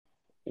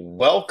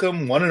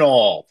Welcome, one and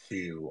all,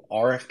 to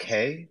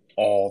RFK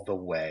All The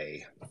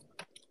Way,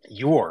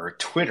 your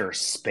Twitter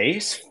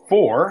space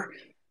for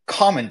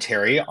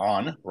commentary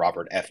on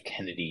Robert F.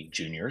 Kennedy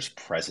Jr.'s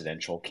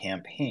presidential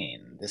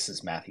campaign. This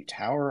is Matthew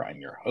Tower. I'm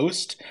your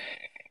host,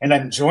 and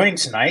I'm joined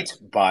tonight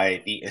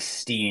by the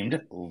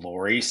esteemed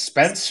Lori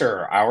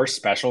Spencer, our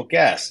special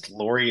guest.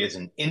 Lori is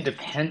an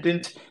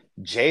independent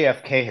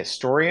JFK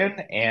historian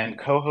and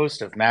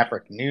co-host of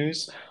Maverick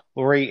News.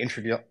 Lori,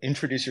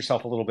 introduce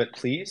yourself a little bit,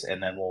 please,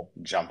 and then we'll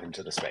jump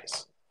into the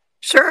space.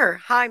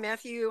 Sure. Hi,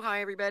 Matthew. Hi,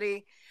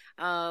 everybody.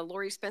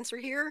 Lori Spencer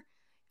here,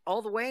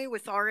 all the way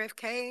with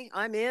RFK.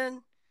 I'm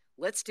in.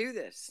 Let's do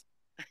this.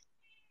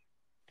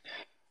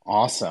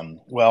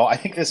 Awesome. Well, I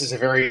think this is a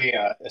very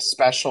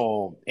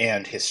special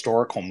and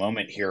historical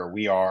moment here.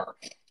 We are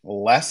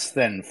less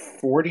than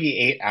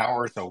 48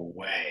 hours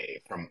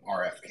away from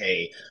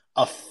RFK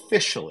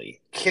officially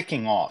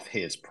kicking off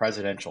his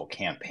presidential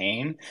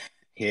campaign.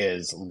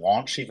 His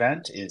launch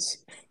event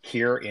is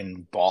here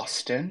in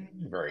Boston,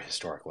 very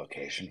historic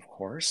location, of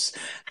course,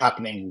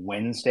 happening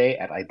Wednesday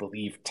at, I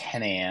believe,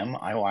 10 a.m.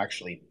 I will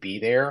actually be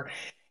there.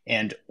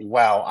 And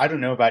wow, I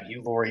don't know about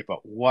you, Lori,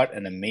 but what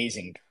an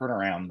amazing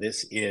turnaround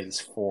this is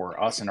for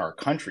us in our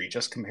country,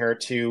 just compared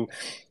to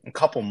a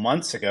couple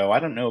months ago. I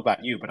don't know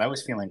about you, but I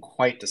was feeling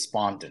quite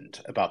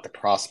despondent about the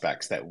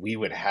prospects that we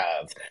would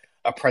have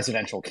a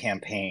presidential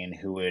campaign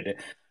who would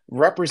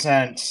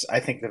represent,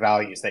 I think, the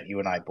values that you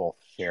and I both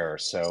share.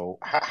 So,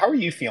 how are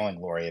you feeling,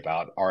 Lori,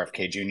 about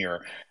RFK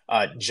Jr.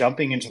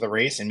 Jumping into the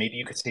race? And maybe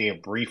you could say a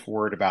brief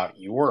word about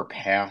your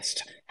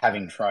past,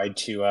 having tried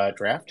to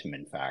draft him,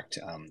 in fact,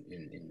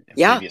 in a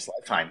Yeah. previous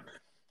lifetime.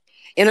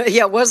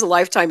 Yeah, it was a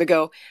lifetime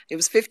ago. It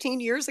was 15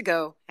 years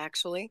ago,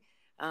 actually.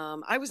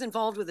 I was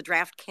involved with the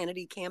Draft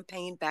Kennedy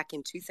campaign back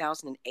in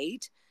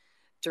 2008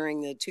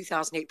 during the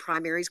 2008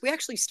 primaries. We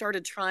actually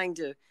started trying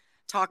to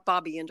talk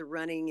Bobby into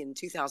running in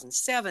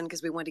 2007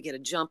 because we wanted to get a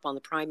jump on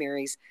the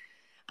primaries.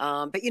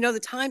 But, the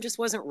time just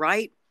wasn't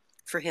right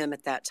for him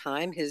at that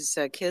time. His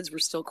kids were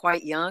still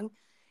quite young.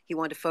 He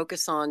wanted to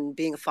focus on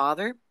being a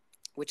father,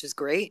 which is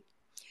great.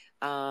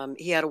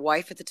 He had a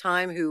wife at the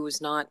time who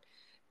was not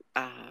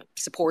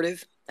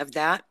supportive of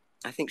that.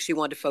 I think she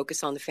wanted to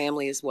focus on the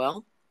family as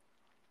well.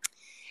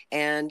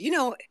 And,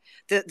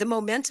 the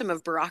momentum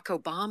of Barack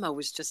Obama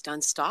was just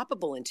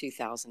unstoppable in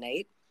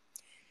 2008.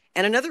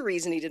 And another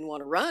reason he didn't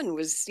want to run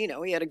was, he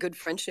had a good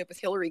friendship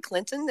with Hillary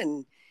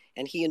Clinton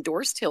and he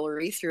endorsed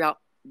Hillary throughout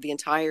the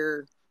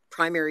entire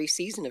primary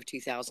season of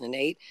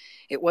 2008.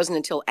 It wasn't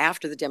until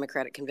after the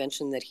Democratic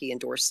convention that he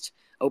endorsed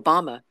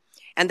Obama.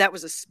 And that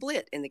was a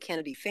split in the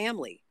Kennedy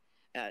family.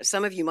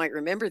 Some of you might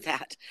remember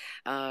that.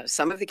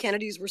 Some of the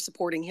Kennedys were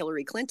supporting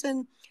Hillary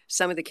Clinton.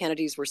 Some of the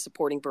Kennedys were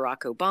supporting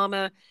Barack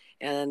Obama.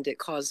 And it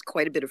caused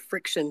quite a bit of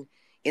friction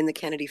in the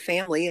Kennedy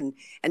family. And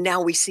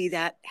now we see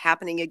that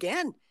happening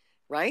again,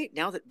 right?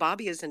 Now that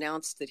Bobby has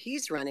announced that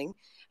he's running,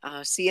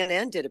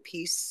 CNN did a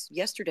piece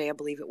yesterday, I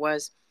believe it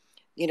was,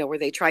 where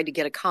they tried to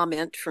get a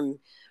comment from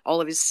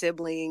all of his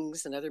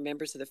siblings and other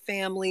members of the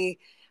family.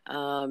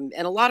 And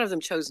a lot of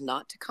them chose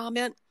not to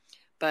comment.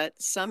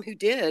 But some who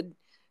did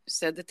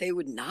said that they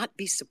would not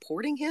be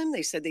supporting him.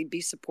 They said they'd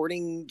be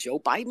supporting Joe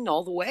Biden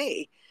all the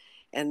way.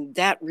 And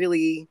that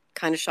really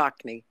kind of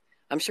shocked me.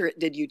 I'm sure it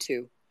did you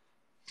too.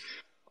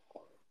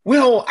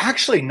 Well,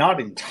 actually, not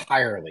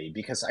entirely,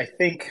 because I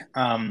think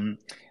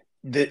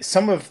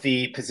some of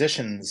the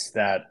positions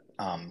that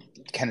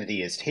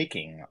Kennedy is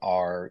taking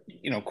are,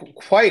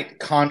 quite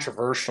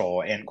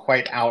controversial and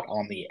quite out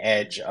on the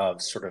edge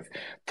of sort of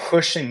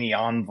pushing the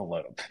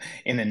envelope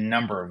in a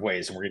number of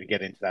ways. And we're going to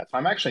get into that. So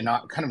I'm actually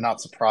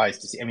not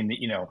surprised to see. I mean,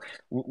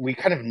 we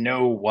kind of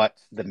know what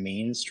the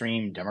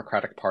mainstream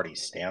Democratic Party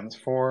stands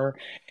for.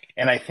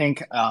 And I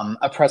think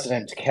a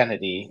President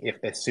Kennedy, if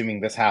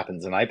assuming this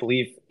happens, and I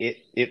believe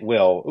it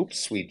will.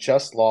 Oops, we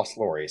just lost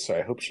Lori, so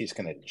I hope she's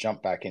going to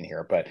jump back in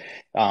here. But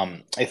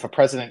if a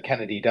President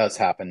Kennedy does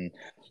happen,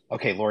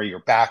 okay, Lori, you're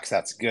back. So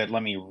that's good.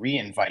 Let me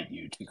re-invite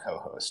you to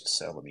co-host.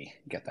 So let me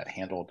get that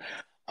handled.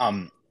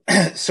 Um,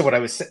 so what I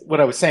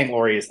was saying,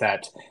 Lori, is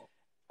that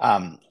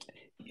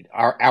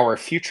our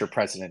future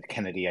President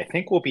Kennedy, I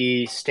think, will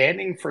be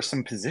standing for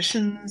some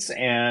positions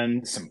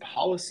and some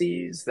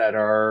policies that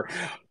are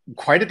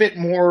quite a bit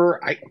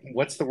more,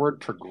 what's the word,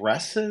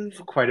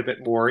 progressive, quite a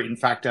bit more, in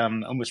fact,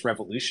 almost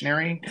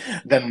revolutionary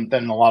than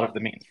a lot of the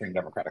mainstream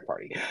Democratic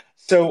Party.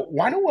 So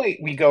why don't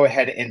we go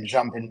ahead and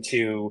jump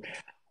into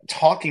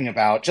talking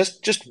about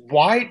just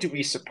why do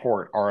we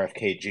support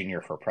RFK Jr.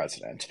 for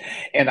president?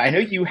 And I know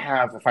you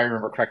have, if I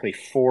remember correctly,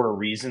 four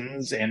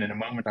reasons, and in a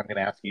moment I'm going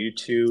to ask you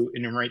to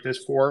enumerate those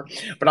four,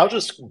 but I'll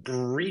just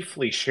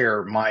briefly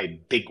share my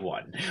big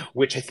one,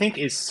 which I think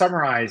is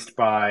summarized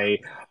by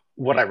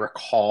what I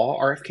recall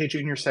RFK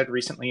Jr. said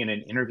recently in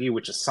an interview,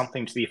 which is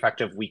something to the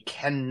effect of, we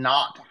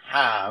cannot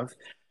have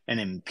an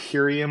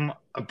imperium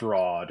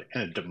abroad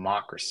and a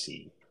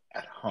democracy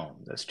at home.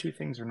 Those two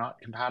things are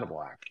not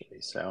compatible,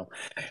 actually. So,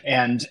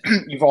 and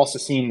you've also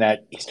seen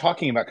that he's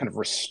talking about kind of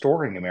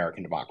restoring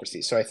American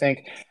democracy. So I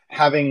think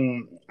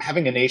having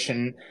a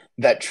nation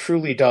that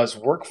truly does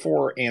work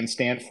for and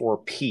stand for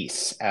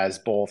peace, as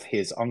both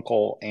his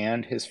uncle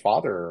and his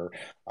father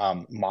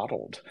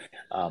modeled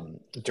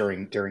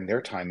during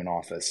their time in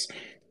office.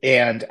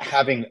 And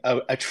having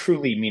a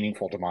truly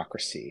meaningful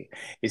democracy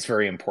is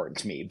very important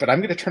to me. But I'm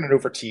going to turn it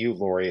over to you,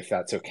 Lori, if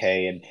that's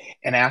okay,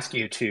 and ask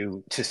you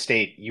to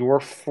state your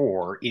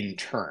four in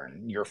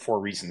turn, your four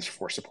reasons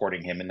for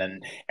supporting him, and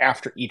then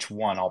after each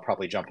one, I'll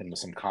probably jump into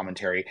some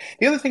commentary.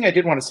 The other thing I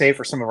did want to say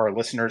for some of our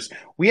listeners,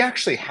 we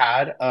actually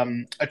had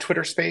a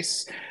Twitter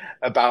space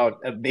about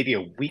maybe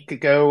a week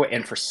ago,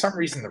 and for some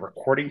reason the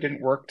recording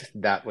didn't work.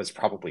 That was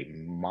probably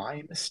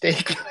my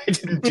mistake. I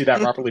didn't do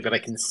that properly, but I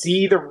can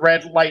see the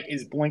red light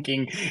is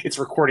blinking. It's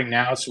recording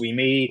now, so we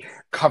may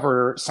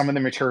cover some of the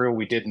material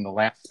we did in the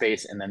last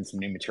space and then some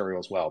new material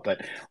as well.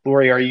 But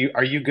Lori, are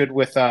you good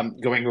with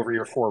going over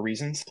your four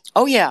reasons?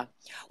 Oh, yeah.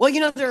 Well,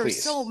 there are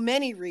Please. so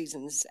many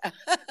reasons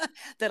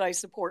that I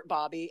support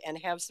Bobby and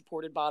have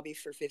supported Bobby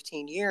for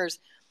 15 years.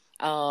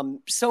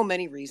 So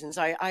many reasons.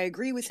 I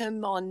agree with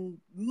him on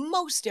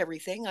most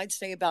everything. I'd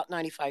say about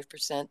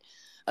 95%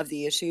 of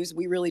the issues.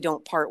 We really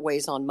don't part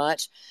ways on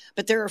much.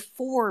 But there are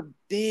four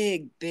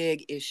big,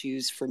 big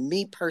issues for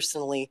me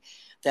personally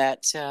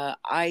that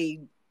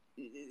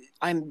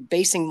I'm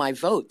basing my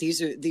vote.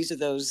 These are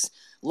those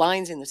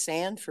lines in the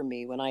sand for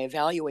me when I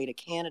evaluate a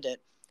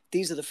candidate.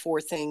 These are the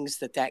four things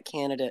that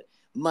candidate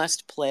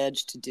must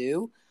pledge to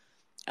do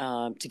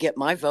to get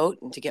my vote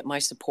and to get my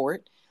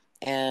support.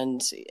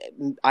 And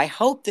I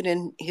hope that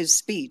in his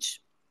speech,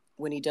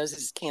 when he does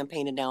his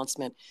campaign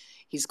announcement,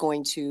 he's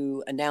going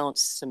to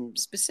announce some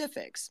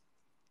specifics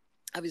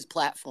of his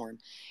platform.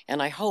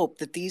 And I hope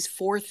that these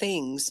four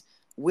things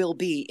will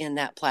be in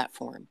that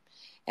platform.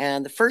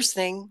 And the first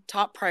thing,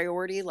 top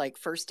priority, like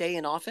first day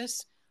in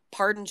office,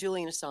 pardon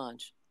Julian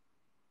Assange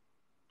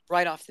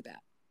right off the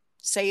bat.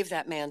 Save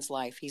that man's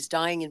life. He's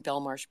dying in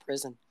Belmarsh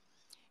prison.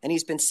 And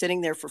he's been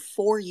sitting there for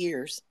 4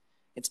 years.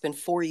 It's been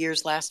 4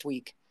 years last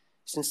week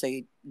since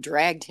they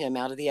dragged him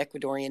out of the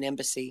Ecuadorian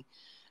embassy.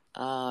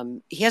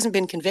 He hasn't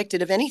been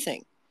convicted of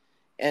anything.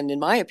 And in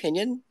my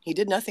opinion, he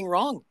did nothing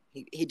wrong.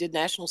 He did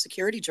national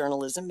security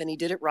journalism, and he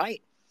did it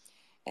right.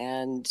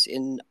 And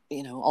in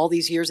all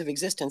these years of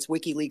existence,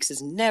 WikiLeaks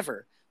has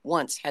never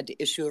once had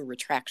to issue a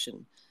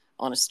retraction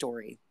on a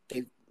story.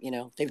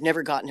 They've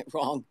never gotten it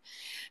wrong.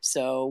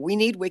 So we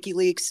need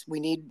WikiLeaks. We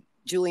need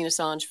Julian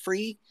Assange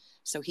free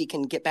so he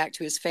can get back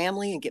to his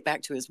family and get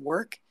back to his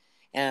work.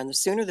 And the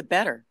sooner the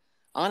better.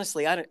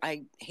 Honestly,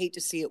 I hate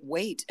to see it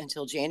wait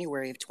until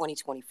January of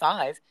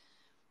 2025.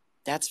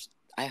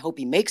 I hope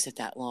he makes it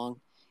that long.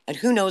 And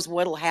who knows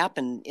what'll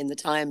happen in the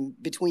time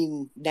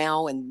between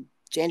now and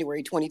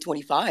January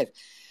 2025.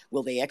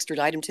 Will they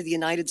extradite him to the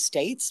United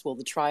States? Will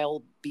the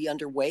trial be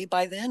underway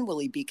by then? Will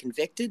he be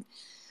convicted?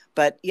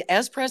 But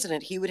as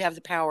president, he would have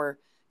the power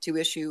to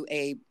issue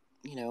a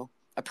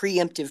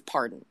preemptive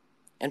pardon.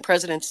 And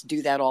presidents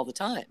do that all the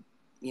time.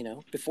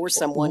 Before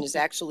someone is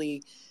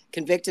actually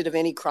convicted of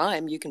any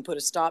crime, you can put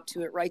a stop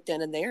to it right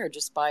then and there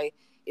just by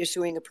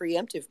issuing a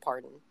preemptive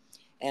pardon.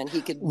 And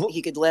he could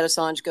let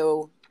Assange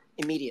go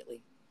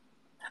immediately.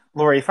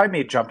 Lori, if I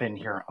may jump in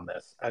here on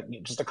this,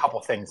 just a couple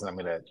of things, and I'm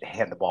going to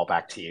hand the ball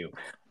back to you.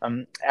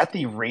 At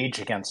the Rage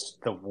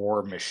Against the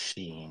War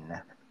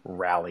Machine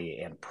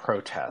rally and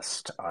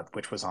protest,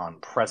 which was on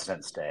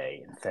President's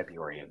Day in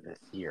February of this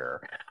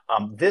year,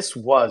 this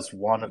was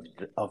one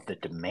of the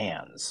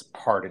demands,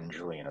 pardon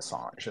Julian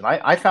Assange. And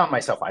I found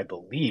myself, I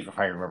believe, if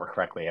I remember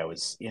correctly, I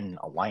was in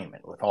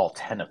alignment with all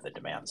 10 of the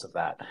demands of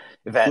that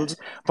event.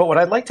 Mm-hmm. But what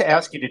I'd like to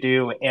ask you to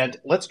do, and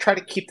let's try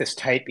to keep this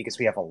tight because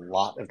we have a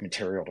lot of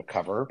material to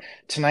cover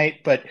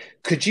tonight, but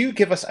could you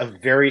give us a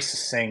very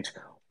succinct,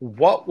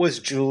 what was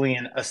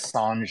Julian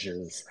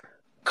Assange's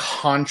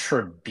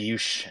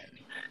contribution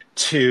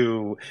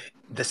to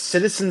the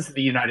citizens of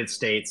the United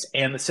States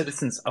and the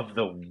citizens of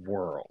the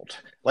world?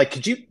 Like,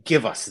 could you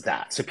give us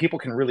that so people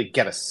can really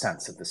get a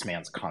sense of this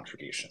man's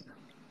contribution?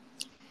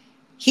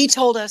 He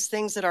told us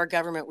things that our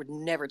government would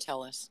never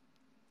tell us.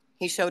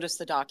 He showed us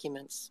the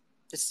documents,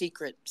 the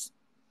secrets,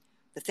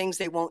 the things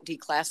they won't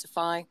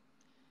declassify,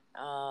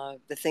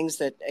 the things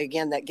that,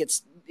 again, that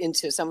gets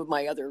into some of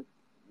my other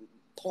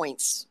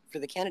points for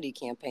the Kennedy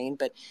campaign,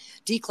 but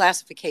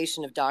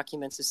declassification of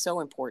documents is so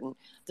important.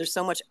 There's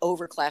so much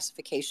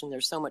overclassification.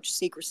 There's so much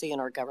secrecy in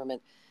our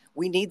government.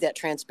 We need that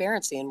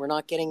transparency, and we're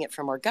not getting it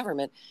from our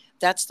government.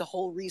 That's the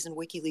whole reason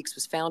WikiLeaks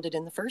was founded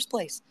in the first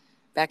place,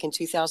 back in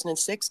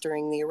 2006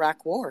 during the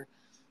Iraq War.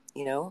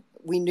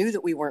 We knew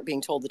that we weren't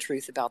being told the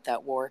truth about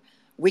that war.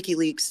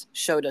 WikiLeaks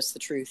showed us the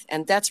truth,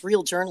 and that's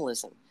real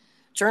journalism.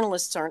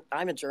 Journalists aren't,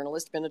 I'm a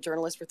journalist, been a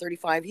journalist for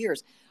 35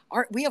 years.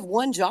 We have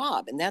one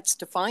job, and that's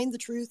to find the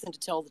truth and to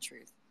tell the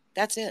truth.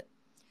 That's it.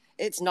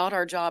 It's not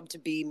our job to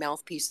be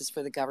mouthpieces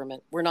for the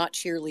government. We're not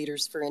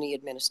cheerleaders for any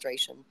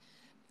administration.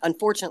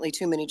 Unfortunately,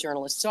 too many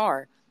journalists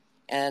are,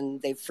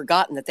 and they've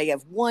forgotten that they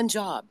have one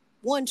job,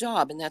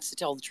 and that's to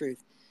tell the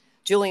truth.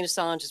 Julian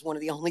Assange is one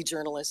of the only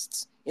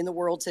journalists in the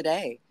world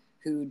today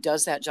who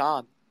does that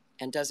job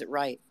and does it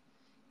right.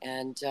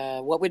 And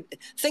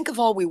think of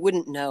all we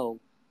wouldn't know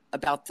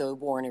about the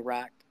war in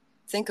Iraq.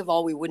 Think of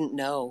all we wouldn't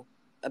know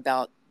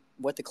about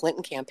what the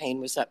Clinton campaign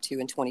was up to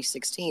in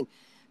 2016.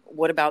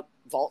 What about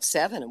Vault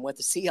 7 and what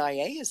the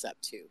CIA is up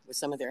to with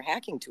some of their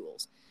hacking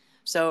tools?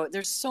 So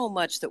there's so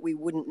much that we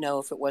wouldn't know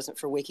if it wasn't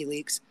for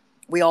WikiLeaks.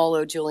 We all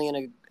owe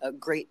Julian a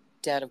great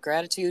debt of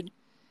gratitude,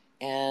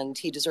 and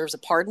he deserves a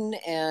pardon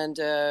and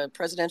a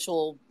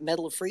Presidential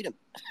Medal of Freedom.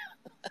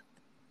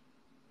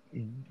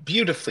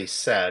 Beautifully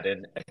said.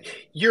 And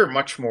you're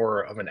much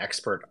more of an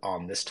expert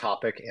on this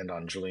topic and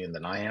on Julian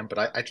than I am,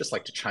 but I'd just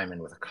like to chime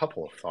in with a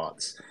couple of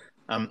thoughts.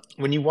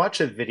 When you watch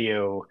a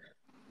video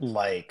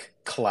like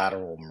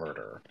Collateral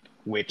Murder,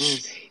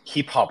 which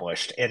he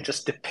published and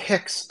just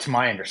depicts, to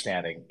my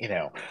understanding,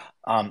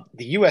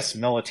 the U.S.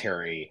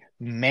 military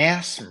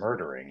mass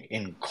murdering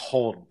in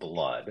cold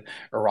blood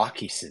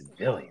Iraqi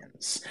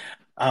civilians.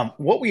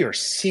 What we are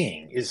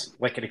seeing is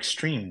like an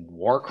extreme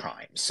war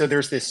crime. So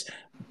there's this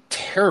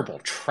terrible,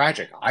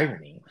 tragic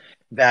irony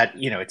that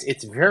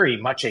it's very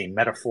much a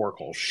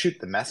metaphorical shoot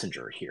the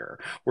messenger here,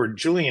 where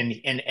Julian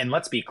and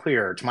let's be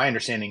clear, to my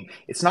understanding,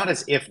 it's not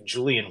as if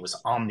Julian was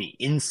on the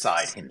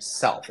inside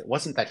himself. It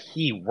wasn't that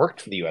he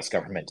worked for the US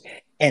government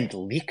and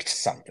leaked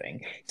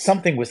something.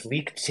 Something was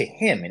leaked to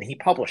him and he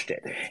published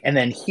it. And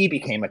then he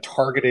became a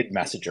targeted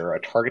messenger, a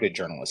targeted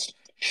journalist,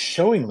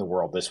 showing the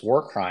world this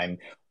war crime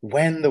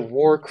when the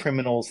war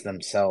criminals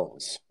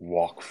themselves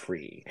walk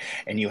free.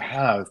 And you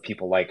have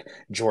people like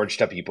George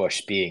W.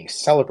 Bush being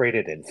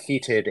celebrated and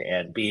feted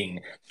and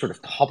being sort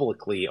of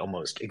publicly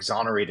almost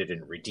exonerated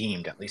and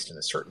redeemed, at least in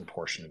a certain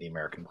portion of the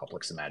American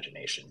public's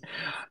imagination.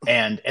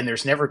 And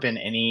there's never been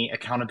any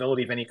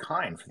accountability of any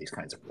kind for these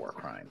kinds of war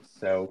crimes.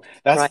 So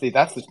that's Right.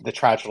 the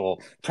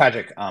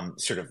tragic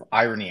sort of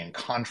irony and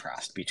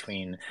contrast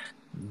between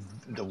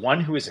the one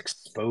who is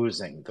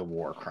exposing the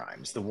war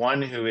crimes, the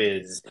one who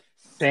is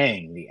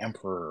saying the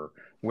emperor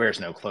wears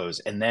no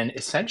clothes, and then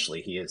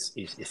essentially he is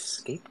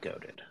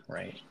scapegoated,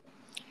 right?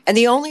 And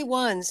the only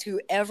ones who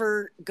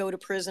ever go to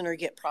prison or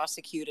get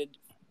prosecuted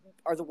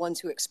are the ones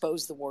who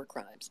expose the war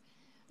crimes.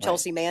 Right.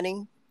 Chelsea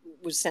Manning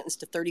was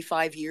sentenced to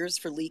 35 years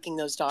for leaking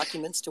those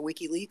documents to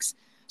WikiLeaks,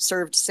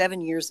 served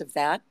 7 years of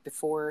that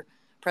before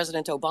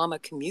President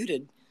Obama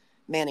commuted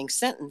Manning's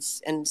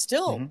sentence, and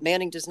still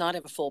Manning does not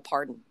have a full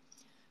pardon.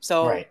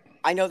 So Right.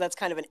 I know that's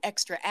kind of an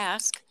extra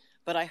ask,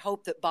 but I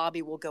hope that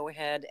Bobby will go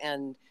ahead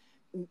and,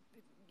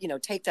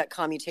 take that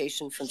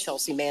commutation from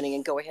Chelsea Manning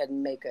and go ahead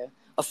and make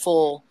a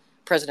full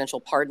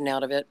presidential pardon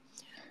out of it.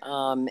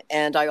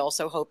 And I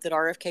also hope that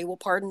RFK will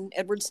pardon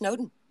Edward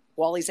Snowden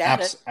while he's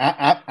at it.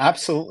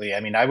 Absolutely. I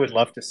mean, I would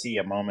love to see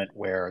a moment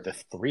where the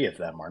three of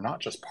them are not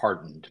just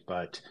pardoned,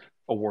 but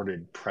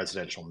awarded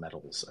presidential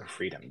medals of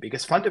freedom.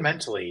 Because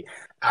fundamentally,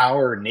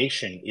 our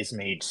nation is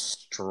made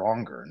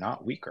stronger,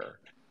 not weaker,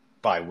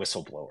 by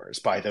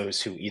whistleblowers, by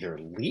those who either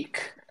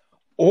leak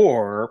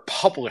or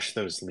publish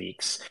those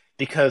leaks.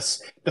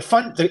 Because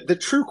the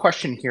true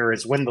question here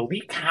is, when the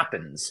leak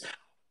happens,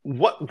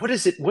 what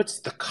is it?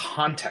 What's the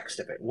context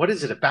of it? What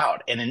is it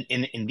about? And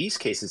in these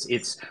cases,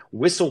 it's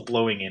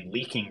whistleblowing and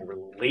leaking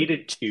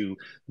related to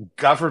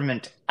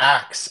government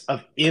acts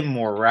of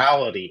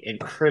immorality and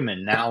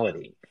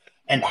criminality.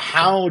 And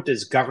how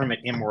does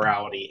government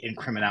immorality and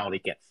criminality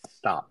get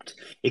stopped?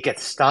 It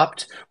gets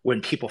stopped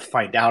when people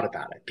find out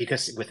about it,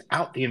 because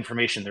without the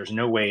information, there's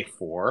no way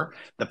for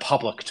the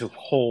public to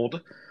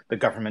hold the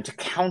government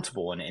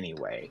accountable in any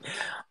way,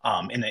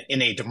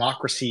 in a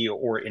democracy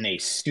or in a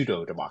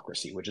pseudo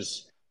democracy, which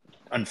is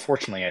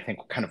unfortunately, I think,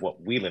 kind of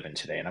what we live in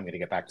today. And I'm going to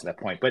get back to that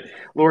point. But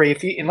Lori,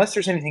 unless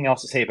there's anything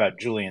else to say about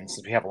Julian,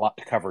 since we have a lot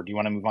to cover, do you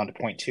want to move on to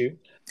point two?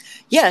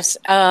 Yes.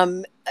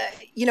 While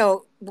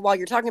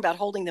you're talking about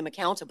holding them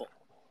accountable,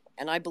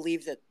 and I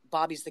believe that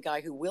Bobby's the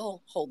guy who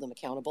will hold them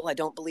accountable. I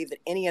don't believe that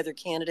any other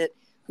candidate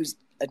who's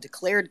a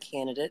declared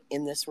candidate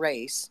in this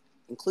race,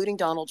 including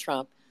Donald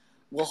Trump,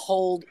 will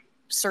hold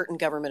certain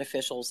government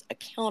officials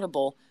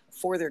accountable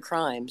for their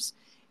crimes.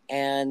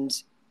 And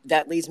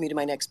that leads me to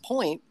my next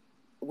point,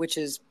 which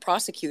is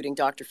prosecuting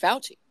Dr.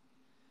 Fauci,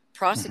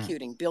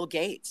 prosecuting Bill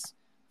Gates,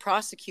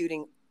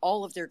 prosecuting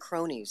all of their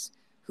cronies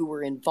who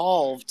were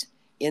involved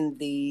in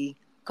the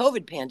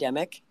COVID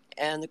pandemic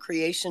and the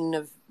creation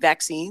of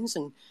vaccines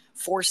and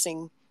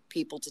forcing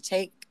people to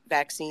take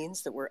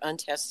vaccines that were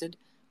untested,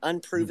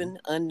 unproven,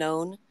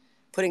 unknown,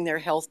 putting their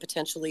health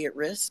potentially at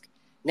risk.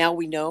 Now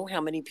we know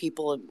how many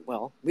people,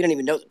 we don't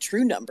even know the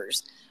true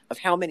numbers of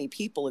how many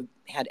people have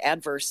had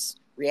adverse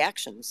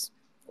reactions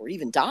or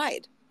even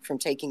died from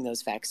taking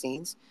those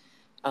vaccines.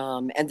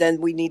 And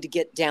then we need to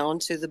get down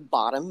to the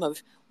bottom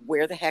of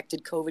where the heck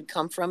did COVID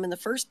come from in the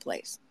first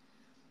place?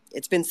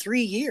 It's been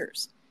 3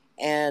 years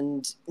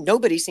and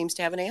nobody seems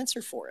to have an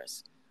answer for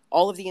us.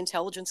 All of the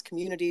intelligence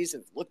communities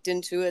have looked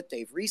into it,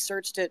 they've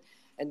researched it,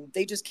 and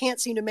they just can't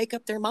seem to make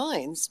up their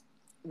minds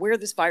where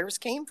this virus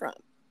came from.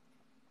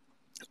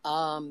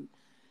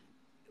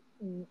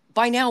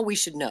 By now we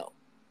should know.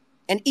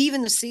 And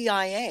even the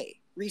CIA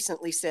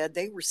recently said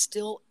they were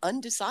still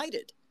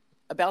undecided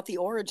about the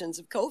origins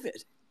of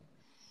COVID.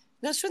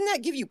 Now, shouldn't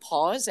that give you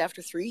pause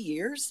after 3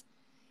 years?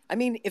 I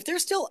mean, if they're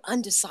still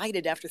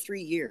undecided after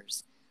 3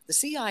 years, the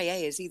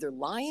CIA is either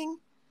lying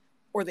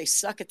or they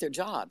suck at their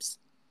jobs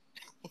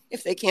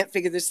if they can't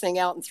figure this thing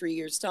out in 3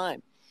 years'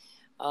 time.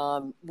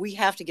 We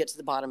have to get to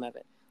the bottom of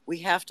it. We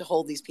have to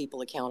hold these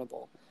people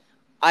accountable.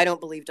 I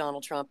don't believe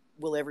Donald Trump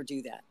will ever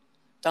do that.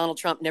 Donald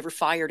Trump never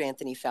fired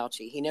Anthony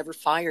Fauci. He never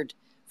fired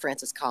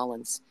Francis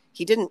Collins.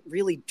 He didn't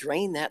really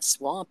drain that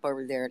swamp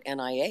over there at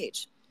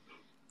NIH.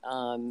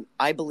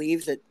 I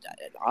believe that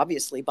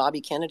obviously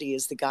Bobby Kennedy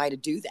is the guy to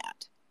do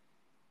that.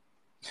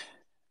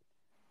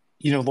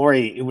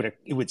 Lori,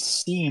 it would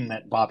seem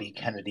that Bobby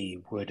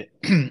Kennedy would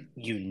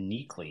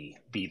uniquely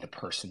be the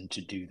person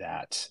to do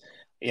that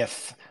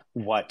if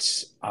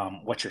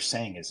what you're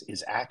saying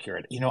is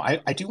accurate.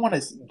 I do want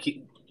to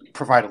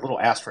provide a little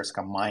asterisk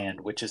on my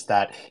end, which is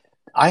that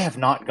I have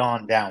not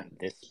gone down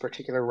this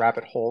particular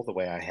rabbit hole the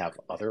way I have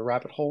other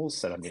rabbit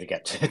holes that I'm going to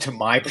get to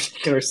my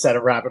particular set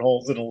of rabbit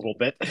holes in a little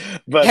bit.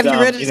 But have you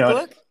read his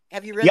book?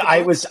 Have you read yeah,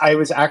 the book? I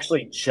was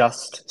actually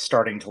just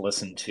starting to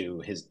listen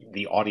to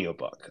the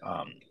audiobook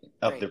of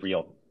Great. the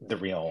real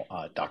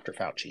Dr.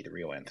 Fauci, the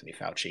real Anthony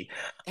Fauci.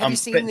 Have you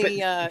seen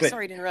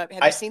sorry to interrupt,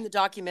 have you seen the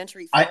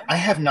documentary film? I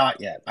have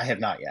not yet. I have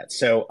not yet.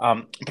 So,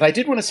 but I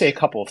did want to say a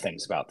couple of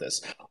things about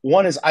this.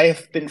 One is I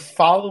have been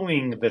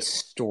following this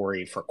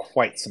story for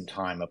quite some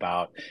time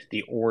about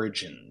the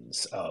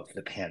origins of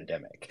the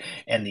pandemic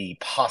and the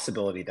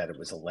possibility that it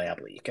was a lab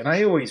leak. And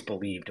I always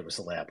believed it was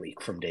a lab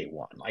leak from day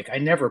one. Like, I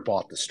never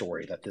bought the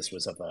story that this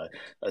was of a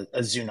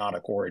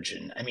zoonotic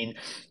origin. I mean,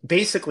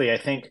 basically, I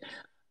think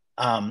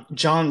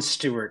Jon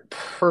Stewart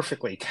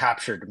perfectly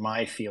captured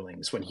my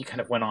feelings when he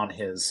kind of went on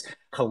his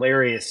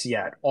hilarious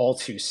yet all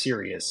too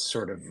serious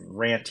sort of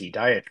ranty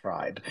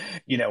diatribe,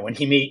 when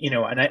he made,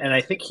 and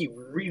I think he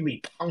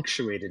really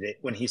punctuated it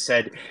when he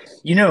said,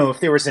 if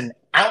there was an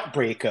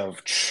outbreak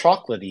of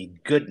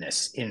chocolatey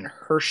goodness in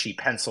Hershey,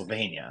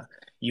 Pennsylvania,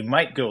 you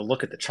might go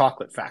look at the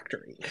chocolate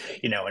factory,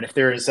 and if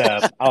there is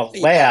a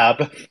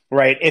lab,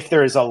 right, if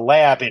there is a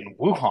lab in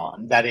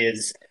Wuhan that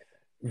is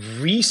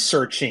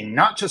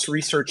not just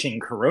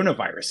researching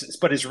coronaviruses,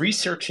 but is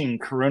researching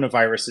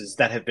coronaviruses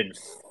that have been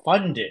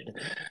funded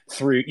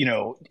through,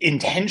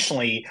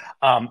 intentionally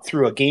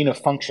through a gain of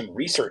function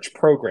research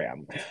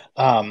program,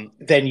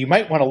 then you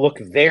might want to look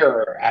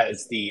there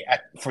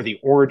for the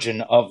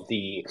origin of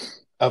the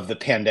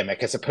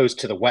pandemic, as opposed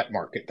to the wet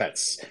market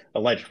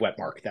alleged wet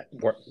market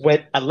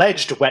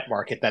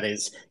that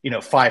is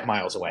 5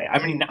 miles away.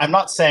 I mean, I'm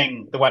not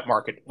saying the wet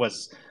market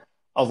was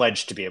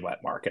alleged to be a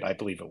wet market. I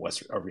believe it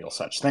was a real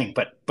such thing,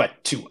 but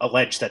to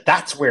allege that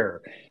that's where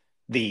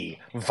the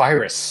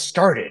virus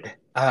started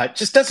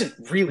just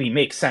doesn't really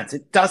make sense.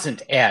 It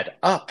doesn't add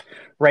up,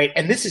 right?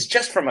 And this is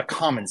just from a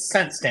common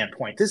sense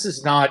standpoint. This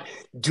is not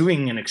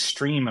doing an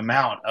extreme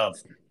amount of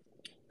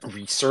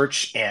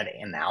research and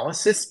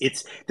analysis.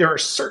 There are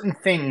certain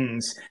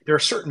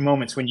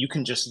moments when you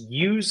can just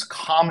use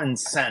common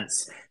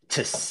sense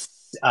to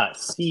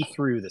see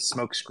through the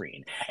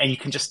smokescreen, and you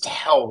can just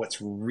tell what's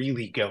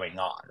really going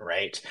on,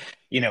 right?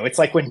 It's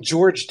like when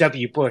George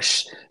W.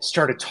 Bush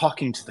started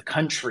talking to the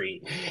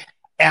country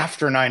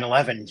after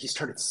 9/11, he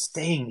started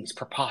saying these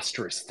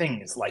preposterous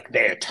things like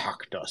they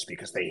attacked us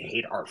because they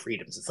hate our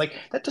freedoms. It's like,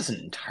 that doesn't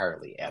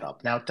entirely add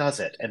up now, does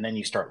it? And then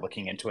you start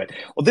looking into it.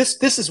 Well,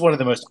 this is one of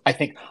the most, I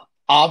think,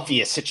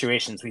 obvious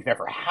situations we've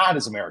ever had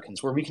as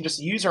Americans, where we can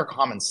just use our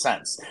common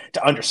sense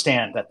to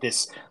understand that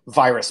this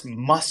virus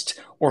must,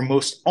 or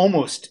most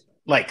almost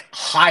like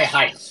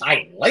high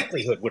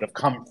likelihood would have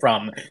come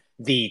from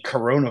the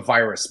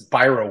coronavirus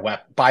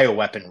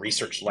bioweapon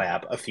research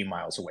lab a few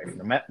miles away from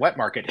the wet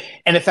market.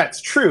 And if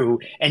that's true,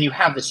 and you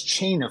have this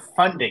chain of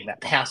funding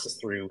that passes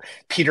through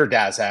Peter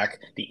Daszak,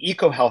 the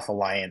EcoHealth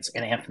Alliance,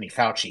 and Anthony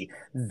Fauci,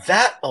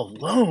 that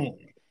alone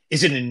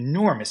is an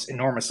enormous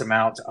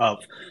amount of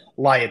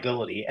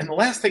liability. And the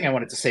last thing I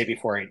wanted to say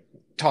before I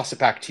toss it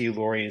back to you,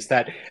 Lori, is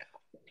that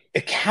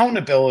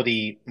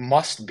accountability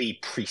must be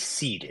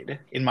preceded,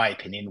 in my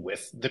opinion,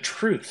 with the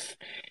truth.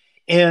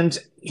 And,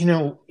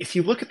 if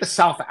you look at the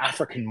South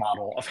African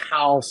model of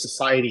how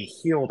society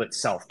healed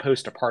itself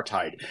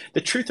post-apartheid,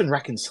 the Truth and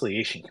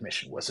Reconciliation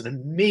Commission was an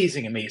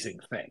amazing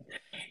thing.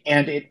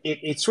 And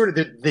it sort of,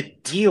 the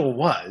deal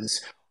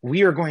was,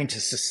 we are going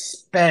to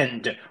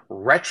suspend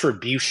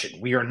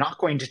retribution. We are not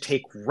going to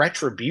take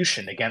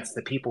retribution against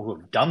the people who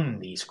have done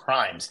these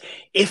crimes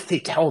if they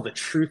tell the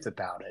truth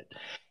about it.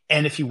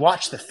 And if you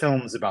watch the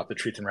films about the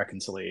Truth and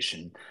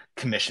Reconciliation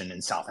Commission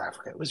in South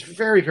Africa, it was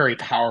very, very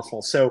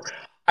powerful. So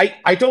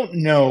I don't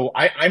know.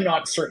 I'm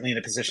not certainly in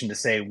a position to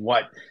say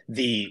what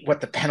the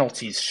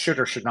penalties should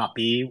or should not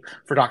be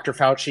for Dr.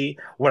 Fauci.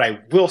 What I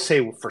will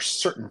say for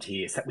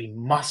certainty is that we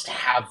must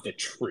have the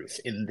truth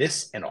in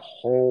this and a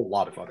whole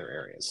lot of other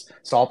areas.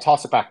 So I'll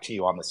toss it back to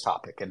you on this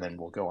topic, and then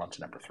we'll go on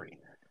to number 3.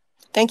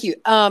 Thank you.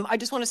 I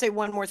just want to say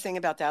one more thing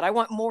about that. I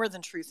want more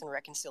than truth and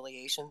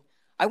reconciliation.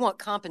 I want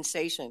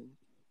compensation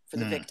for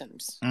the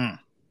victims.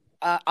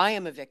 I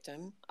am a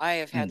victim. I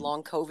have had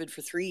long COVID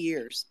for 3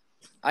 years.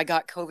 I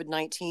got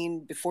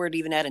COVID-19 before it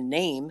even had a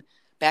name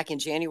back in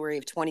January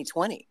of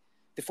 2020,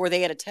 before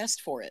they had a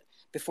test for it,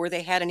 before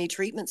they had any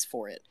treatments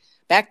for it.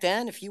 Back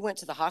then, if you went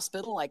to the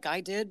hospital like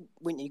I did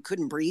when you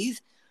couldn't breathe,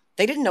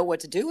 they didn't know what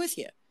to do with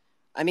you.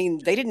 I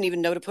mean, they didn't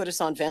even know to put us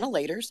on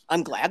ventilators.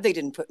 I'm glad they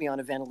didn't put me on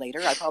a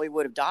ventilator. I probably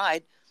would have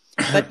died.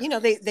 But,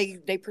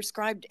 they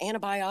prescribed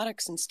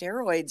antibiotics and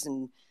steroids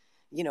and,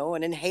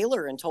 an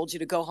inhaler and told you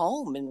to go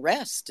home and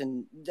rest.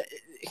 And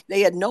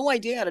they had no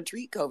idea how to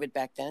treat COVID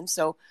back then.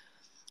 So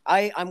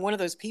I'm one of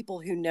those people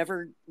who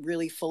never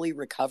really fully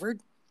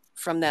recovered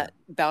from that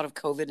bout of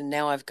COVID. And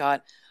now I've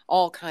got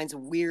all kinds of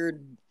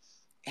weird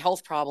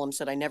health problems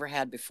that I never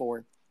had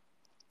before.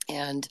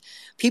 And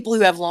people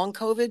who have long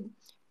COVID,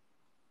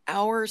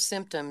 our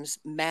symptoms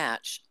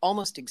match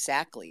almost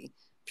exactly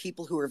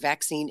people who are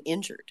vaccine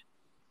injured.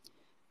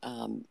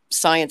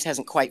 Science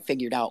hasn't quite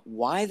figured out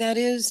why that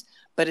is,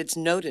 but it's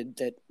noted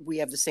that we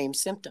have the same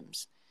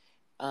symptoms,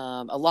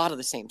 a lot of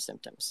the same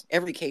symptoms.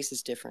 Every case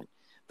is different.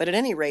 But at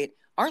any rate,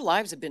 our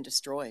lives have been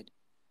destroyed.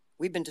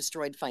 We've been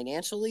destroyed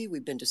financially.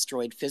 We've been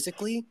destroyed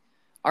physically.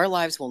 Our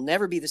lives will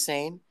never be the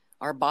same.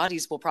 Our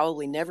bodies will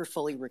probably never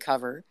fully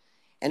recover.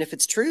 And if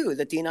it's true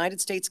that the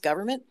United States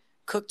government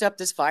cooked up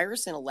this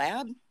virus in a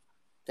lab,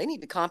 they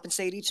need to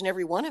compensate each and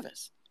every one of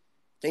us.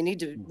 They need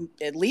to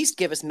at least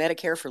give us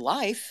Medicare for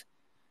life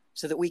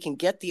so that we can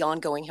get the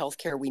ongoing health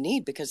care we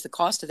need, because the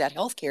cost of that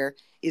health care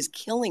is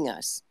killing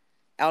us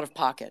out of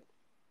pocket.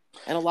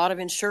 And a lot of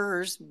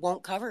insurers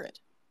won't cover it.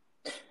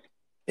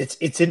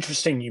 It's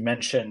interesting you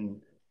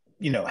mention,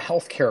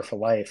 healthcare for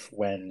life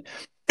when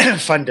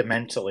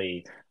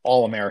fundamentally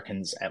all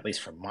Americans, at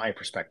least from my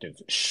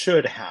perspective,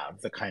 should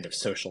have the kind of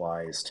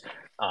socialized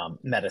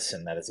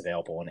medicine that is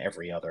available in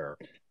every other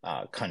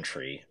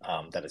country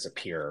that is a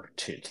peer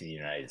to the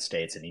United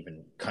States, and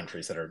even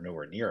countries that are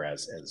nowhere near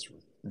as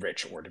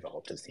rich or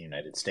developed as the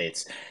United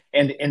States.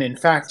 And in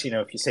fact,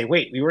 if you say,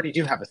 wait, we already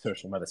do have a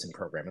social medicine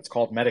program, it's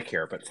called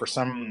Medicare, but for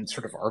some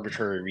sort of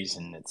arbitrary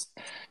reason,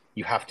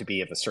 you have to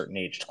be of a certain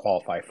age to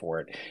qualify for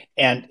it.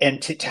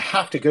 And to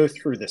have to go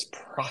through this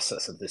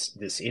process of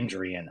this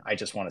injury, and I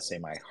just want to say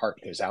my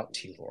heart goes out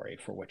to you, Lori,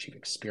 for what you've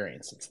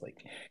experienced. It's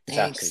Thanks.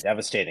 absolutely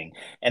devastating.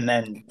 And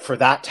then for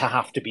that to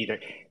have to be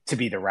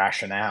the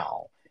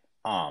rationale,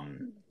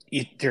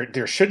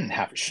 there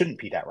shouldn't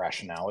be that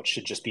rationale. It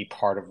should just be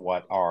part of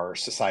what our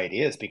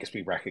society is, because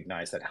we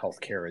recognize that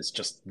healthcare is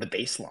just the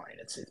baseline.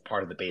 It's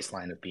part of the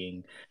baseline of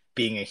being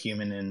a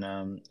human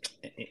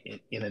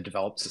in a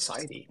developed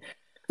society.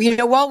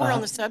 While we're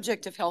on the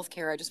subject of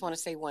healthcare, I just want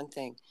to say one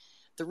thing.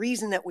 The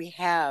reason that we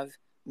have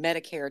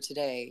Medicare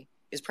today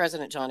is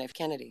President John F.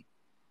 Kennedy.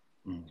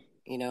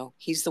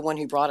 He's the one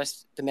who brought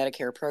us the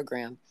Medicare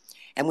program.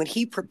 And when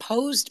he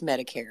proposed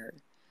Medicare,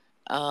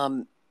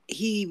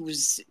 he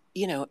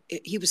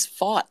was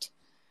fought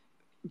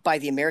by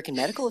the American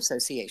Medical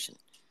Association,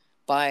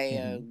 by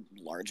a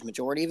large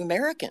majority of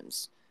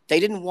Americans. They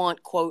didn't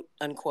want, quote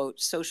unquote,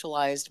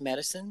 socialized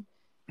medicine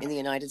in the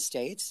United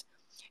States.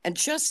 And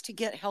just to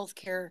get health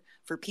care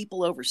for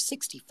people over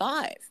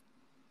 65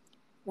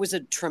 was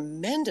a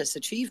tremendous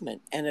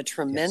achievement and a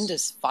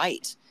tremendous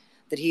fight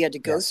that he had to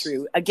go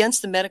through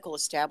against the medical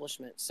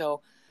establishment.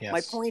 So my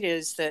point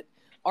is that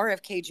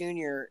RFK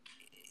Jr.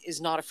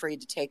 is not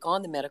afraid to take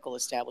on the medical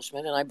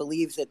establishment, and I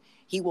believe that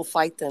he will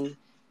fight them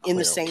in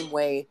the same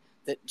way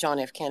that John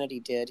F. Kennedy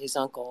did, his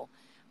uncle.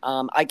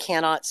 I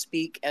cannot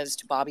speak as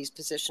to Bobby's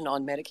position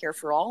on Medicare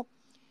for all.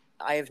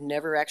 I have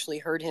never actually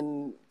heard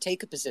him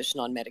take a position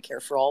on Medicare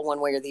for all,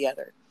 one way or the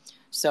other.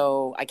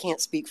 So I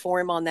can't speak for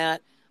him on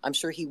that. I'm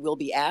sure he will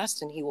be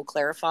asked and he will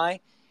clarify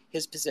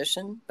his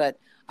position. But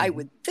I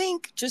would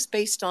think, just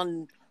based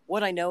on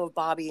what I know of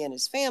Bobby and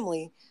his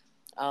family,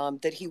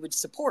 that he would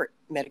support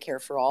Medicare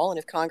for all. And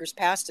if Congress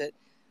passed it,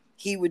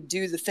 he would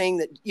do the thing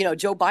that,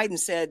 Joe Biden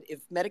said,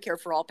 if Medicare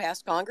for all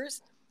passed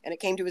Congress and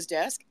it came to his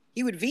desk,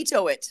 he would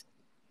veto it.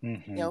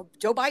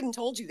 Joe Biden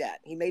told you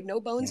that. He made no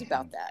bones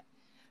about that.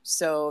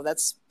 So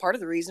that's part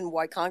of the reason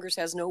why Congress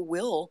has no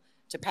will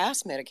to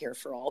pass Medicare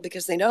for all,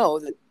 because they know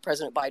that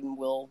President Biden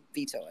will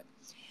veto it.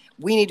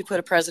 We need to put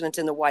a president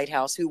in the White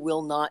House who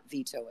will not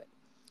veto it,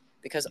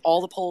 because all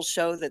the polls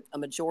show that a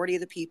majority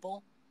of the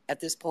people at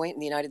this point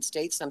in the United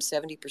States, some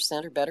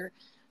 70% or better,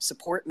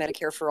 support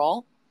Medicare for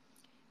all.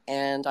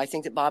 And I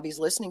think that Bobby's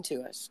listening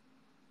to us,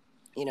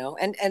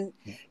 and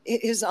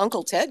his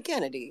uncle Ted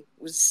Kennedy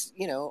was,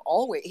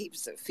 always, he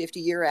was a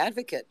 50-year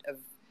advocate of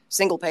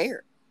single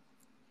payer.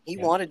 He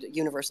wanted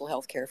universal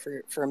health care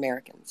for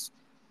Americans.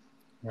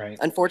 Right.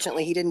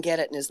 Unfortunately, he didn't get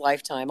it in his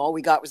lifetime. All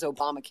we got was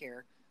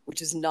Obamacare,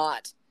 which is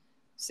not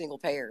single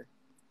payer,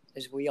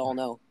 as we all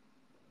know.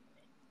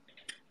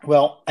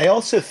 Well, I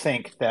also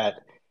think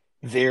that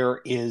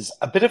there is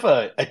a bit of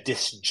a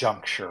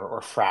disjuncture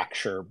or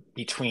fracture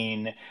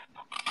between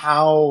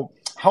how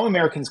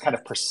Americans kind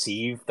of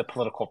perceive the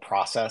political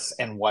process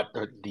and what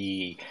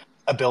the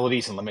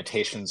abilities and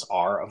limitations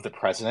are of the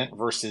president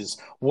versus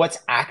what's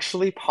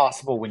actually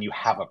possible when you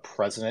have a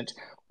president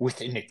with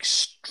an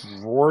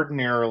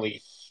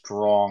extraordinarily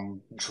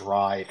strong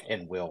drive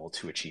and will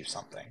to achieve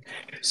something.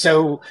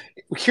 So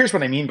here's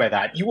what I mean by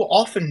that. You will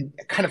often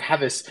kind of have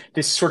this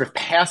sort of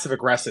passive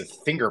aggressive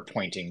finger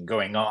pointing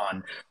going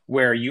on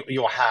where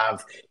you'll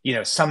have,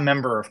 some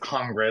member of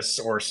Congress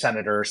or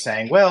senator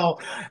saying, well,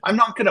 I'm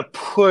not going to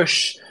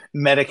push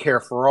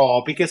Medicare for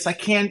all because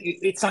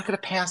it's not going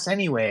to pass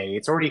anyway.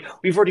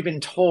 We've already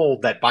been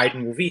told that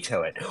Biden will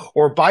veto it.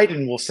 Or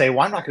Biden will say,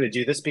 well, I'm not going to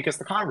do this because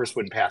the Congress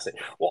wouldn't pass it.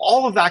 Well,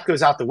 all of that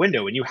goes out the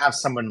window when you have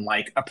someone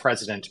like a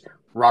President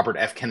Robert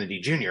F. Kennedy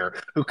Jr.,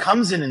 who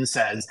comes in and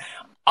says,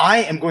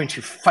 I am going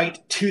to fight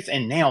tooth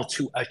and nail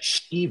to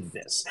achieve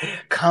this.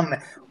 Come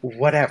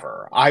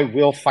whatever. I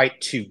will fight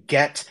to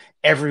get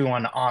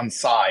everyone on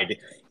side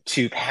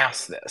to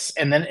pass this.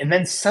 And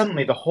then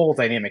suddenly the whole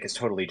dynamic is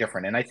totally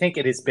different. And I think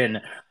it has been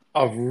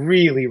a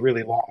really,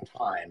 really long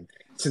time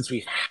since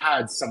we've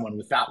had someone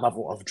with that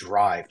level of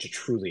drive to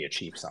truly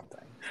achieve something.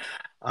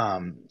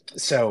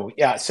 So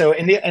yeah. So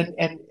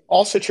and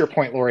also to your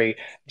point, Lori,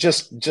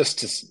 just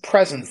to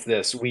presence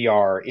this, we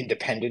are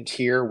independent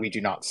here. We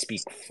do not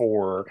speak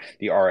for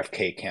the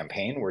RFK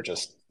campaign. We're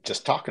just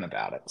talking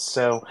about it.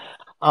 So,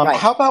 Right.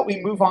 how about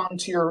we move on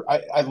to your?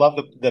 I love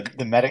the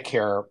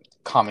Medicare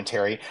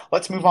commentary.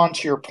 Let's move on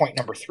to your point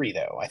number 3,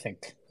 though. I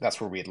think that's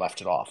where we had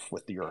left it off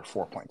with your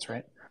 4 points,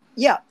 right?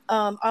 Yeah.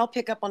 I'll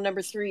pick up on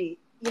number 3.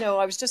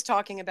 I was just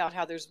talking about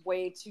how there's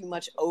way too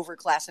much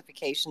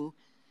overclassification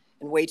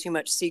and way too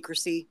much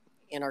secrecy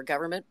in our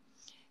government.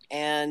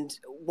 And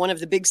one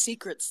of the big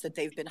secrets that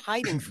they've been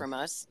hiding from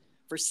us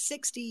for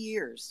 60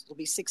 years, it'll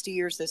be 60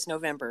 years this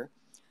November,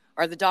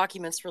 are the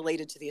documents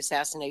related to the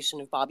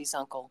assassination of Bobby's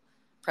uncle,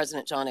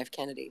 President John F.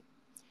 Kennedy.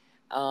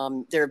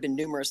 There have been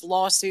numerous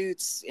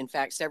lawsuits. In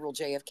fact, several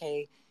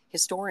JFK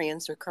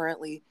historians are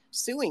currently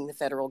suing the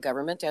federal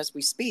government as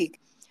we speak,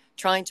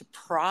 trying to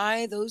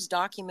pry those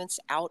documents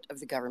out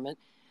of the government.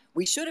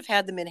 We should have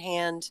had them in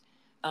hand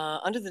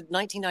under the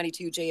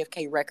 1992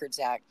 JFK Records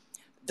Act.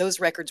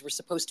 Those records were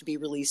supposed to be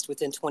released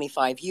within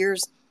 25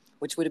 years,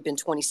 which would have been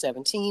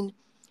 2017.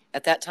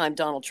 At that time,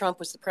 Donald Trump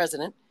was the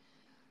president.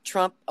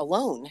 Trump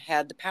alone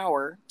had the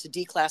power to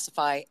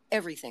declassify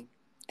everything.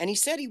 And he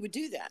said he would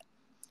do that.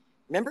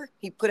 Remember,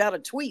 he put out a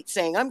tweet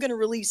saying, I'm going to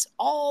release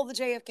all the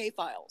JFK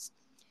files.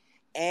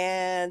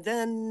 And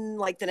then,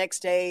 like the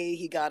next day,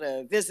 he got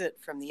a visit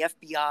from the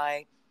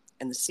FBI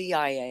and the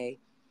CIA,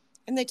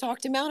 and they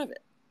talked him out of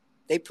it.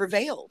 They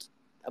prevailed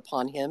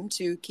upon him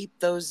to keep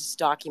those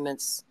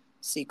documents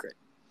secret.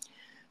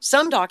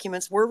 Some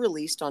documents were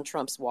released on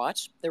Trump's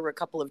watch. There were a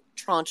couple of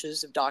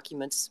tranches of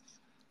documents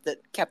that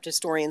kept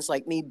historians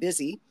like me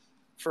busy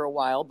for a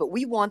while, but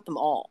we want them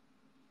all.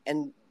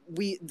 And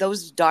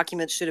those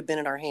documents should have been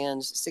in our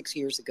hands 6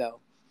 years ago.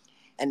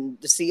 And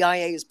the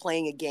CIA is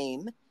playing a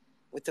game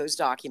with those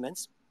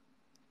documents.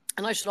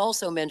 And I should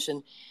also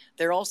mention,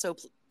 they're also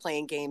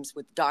playing games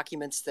with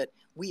documents that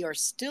we are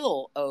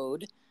still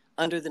owed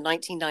under the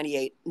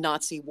 1998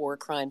 Nazi War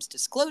Crimes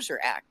Disclosure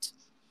Act.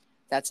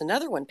 That's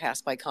another one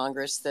passed by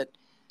Congress that,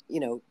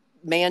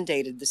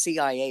 mandated the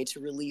CIA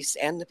to release,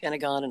 and the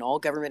Pentagon and all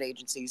government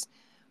agencies,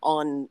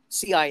 on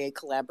CIA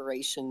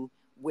collaboration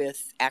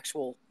with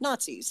actual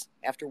Nazis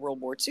after World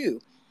War II.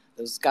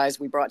 Those guys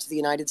we brought to the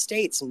United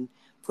States and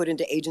put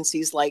into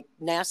agencies like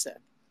NASA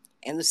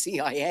and the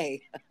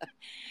CIA.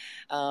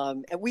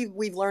 And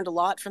we've learned a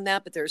lot from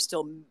that, but there's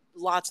still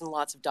lots and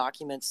lots of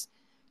documents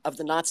of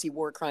the Nazi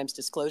War Crimes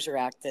Disclosure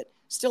Act that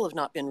still have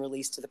not been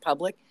released to the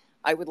public.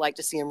 I would like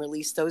to see him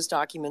release those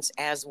documents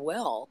as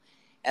well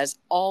as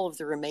all of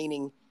the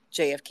remaining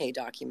JFK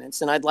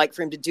documents. And I'd like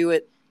for him to do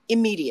it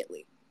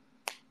immediately,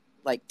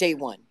 like day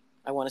one.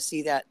 I want to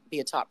see that be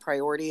a top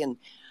priority. And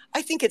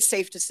I think it's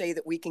safe to say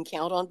that we can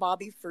count on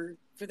Bobby for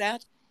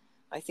that.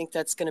 I think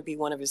that's going to be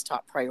one of his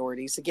top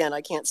priorities. Again, I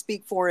can't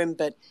speak for him,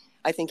 but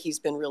I think he's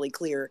been really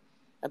clear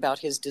about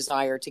his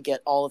desire to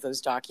get all of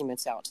those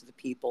documents out to the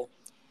people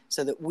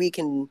so that we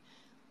can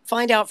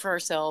find out for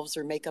ourselves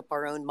or make up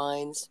our own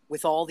minds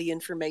with all the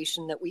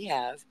information that we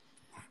have.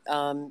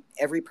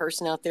 Every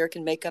person out there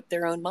can make up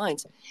their own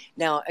minds.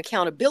 Now,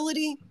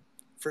 accountability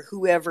for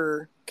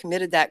whoever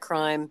committed that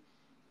crime,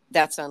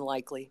 that's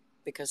unlikely,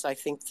 because I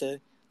think the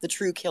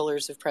true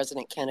killers of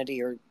President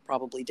Kennedy are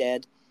probably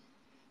dead.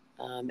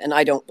 And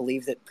I don't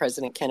believe that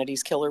President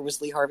Kennedy's killer was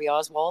Lee Harvey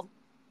Oswald.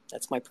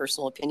 That's my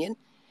personal opinion.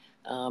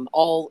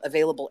 All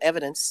available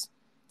evidence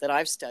that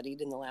I've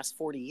studied in the last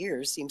 40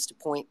 years seems to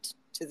point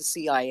to the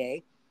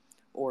CIA,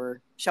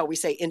 or shall we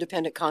say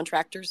independent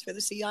contractors for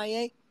the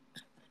CIA.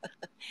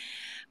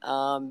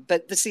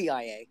 But the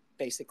CIA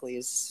basically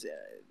is,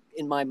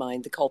 in my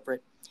mind, the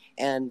culprit.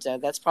 And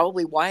that's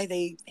probably why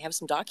they have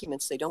some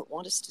documents they don't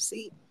want us to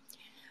see.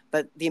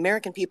 But the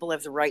American people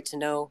have the right to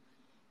know.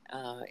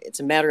 It's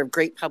a matter of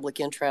great public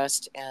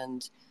interest.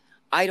 And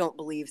I don't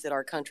believe that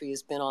our country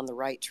has been on the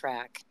right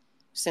track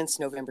since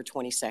November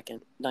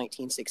 22nd,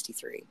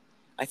 1963.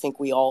 I think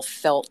we all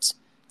felt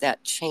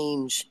that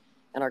change,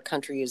 and our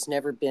country has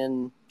never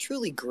been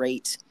truly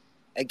great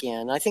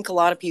again. I think a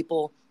lot of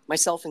people,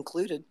 myself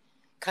included,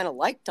 kind of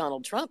like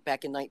Donald Trump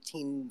back in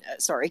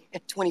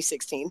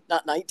 2016,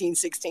 not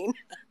 1916,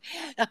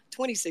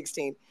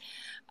 2016,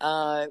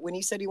 when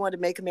he said he wanted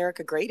to make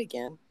America great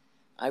again.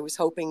 I was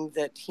hoping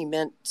that he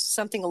meant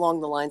something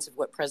along the lines of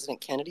what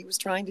President Kennedy was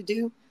trying to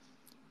do,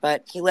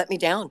 but he let me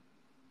down.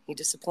 He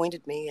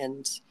disappointed me,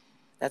 and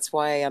that's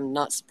why I'm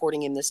not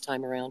supporting him this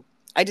time around.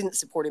 I didn't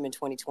support him in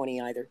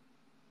 2020 either.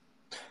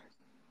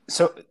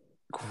 So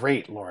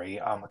great, Lori.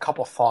 A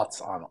couple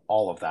thoughts on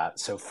all of that.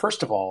 So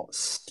first of all,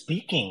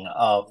 speaking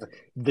of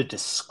the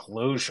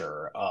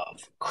disclosure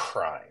of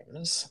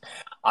crimes,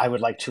 I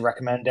would like to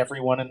recommend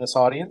everyone in this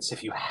audience,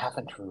 if you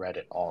haven't read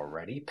it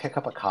already, pick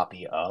up a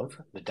copy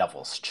of The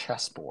Devil's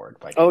Chessboard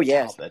by Oh, David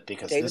yes. Talbot,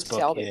 because this David book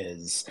Talbot.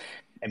 is,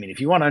 I mean, if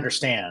you want to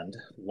understand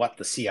what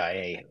the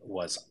CIA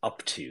was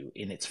up to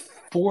in its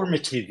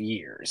formative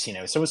years,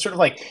 so it's sort of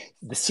like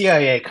the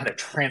CIA kind of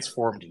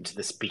transformed into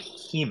this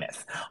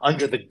behemoth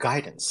under the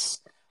guidance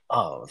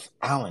of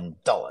Alan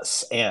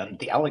Dulles. And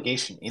the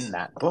allegation in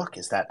that book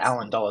is that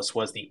Alan Dulles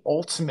was the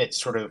ultimate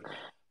sort of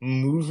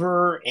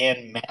mover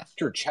and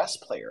master chess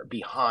player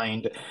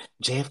behind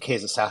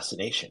JFK's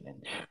assassination.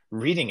 And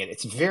reading it,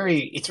 it's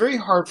very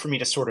hard for me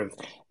to sort of,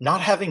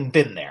 not having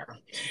been there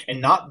and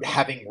not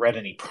having read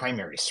any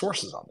primary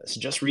sources on this,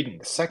 just reading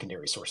the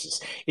secondary sources,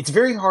 it's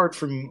very hard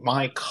for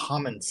my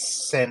common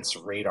sense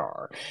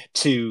radar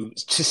to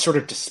sort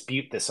of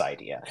dispute this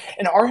idea.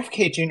 And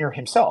RFK Jr.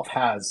 himself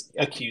has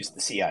accused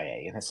the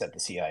CIA and has said the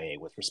CIA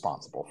was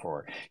responsible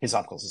for his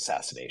uncle's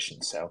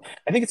assassination. So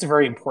I think it's a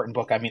very important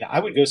book. I mean,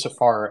 I would go so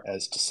far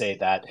as to say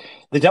that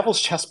The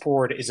Devil's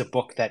Chessboard is a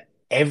book that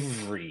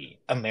every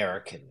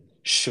American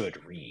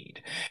should read,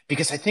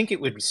 because I think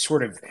it would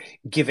sort of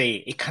give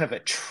a kind of a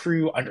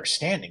true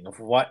understanding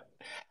of what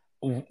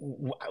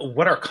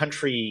our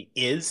country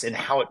is and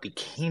how it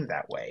became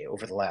that way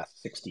over the last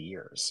 60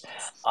 years,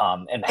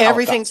 and how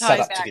it got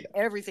set up to be that.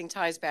 Everything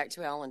ties back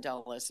to Alan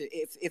Dulles.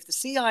 If the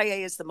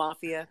CIA is the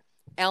mafia,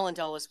 Alan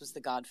Dulles was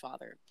the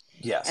godfather.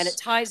 Yes. And it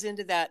ties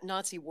into that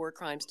Nazi War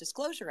Crimes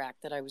Disclosure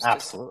Act that I was just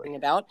Absolutely. talking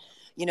about.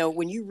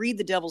 When you read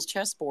The Devil's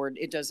Chessboard,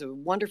 it does a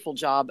wonderful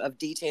job of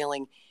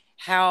detailing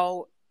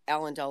how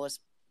Alan Dulles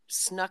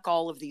snuck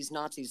all of these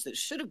Nazis that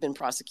should have been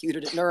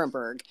prosecuted at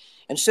Nuremberg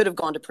and should have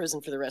gone to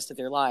prison for the rest of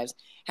their lives,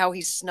 how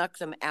he snuck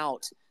them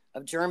out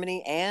of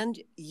Germany and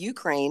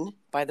Ukraine,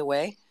 by the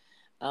way,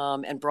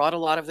 and brought a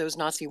lot of those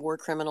Nazi war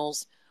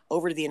criminals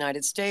over to the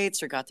United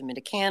States, or got them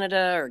into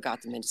Canada, or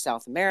got them into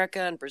South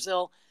America and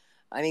Brazil.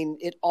 I mean,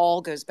 it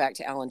all goes back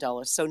to Alan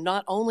Dulles. So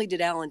not only did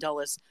Alan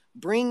Dulles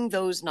bring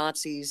those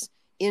Nazis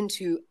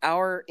into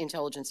our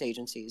intelligence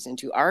agencies,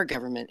 into our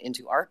government,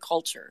 into our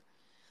culture,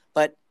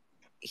 but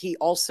he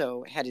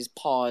also had his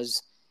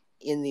paws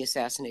in the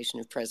assassination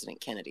of President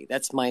Kennedy.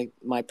 That's my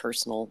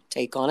personal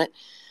take on it,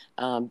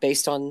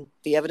 based on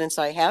the evidence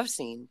I have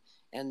seen.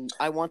 And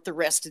I want the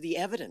rest of the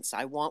evidence.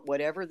 I want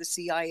whatever the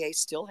CIA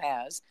still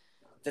has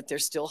that they're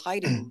still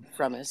hiding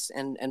from us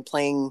and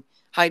playing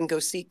hide and go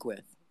seek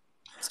with.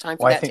 It's time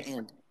for that to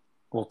end.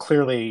 Well,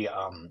 clearly,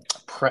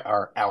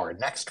 our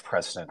next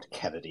president,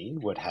 Kennedy,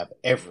 would have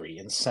every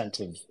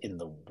incentive in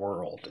the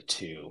world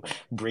to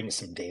bring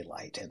some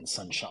daylight and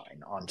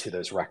sunshine onto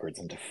those records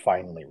and to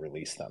finally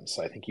release them.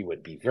 So I think you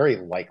would be very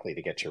likely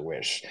to get your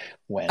wish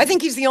when I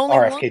think he's the only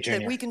RFK one Jr.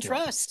 that we can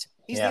trust.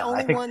 He's the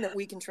only one that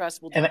we can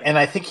trust. And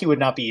I think he would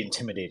not be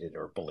intimidated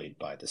or bullied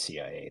by the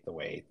CIA the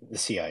way the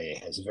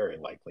CIA has very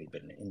likely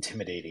been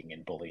intimidating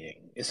and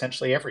bullying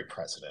essentially every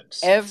president.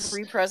 Since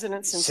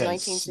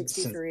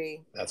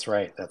 1963. That's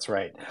right. That's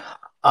right.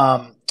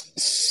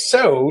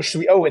 So should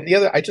we? Oh, and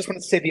I just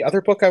wanted to say the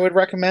other book I would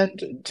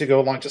recommend to go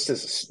along, just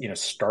as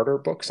starter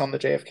books on the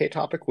JFK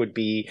topic, would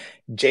be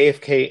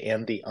JFK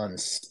and the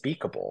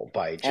Unspeakable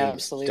by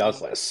James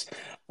Douglas.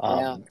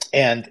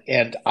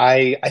 And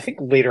I think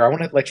later I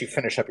want to let you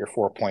finish up your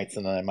 4 points,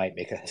 and then I might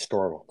make a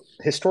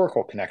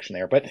historical connection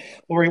there. But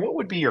Lori, what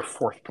would be your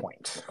fourth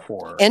point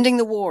for ending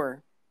the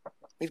war?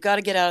 We've got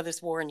to get out of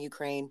this war in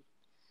Ukraine.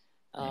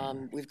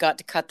 We've got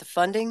to cut the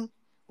funding.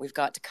 We've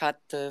got to cut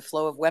the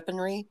flow of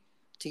weaponry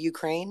to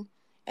Ukraine.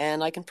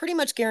 And I can pretty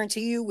much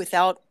guarantee you,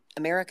 without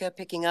America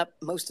picking up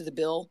most of the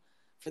bill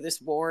for this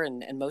war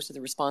and most of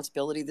the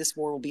responsibility, this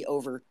war will be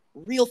over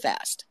real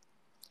fast.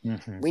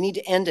 Mm-hmm. We need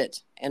to end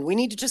it, and we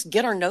need to just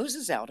get our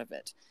noses out of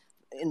it.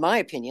 In my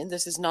opinion,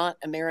 this is not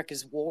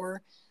America's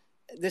war.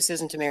 This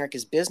isn't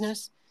America's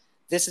business.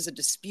 This is a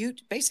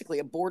dispute, basically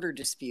a border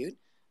dispute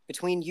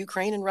between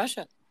Ukraine and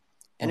Russia.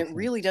 And it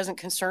really doesn't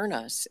concern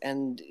us.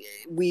 And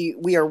we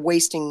are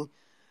wasting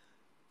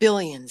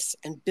billions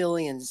and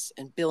billions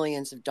and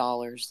billions of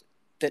dollars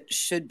that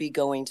should be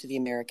going to the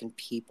American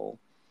people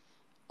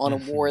on a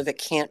war that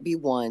can't be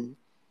won,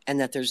 and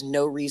that there's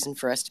no reason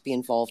for us to be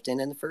involved in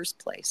the first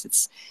place.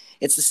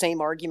 It's the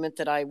same argument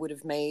that I would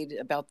have made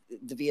about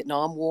the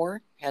Vietnam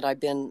War had I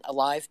been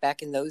alive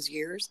back in those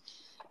years.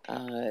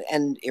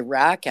 And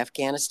Iraq,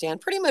 Afghanistan,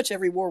 pretty much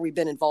every war we've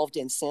been involved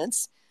in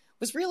since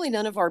was really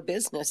none of our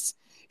business,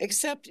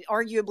 except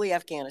arguably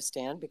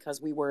Afghanistan,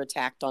 because we were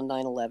attacked on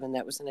 9/11.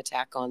 That was an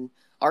attack on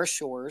our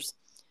shores.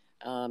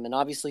 And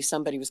obviously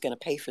somebody was going to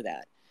pay for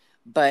that.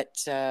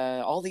 But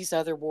all these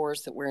other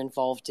wars that we're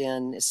involved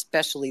in,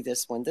 especially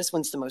this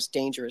one's the most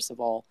dangerous of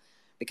all,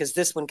 because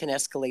this one can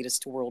escalate us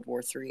to World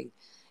War III.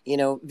 You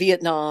know,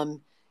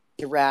 Vietnam,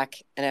 Iraq,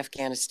 and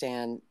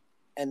Afghanistan,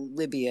 and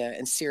Libya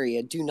and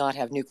Syria do not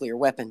have nuclear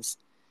weapons,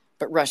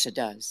 but Russia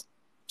does.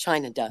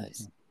 China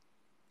does.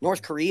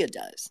 North Korea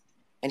does.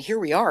 And here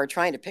we are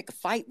trying to pick a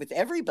fight with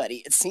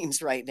everybody, it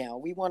seems, right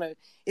now.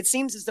 It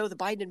seems as though the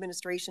Biden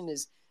administration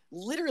is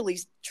literally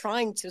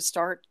trying to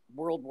start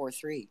World War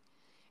III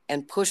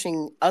and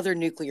pushing other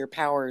nuclear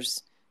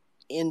powers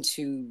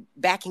into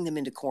backing them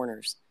into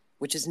corners,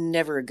 which is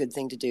never a good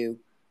thing to do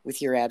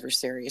with your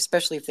adversary,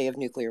 especially if they have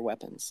nuclear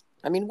weapons.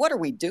 I mean, what are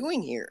we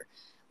doing here?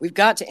 We've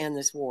got to end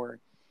this war.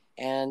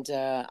 And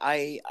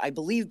I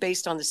believe,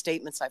 based on the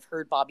statements I've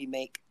heard Bobby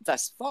make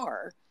thus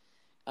far,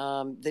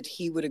 that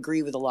he would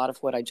agree with a lot of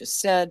what I just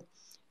said.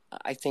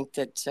 I think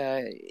that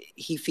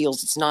he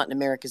feels it's not in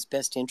America's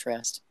best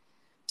interest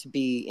to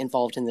be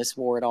involved in this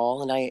war at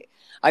all. And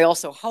I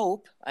also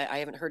hope, I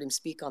haven't heard him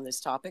speak on this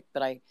topic,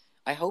 but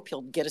I hope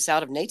he'll get us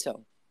out of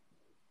NATO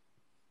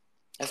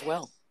as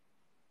well.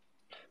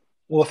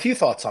 Well, a few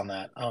thoughts on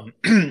that.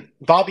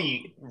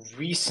 Bobby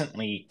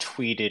recently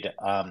tweeted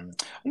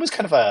almost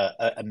kind of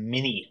a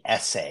mini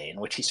essay in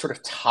which he sort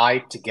of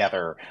tied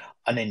together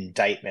an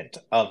indictment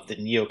of the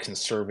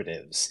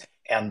neoconservatives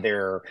and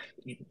their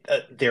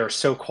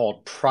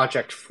so-called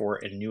Project for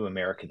a New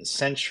American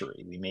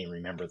Century. We may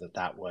remember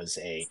that was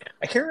I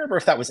can't remember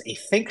if that was a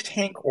think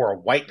tank or a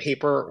white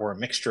paper or a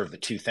mixture of the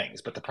two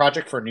things, but the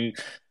Project for a New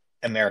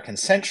American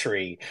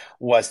Century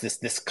was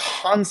this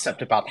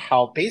concept about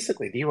how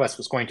basically the US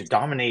was going to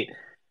dominate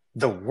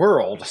the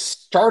world,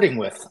 starting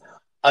with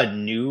a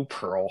new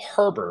Pearl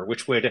Harbor,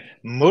 which would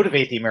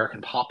motivate the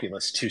American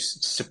populace to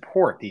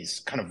support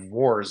these kind of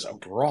wars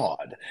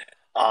abroad.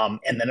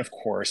 And then, of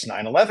course,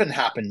 9/11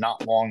 happened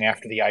not long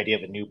after the idea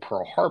of a new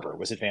Pearl Harbor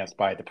was advanced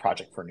by the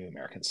Project for a New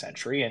American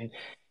Century. And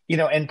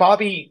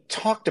Bobby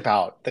talked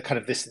about the kind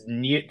of the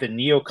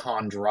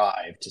neocon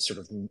drive to sort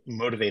of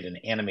motivate and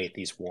animate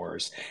these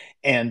wars,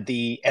 and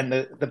the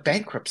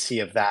bankruptcy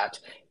of that,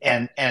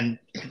 and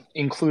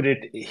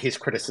included his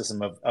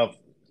criticism of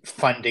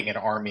funding and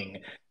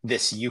arming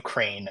this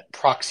Ukraine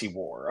proxy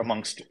war,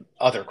 amongst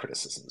other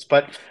criticisms.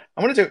 But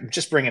I wanted to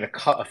just bring in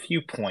a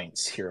few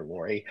points here,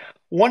 Lori.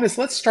 One is,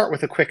 let's start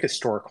with a quick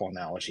historical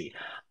analogy.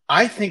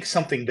 I think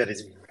something that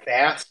is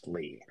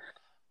vastly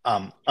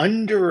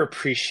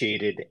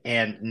underappreciated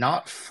and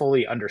not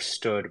fully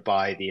understood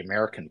by the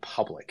American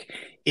public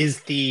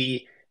is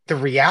the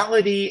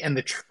reality and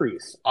the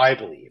truth, I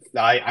believe,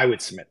 I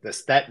would submit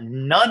this, that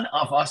none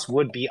of us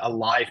would be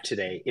alive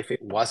today if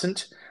it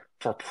wasn't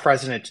for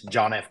President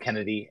John F.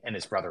 Kennedy and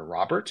his brother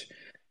Robert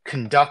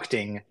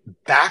conducting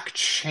back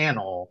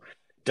channel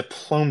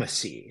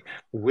diplomacy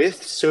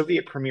with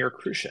Soviet Premier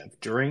Khrushchev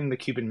during the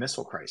Cuban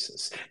Missile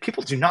Crisis.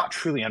 People do not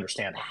truly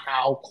understand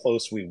how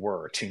close we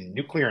were to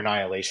nuclear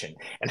annihilation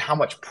and how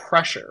much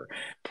pressure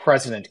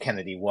President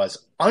Kennedy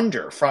was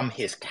under from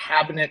his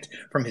cabinet,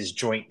 from his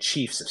Joint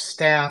Chiefs of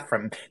Staff,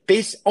 from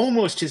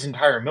almost his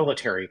entire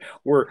military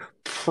were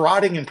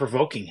prodding and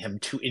provoking him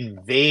to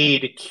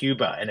invade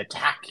Cuba and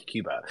attack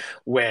Cuba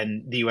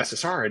when the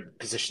USSR had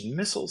positioned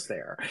missiles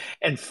there.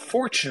 And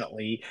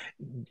fortunately,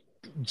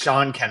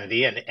 John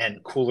Kennedy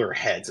and cooler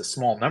heads, a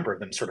small number of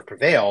them, sort of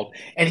prevailed,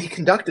 and he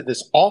conducted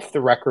this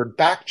off-the-record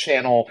back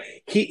channel.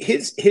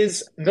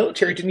 His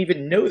military didn't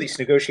even know these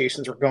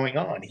negotiations were going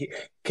on.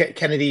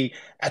 Kennedy,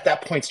 at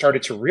that point,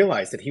 started to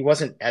realize that he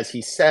wasn't, as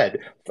he said,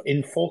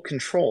 in full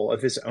control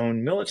of his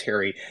own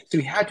military, so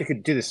he had to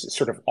do this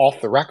sort of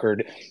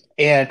off-the-record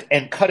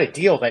and cut a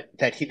deal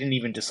that he didn't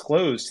even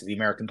disclose to the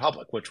American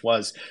public, which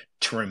was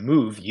to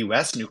remove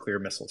U.S. nuclear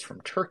missiles from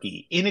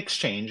Turkey in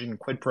exchange, in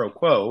quid pro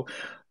quo,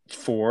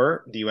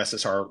 for the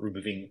USSR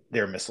removing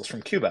their missiles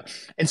from Cuba.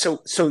 And so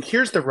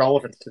here's the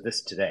relevance to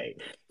this today.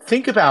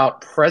 Think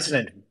about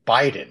President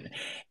Biden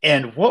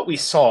and what we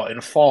saw in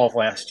the fall of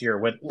last year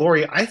when,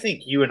 Lori, I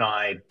think you and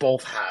I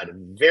both had a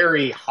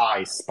very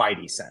high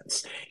spidey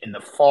sense in the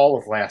fall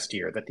of last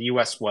year that the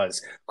US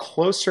was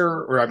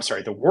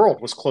the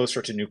world was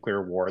closer to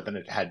nuclear war than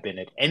it had been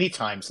at any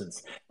time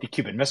since the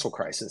Cuban Missile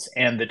Crisis.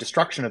 And the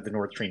destruction of the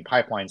Nord Stream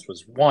pipelines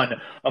was one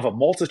of a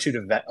multitude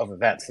of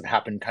events that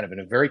happened kind of in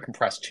a very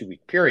compressed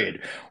 2-week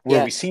period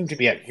where we seemed to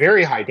be at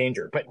very high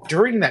danger. But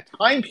during that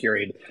time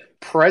period,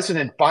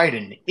 President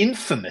Biden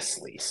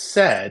infamously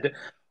said,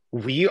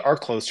 we are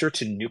closer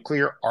to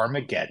nuclear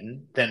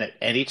Armageddon than at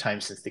any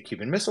time since the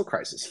Cuban Missile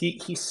Crisis.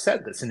 He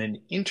said this in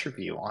an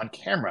interview on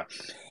camera.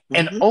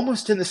 And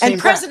almost in the same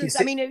breath,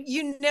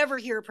 you never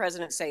hear a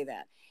president say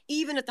that.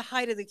 Even at the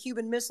height of the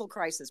Cuban Missile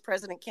Crisis,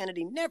 President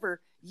Kennedy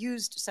never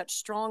used such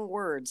strong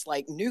words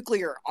like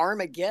nuclear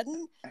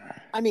Armageddon.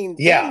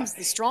 Them's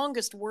the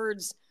strongest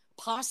words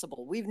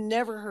possible. We've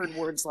never heard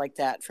words like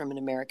that from an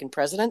American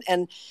president.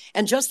 And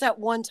just that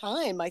one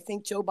time, I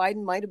think Joe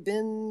Biden might have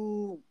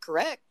been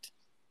correct.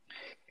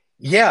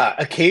 Yeah,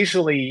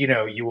 occasionally,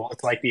 you will,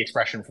 it's like the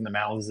expression from the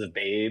mouths of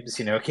babes,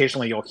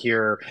 occasionally you'll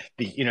hear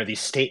these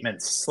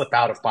statements slip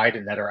out of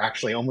Biden that are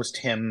actually almost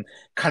him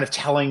kind of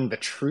telling the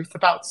truth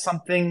about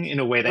something in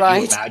a way that you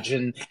Right.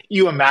 imagine,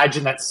 you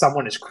imagine that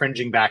someone is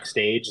cringing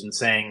backstage and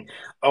saying,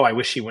 "Oh, I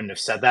wish he wouldn't have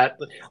said that,"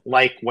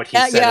 like what he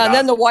Yeah, said yeah, and about.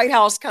 then the White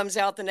House comes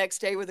out the next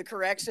day with a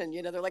correction.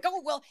 They're like,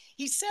 "Oh, well,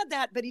 he said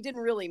that, but he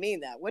didn't really mean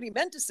that. What he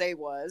meant to say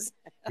was."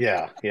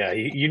 Yeah, yeah,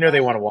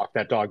 they want to walk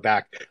that dog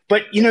back.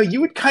 But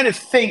you would kind of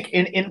think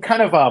in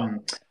kind of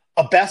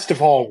a best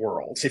of all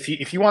worlds, if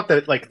you want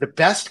the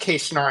best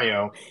case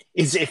scenario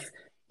is if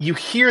you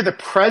hear the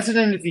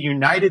president of the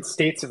United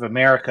States of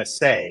America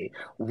say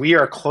we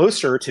are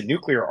closer to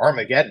nuclear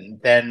Armageddon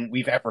than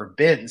we've ever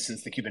been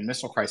since the Cuban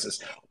Missile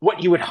Crisis.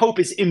 What you would hope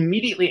is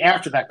immediately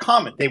after that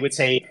comment, they would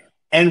say,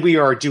 and we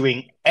are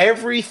doing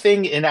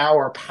everything in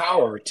our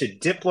power to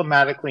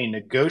diplomatically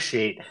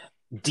negotiate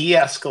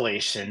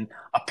de-escalation,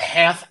 a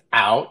path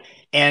out,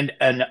 and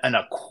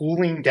a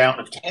cooling down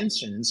of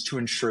tensions to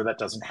ensure that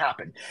doesn't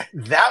happen.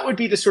 That would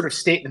be the sort of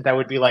statement that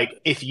would be like,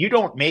 if you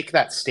don't make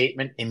that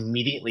statement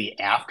immediately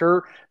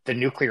after the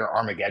nuclear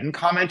Armageddon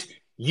comment,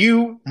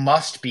 you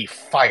must be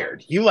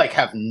fired. You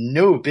have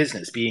no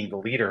business being the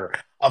leader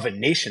of a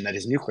nation that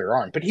is nuclear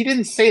armed. But he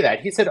didn't say that.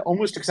 He said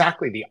almost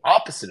exactly the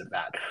opposite of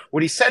that.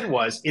 What he said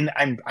was,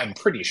 I'm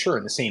pretty sure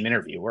in the same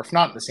interview, or if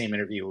not in the same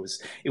interview,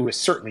 it was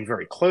certainly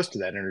very close to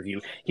that interview.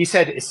 He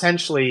said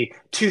essentially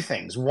two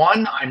things.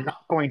 One, I'm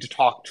not going to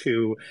talk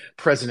to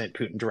President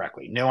Putin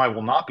directly. No, I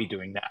will not be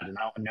doing that, and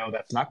I know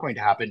that's not going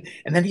to happen.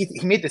 And then he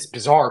made this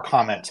bizarre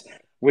comment,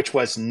 which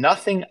was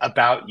nothing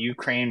about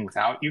Ukraine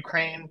without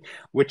Ukraine,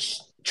 which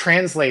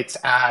translates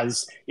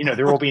as,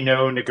 there will be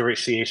no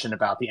negotiation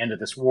about the end of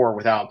this war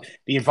without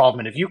the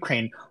involvement of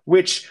Ukraine,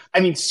 which, I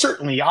mean,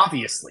 certainly,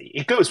 obviously,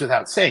 it goes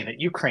without saying that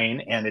Ukraine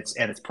and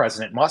its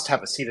president must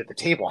have a seat at the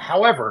table.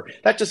 However,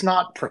 that does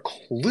not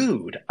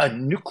preclude a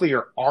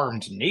nuclear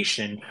armed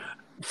nation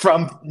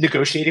from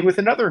negotiating with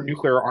another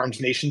nuclear armed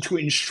nation to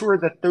ensure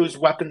that those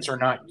weapons are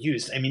not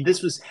used. I mean,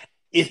 this was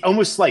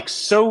almost like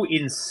so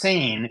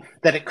insane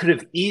that it could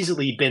have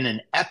easily been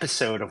an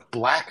episode of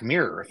Black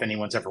Mirror if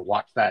anyone's ever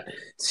watched that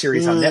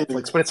series on Mm.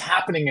 Netflix, but it's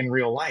happening in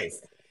real life.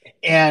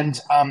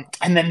 And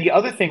then the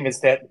other thing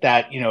is that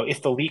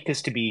if the leak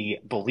is to be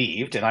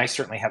believed, and I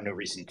certainly have no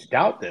reason to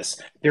doubt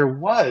this, there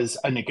was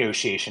a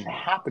negotiation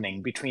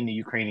happening between the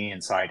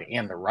Ukrainian side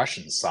and the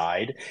Russian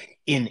side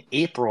in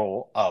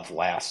April of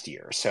last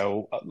year.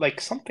 So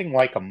something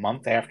like a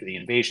month after the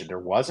invasion, there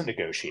was a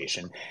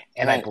negotiation,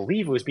 and I Right.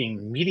 believe it was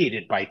being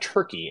mediated by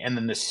Turkey. And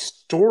then the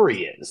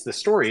story is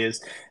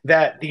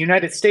that the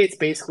United States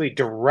basically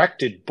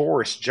directed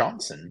Boris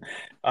Johnson,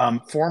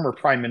 former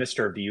Prime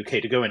Minister of the UK,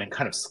 to go in and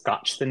kind of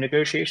scotch the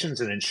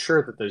negotiations and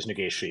ensure that those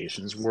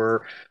negotiations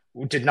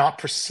did not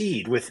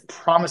proceed, with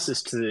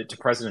promises to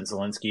President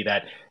Zelensky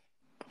that,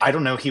 I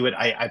don't know,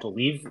 I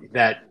believe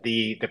that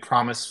the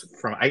promise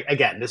from,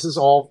 again, this is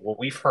all what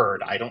we've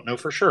heard. I don't know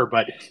for sure,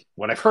 but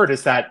what I've heard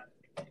is that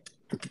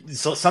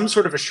some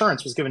sort of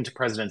assurance was given to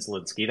President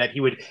Zelensky that he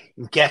would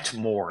get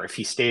more if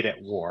he stayed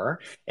at war,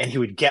 and he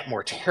would get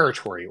more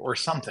territory or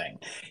something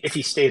if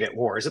he stayed at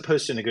war, as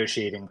opposed to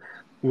negotiating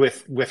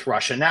with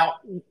Russia. Now,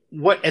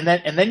 and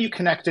then you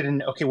connected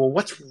and, okay, well,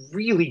 what's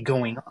really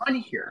going on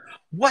here?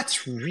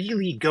 What's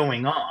really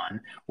going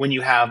on when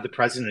you have the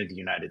president of the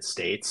United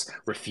States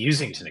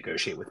refusing to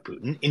negotiate with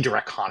Putin, in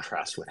direct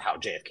contrast with how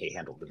JFK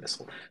handled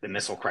the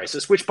missile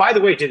crisis, which, by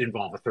the way, did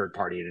involve a third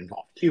party. It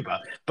involved Cuba,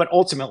 but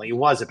ultimately it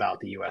was about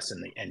the U.S.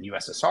 and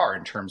USSR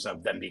in terms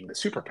of them being the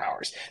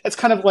superpowers. That's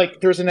kind of like,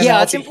 there's an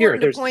Yeah, it's analogy here.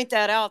 important to There's point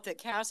that out that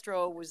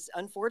Castro was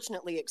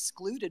unfortunately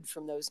excluded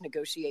from those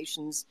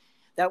negotiations.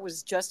 That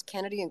was just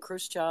Kennedy and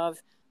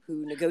Khrushchev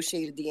who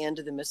negotiated the end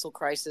of the missile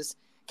crisis.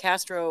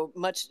 Castro,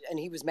 and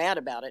he was mad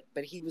about it,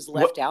 but he was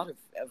what left out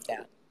of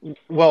that.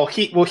 Well,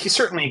 he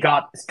certainly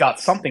got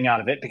something out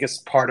of it, because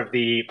part of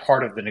the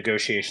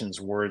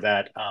negotiations were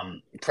that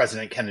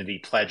President Kennedy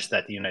pledged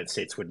that the United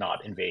States would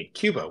not invade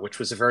Cuba, which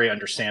was a very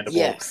understandable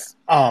Yes.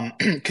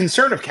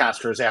 concern of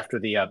Castro's after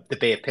the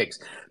Bay of Pigs.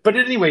 But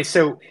anyway,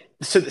 so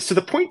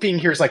the point being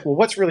here is like, well,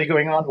 what's really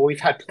going on? Well, we've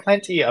had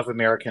plenty of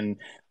American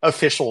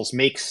officials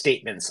make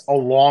statements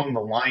along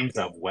the lines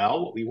of,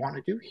 well, what we want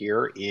to do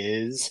here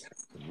is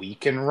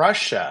weaken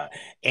Russia,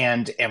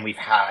 and we've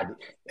had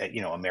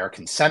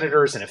American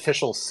senators and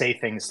officials say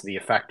things to the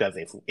effect of,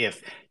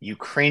 if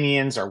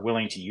Ukrainians are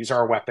willing to use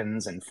our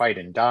weapons and fight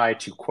and die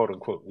to quote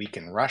unquote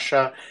weaken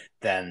Russia,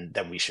 then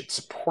we should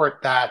support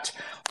that.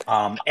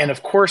 And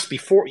of course,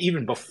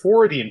 even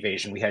before the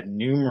invasion, we had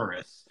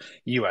numerous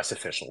U.S.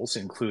 officials,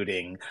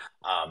 including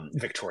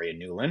Victoria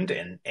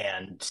Nuland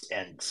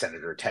and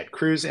Senator Ted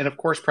Cruz, and of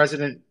course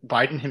President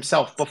Biden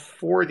himself,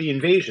 before the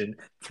invasion,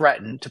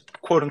 threatened to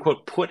quote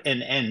unquote put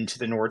an end to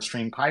the Nord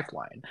Stream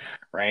pipeline.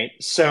 Right.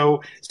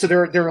 So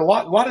there are a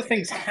lot of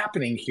things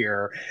happening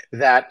here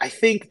that I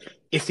think,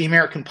 if the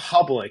American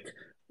public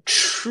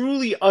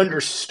truly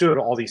understood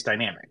all these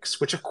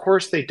dynamics, which of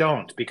course they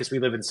don't because we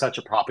live in such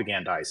a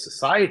propagandized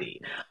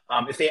society,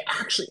 if they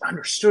actually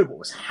understood what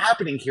was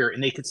happening here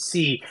and they could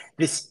see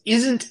this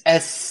isn't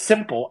as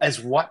simple as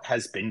what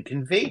has been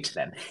conveyed to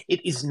them.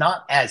 It is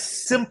not as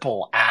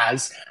simple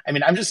as, I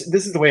mean, this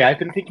is the way I've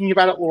been thinking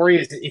about it, Lori,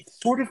 is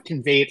it's sort of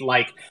conveyed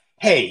like,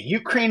 hey,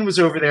 Ukraine was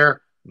over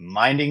there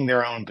minding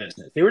their own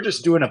business. They were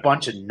just doing a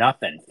bunch of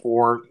nothing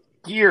for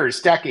years,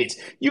 decades.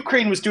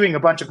 Ukraine was doing a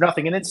bunch of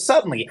nothing. And then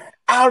suddenly,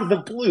 out of the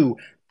blue,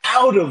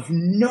 out of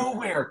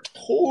nowhere,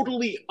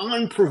 totally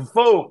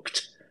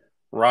unprovoked,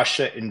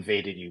 Russia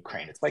invaded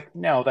Ukraine. It's like,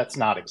 no, that's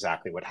not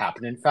exactly what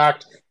happened. In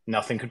fact,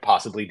 nothing could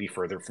possibly be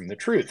further from the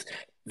truth.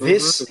 Mm-hmm.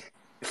 This,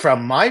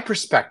 from my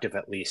perspective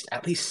at least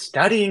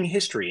studying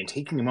history and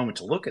taking a moment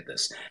to look at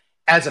this,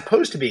 as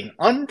opposed to being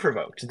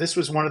unprovoked, this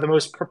was one of the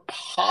most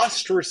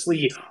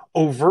preposterously,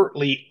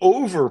 overtly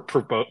over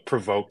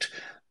provoked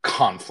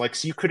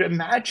conflicts you could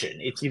imagine.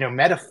 It's,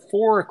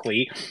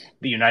 metaphorically,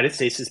 the United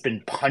States has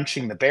been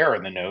punching the bear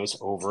in the nose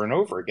over and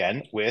over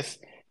again with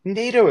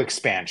NATO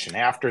expansion.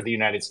 After the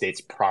United States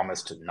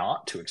promised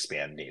not to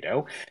expand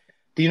NATO,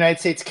 the United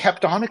States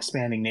kept on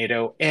expanding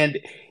NATO. And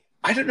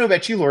I don't know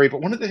about you, Lori,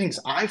 but one of the things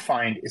I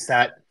find is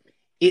that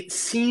it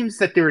seems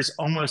that there's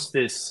almost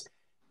this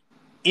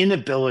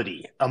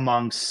inability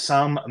among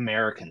some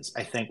Americans,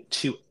 I think,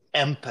 to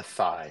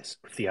empathize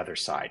with the other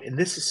side. And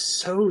this is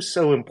so,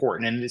 so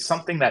important. And it is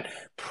something that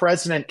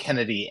President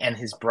Kennedy and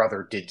his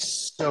brother did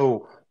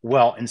so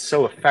well and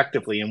so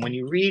effectively. And when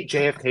you read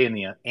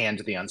JFK and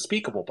the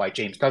Unspeakable by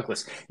James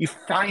Douglas, you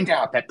find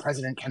out that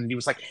President Kennedy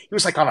was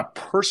like on a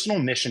personal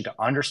mission to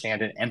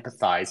understand and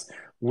empathize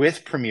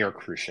with Premier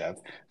Khrushchev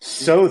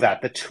so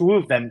that the two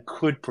of them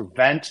could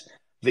prevent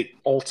the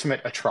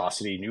ultimate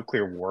atrocity,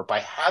 nuclear war, by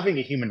having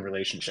a human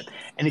relationship.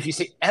 And if you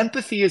say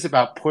empathy is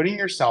about putting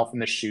yourself in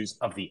the shoes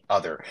of the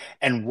other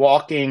and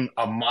walking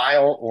a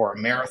mile or a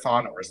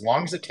marathon or as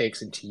long as it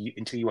takes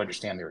until you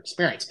understand their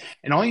experience.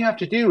 And all you have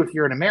to do if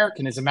you're an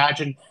American is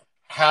imagine,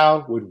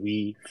 how would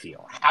we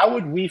feel? How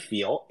would we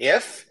feel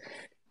if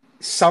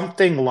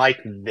something like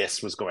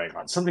this was going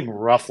on, something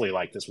roughly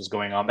like this was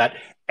going on, that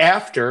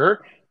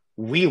after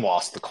we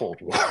lost the Cold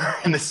War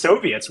and the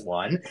Soviets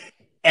won,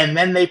 and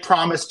then they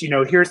promised,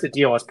 here's the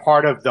deal, as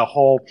part of the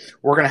whole,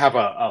 we're going to have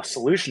a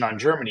solution on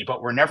Germany,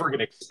 but we're never going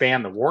to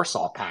expand the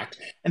Warsaw Pact.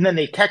 And then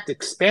they kept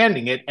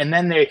expanding it. And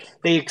then they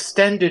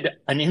extended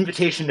an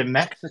invitation to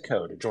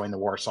Mexico to join the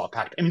Warsaw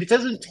Pact. I mean, it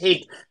doesn't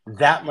take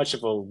that much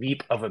of a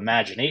leap of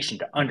imagination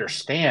to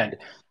understand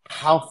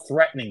how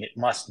threatening it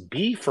must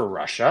be for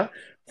Russia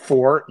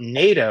for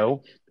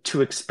NATO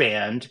to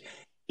expand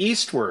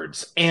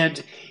eastwards.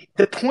 And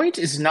the point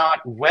is not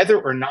whether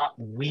or not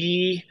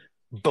we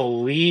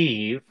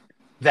believe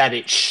that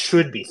it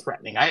should be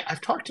threatening. I've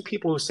talked to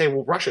people who say,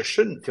 well, Russia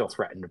shouldn't feel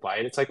threatened by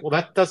it. It's like,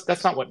 well,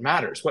 that's not what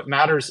matters. What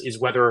matters is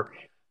whether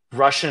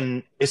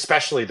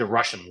especially the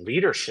Russian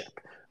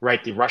leadership,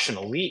 right, the Russian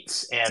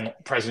elites and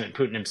President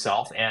Putin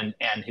himself and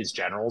his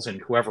generals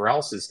and whoever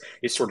else is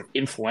sort of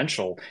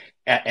influential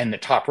in the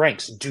top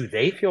ranks, do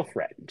they feel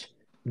threatened?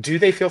 Do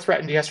they feel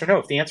threatened, yes or no?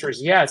 If the answer is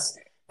yes,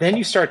 then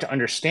you start to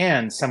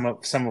understand some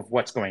of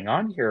what's going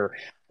on here.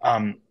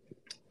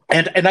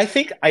 And I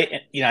think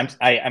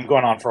I'm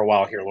going on for a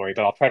while here, Lori,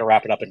 but I'll try to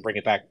wrap it up and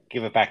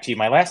give it back to you.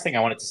 My last thing I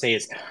wanted to say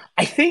is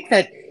I think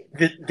that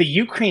the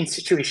Ukraine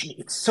situation,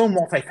 it's so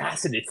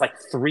multifaceted. It's like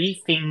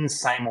three things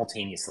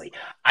simultaneously.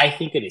 I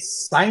think it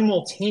is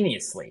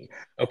simultaneously,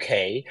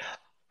 okay,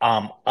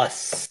 a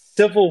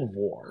civil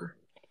war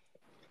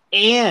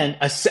and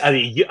a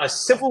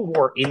civil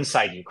war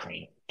inside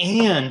Ukraine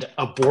and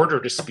a border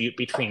dispute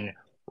between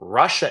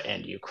Russia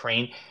and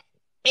Ukraine.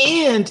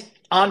 And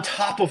on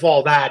top of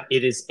all that,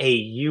 it is a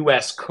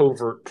U.S.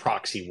 covert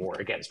proxy war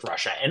against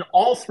Russia. And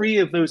all three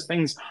of those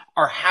things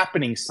are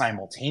happening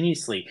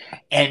simultaneously.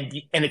 And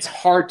it's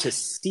hard to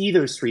see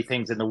those three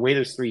things and the way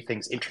those three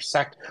things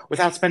intersect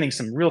without spending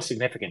some real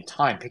significant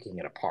time picking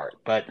it apart.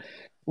 But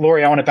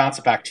Lori, I want to bounce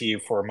it back to you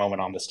for a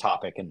moment on this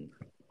topic. And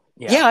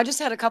yeah, I just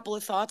had a couple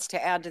of thoughts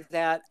to add to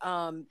that.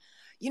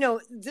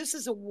 This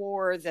is a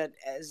war that,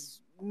 as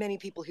many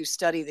people who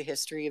study the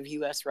history of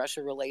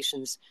U.S.-Russia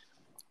relations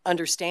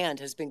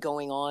understand, has been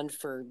going on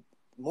for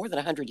more than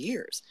 100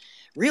 years.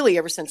 Really,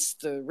 ever since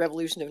the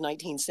revolution of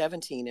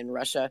 1917 in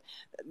Russia,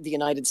 the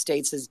United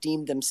States has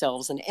deemed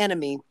themselves an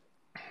enemy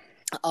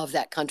of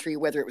that country,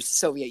 whether it was the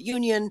Soviet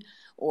Union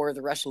or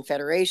the Russian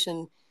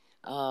Federation.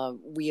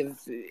 We have,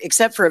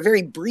 except for a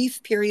very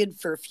brief period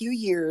for a few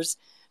years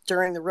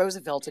during the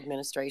Roosevelt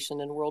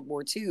administration in World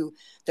War II,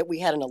 that we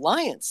had an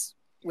alliance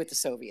with the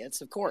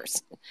Soviets, of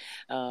course,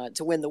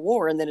 to win the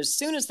war. And then as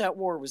soon as that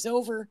war was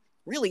over,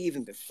 really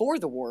even before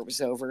the war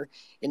was over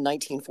in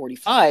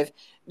 1945,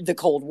 the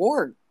Cold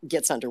War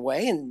gets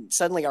underway, and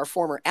suddenly our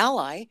former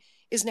ally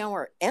is now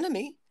our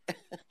enemy.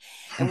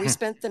 And we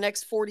spent the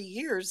next 40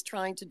 years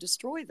trying to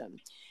destroy them.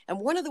 And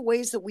one of the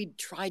ways that we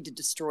tried to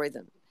destroy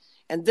them,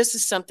 and this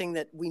is something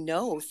that we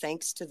know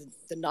thanks to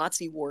the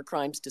Nazi War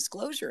Crimes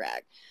Disclosure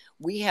Act,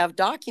 we have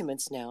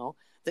documents now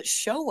that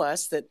show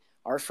us that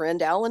our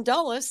friend Alan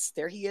Dulles.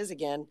 There he is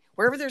again.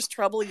 Wherever there's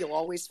trouble, you'll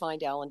always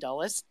find Alan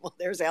Dulles. Well,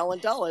 there's Alan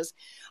Dulles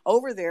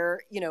over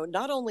there,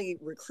 not only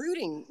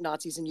recruiting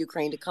Nazis in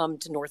Ukraine to come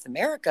to North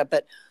America,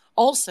 but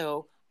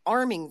also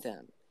arming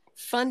them,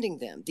 funding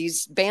them,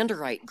 these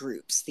Banderite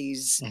groups,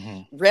 these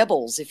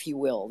rebels, if you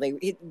will.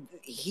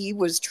 He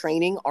was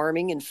training,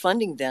 arming, and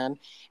funding them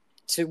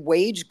to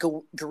wage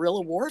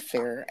guerrilla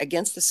warfare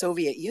against the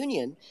Soviet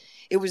Union.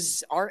 It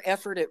was our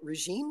effort at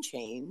regime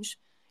change.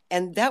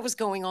 And that was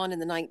going on in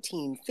the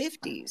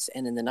 1950s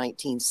and in the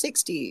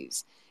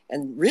 1960s.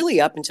 And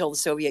really up until the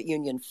Soviet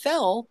Union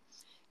fell,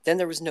 then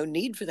there was no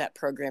need for that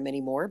program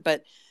anymore.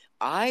 But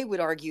I would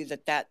argue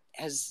that that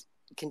has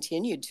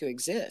continued to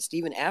exist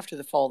even after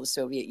the fall of the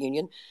Soviet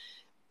Union,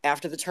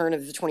 after the turn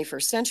of the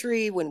 21st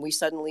century, when we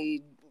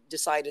suddenly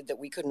decided that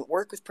we couldn't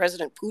work with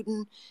President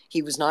Putin.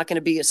 He was not going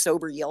to be a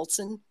sober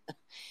Yeltsin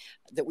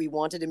that we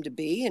wanted him to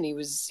be, and he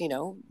was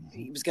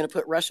going to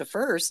put Russia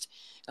first.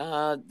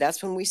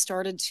 That's when we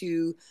started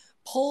to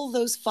pull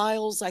those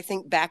files, I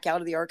think, back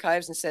out of the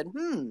archives and said,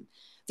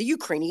 the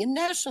Ukrainian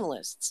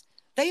nationalists,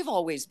 they've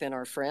always been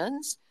our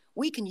friends.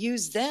 We can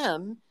use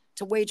them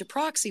to wage a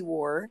proxy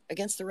war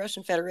against the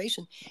Russian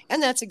Federation.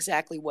 And that's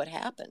exactly what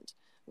happened.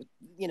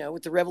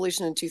 With the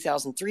revolution in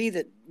 2003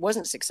 that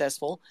wasn't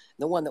successful,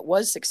 the one that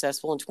was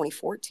successful in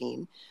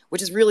 2014,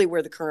 which is really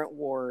where the current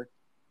war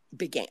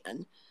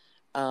began.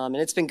 And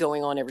it's been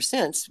going on ever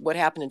since. What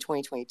happened in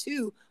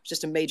 2022 was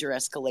just a major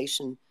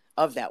escalation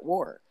of that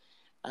war.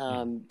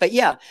 But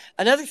yeah,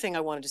 another thing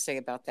I wanted to say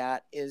about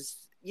that is,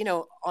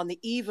 on the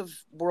eve of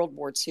World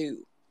War II,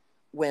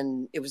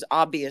 when it was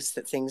obvious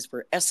that things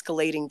were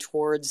escalating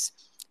towards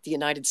the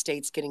United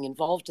States getting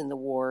involved in the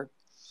war,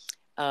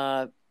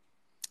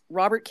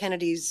 Robert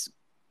Kennedy's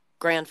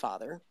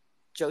grandfather,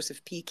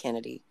 Joseph P.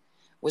 Kennedy,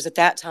 was at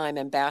that time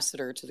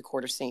ambassador to the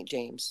court of St.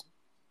 James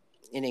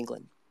in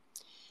England.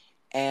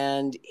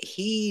 And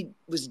he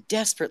was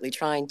desperately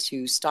trying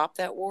to stop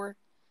that war.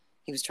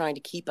 He was trying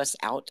to keep us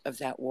out of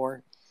that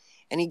war.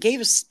 And he gave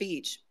a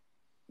speech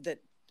that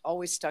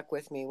always stuck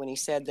with me when he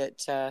said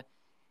that,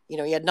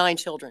 he had 9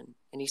 children.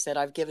 And he said,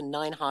 I've given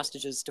 9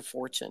 hostages to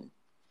fortune,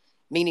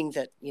 meaning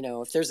that,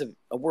 if there's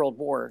a world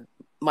war,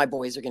 my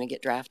boys are going to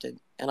get drafted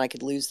and I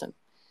could lose them.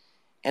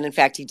 And in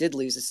fact, he did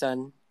lose a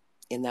son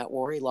in that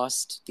war. He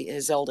lost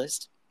his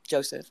eldest,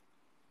 Joseph,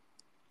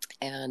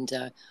 and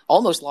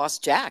almost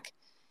lost Jack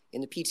in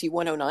the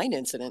PT-109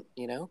 incident.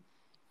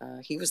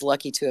 He was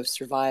lucky to have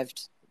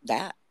survived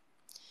that.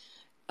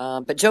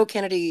 But Joe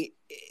Kennedy,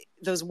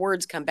 those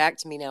words come back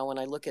to me now when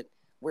I look at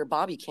where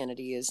Bobby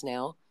Kennedy is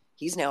now.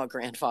 He's now a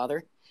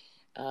grandfather.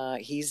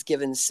 He's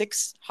given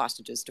 6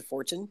 hostages to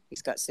fortune.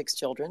 He's got 6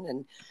 children.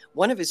 And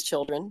one of his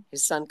children,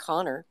 his son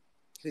Connor,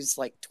 who's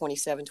like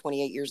 27,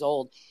 28 years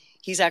old,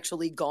 he's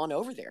actually gone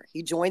over there.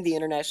 He joined the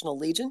International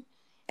Legion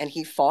and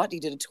he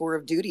did a tour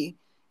of duty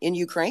in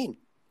Ukraine,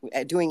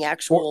 doing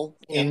actual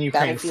in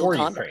Ukraine for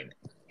combat. Ukraine.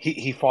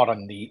 He fought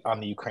on the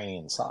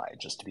Ukrainian side,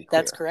 just to be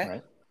clear. That's correct.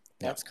 Right?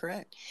 That's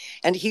correct.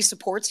 And he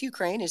supports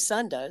Ukraine. His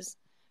son does.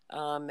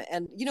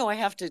 And, I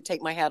have to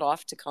take my hat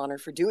off to Connor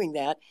for doing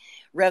that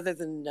rather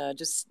than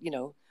just,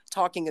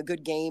 talking a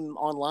good game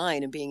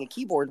online and being a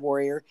keyboard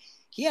warrior.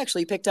 He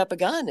actually picked up a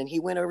gun and he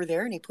went over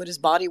there and he put his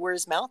body where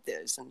his mouth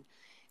is.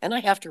 And I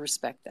have to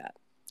respect that.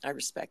 I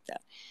respect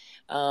that.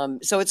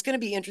 So it's going to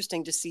be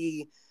interesting to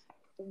see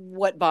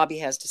what Bobby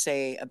has to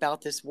say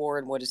about this war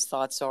and what his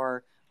thoughts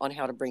are on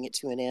how to bring it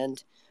to an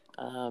end.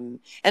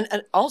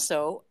 And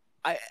also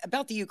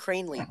about the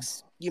Ukraine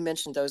leaks. You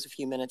mentioned those a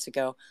few minutes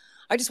ago.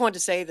 I just wanted to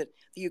say that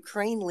the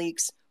Ukraine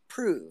leaks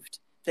proved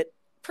that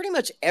pretty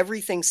much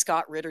everything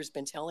Scott Ritter's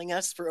been telling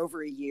us for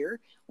over a year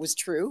was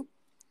true,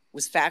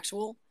 was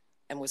factual,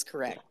 and was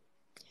correct.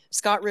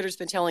 Scott Ritter's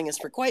been telling us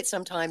for quite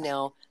some time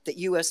now that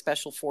U.S.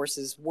 Special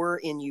Forces were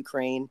in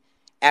Ukraine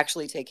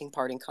actually taking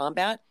part in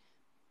combat.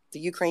 The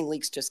Ukraine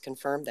leaks just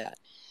confirmed that.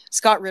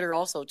 Scott Ritter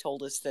also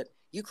told us that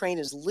Ukraine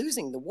is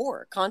losing the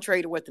war,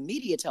 contrary to what the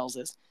media tells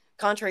us,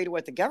 contrary to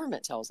what the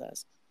government tells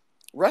us.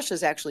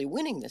 Russia's actually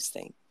winning this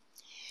thing.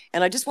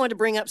 And I just wanted to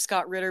bring up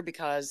Scott Ritter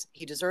because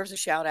he deserves a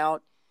shout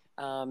out.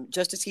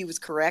 Just as he was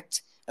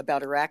correct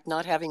about Iraq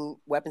not having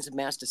weapons of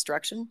mass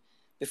destruction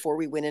before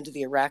we went into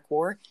the Iraq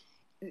war,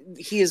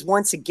 he has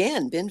once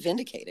again been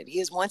vindicated. He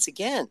has once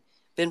again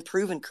been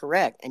proven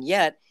correct. And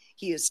yet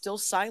he is still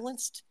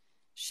silenced,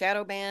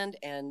 shadow banned,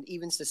 and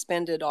even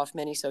suspended off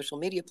many social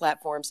media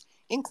platforms,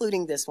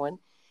 including this one.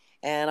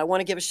 And I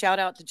want to give a shout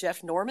out to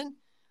Jeff Norman,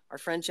 our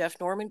friend Jeff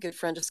Norman, good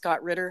friend of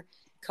Scott Ritter,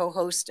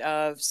 co-host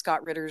of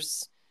Scott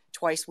Ritter's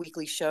twice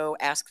weekly show,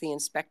 Ask the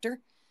Inspector.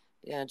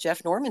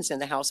 Jeff Norman's in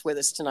the house with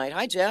us tonight.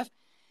 Hi, Jeff.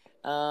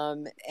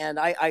 And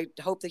I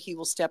hope that he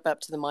will step up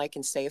to the mic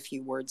and say a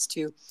few words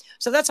too.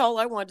 So that's all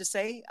I wanted to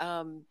say.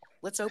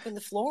 Let's open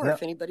the floor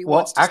if anybody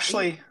wants to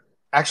speak.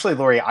 Actually,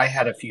 Lori, I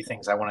had a few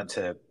things I wanted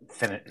to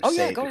say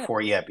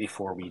ahead.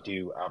 before we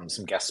do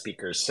some guest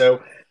speakers.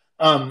 So,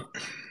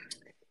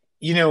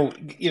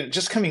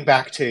 just coming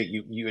back to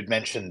you had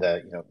mentioned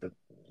the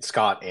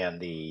Scott, and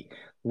the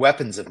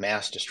weapons of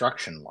mass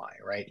destruction lie,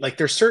 right? Like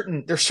there's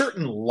certain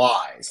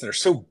lies that are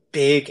so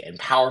big and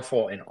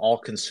powerful and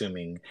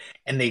all-consuming,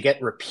 and they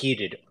get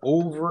repeated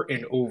over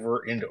and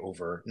over and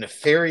over,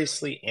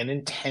 nefariously and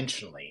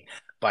intentionally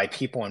by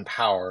people in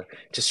power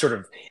to sort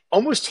of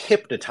almost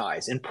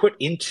hypnotize and put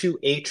into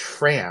a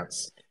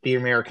trance the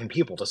American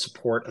people to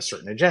support a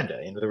certain agenda.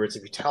 In other words,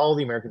 if you tell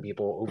the American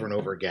people over and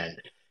over again,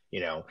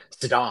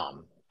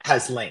 Saddam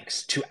has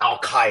links to Al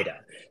Qaeda.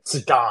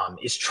 Saddam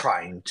is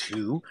trying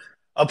to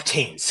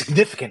obtain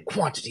significant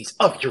quantities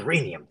of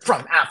uranium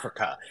from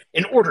Africa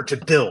in order to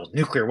build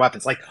nuclear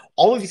weapons. Like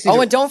all of these things.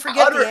 Oh, and don't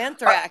forget the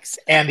anthrax.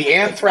 And the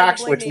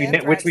anthrax, which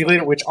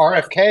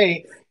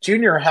RFK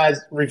Jr.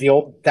 has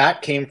revealed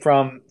that came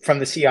from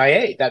the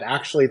CIA. That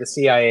actually the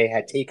CIA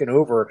had taken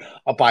over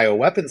a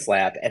bioweapons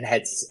lab and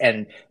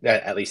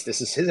at least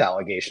this is his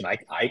allegation.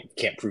 I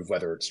can't prove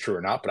whether it's true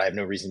or not, but I have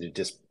no reason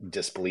to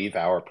disbelieve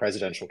our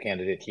presidential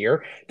candidate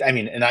here. I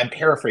mean, and I'm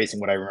paraphrasing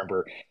what I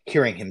remember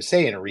hearing him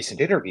say in a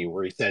recent interview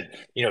where he said,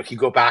 if you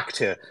go back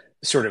to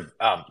sort of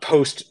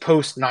post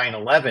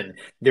 9/11,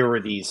 there were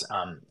these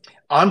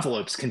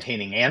envelopes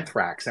containing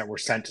anthrax that were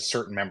sent to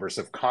certain members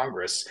of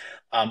Congress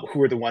who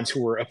were the ones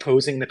who were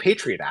opposing the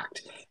Patriot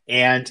Act,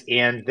 and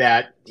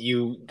that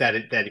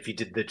if you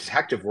did the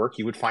detective work,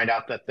 you would find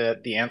out that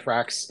the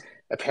anthrax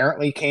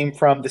apparently came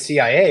from the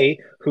CIA,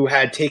 who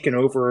had taken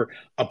over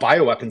a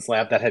bioweapons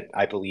lab that had,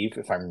 I believe,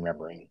 if I'm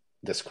remembering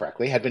this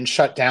correctly, had been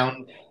shut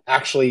down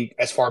actually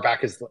as far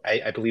back as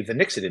I believe the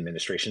Nixon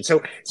administration.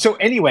 So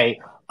anyway,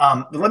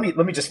 let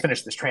me just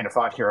finish this train of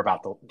thought here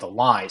about the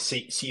lies.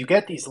 So you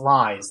get these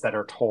lies that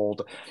are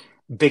told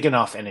big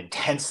enough and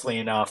intensely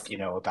enough,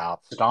 about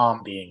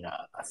Saddam being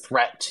a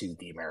threat to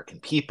the American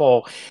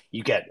people.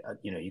 You get,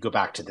 you go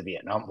back to the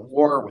Vietnam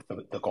War with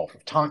the Gulf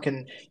of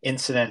Tonkin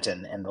incident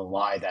and the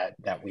lie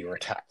that we were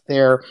attacked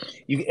there.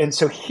 And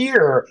so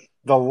here,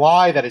 the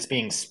lie that is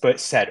being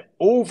said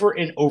over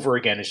and over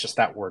again is just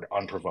that word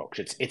unprovoked.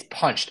 It's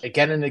punched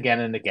again and again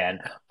and again,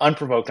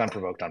 unprovoked,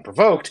 unprovoked,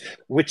 unprovoked,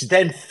 which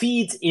then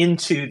feeds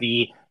into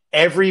the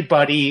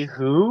everybody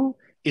who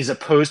is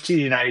opposed to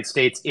the United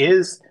States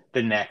is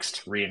the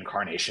next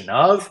reincarnation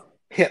of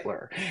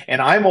Hitler.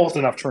 And I'm old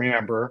enough to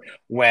remember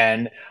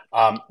when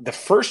the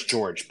first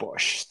George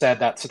Bush said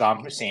that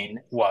Saddam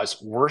Hussein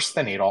was worse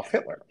than Adolf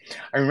Hitler.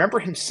 I remember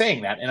him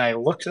saying that, and I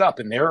looked it up,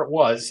 and there it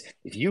was.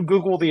 If you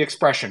Google the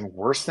expression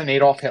worse than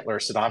Adolf Hitler,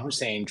 Saddam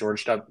Hussein,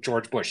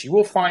 George Bush, you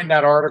will find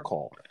that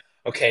article.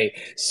 Okay,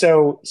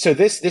 so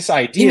this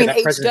idea You mean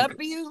that President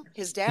HW,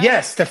 his dad?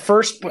 Yes, the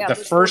first one.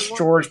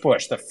 George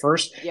Bush, the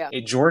first Yeah.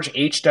 George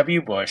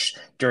H.W. Bush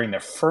during the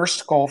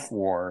first Gulf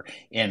War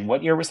in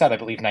what year was that? I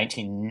believe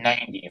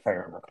 1990, if I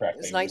remember correctly.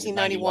 It was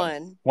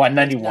 1991.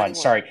 91,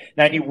 sorry,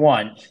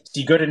 91. So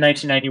you go to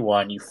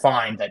 1991, you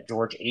find that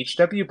George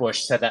H.W.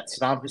 Bush said that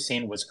Saddam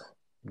Hussein was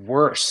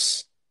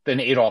worse than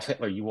Adolf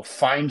Hitler. You will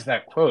find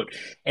that quote.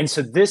 And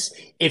so this,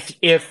 if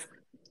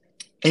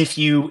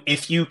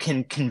you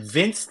can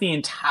convince the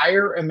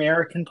entire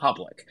American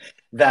public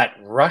that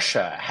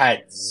Russia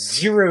had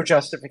zero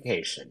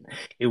justification,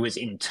 it was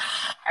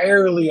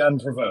entirely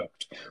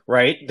unprovoked,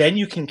 right? Then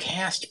you can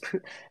cast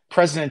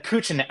President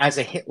Putin as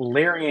a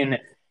Hitlerian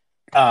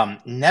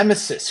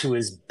nemesis who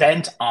is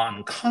bent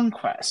on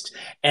conquest.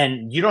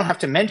 And you don't have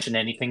to mention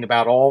anything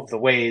about all of the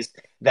ways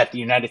that the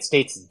United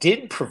States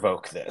did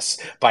provoke this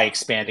by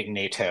expanding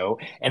NATO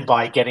and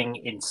by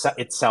getting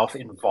itself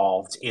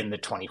involved in the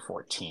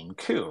 2014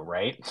 coup,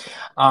 right?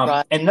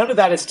 Right. And none of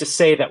that is to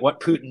say that what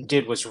Putin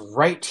did was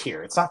right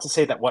here. It's not to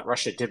say that what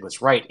Russia did was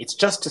right. It's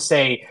just to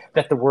say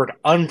that the word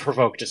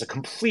unprovoked is a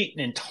complete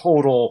and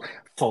total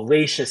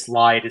fallacious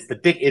lie.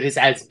 It is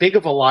as big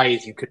of a lie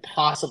as you could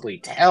possibly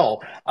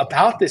tell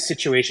about this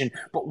situation.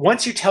 But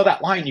once you tell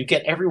that lie and you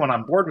get everyone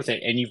on board with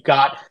it, and you've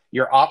got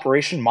your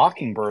Operation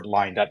Mockingbird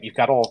lined up, you've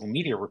got all the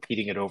media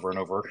repeating it over and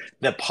over,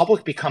 the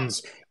public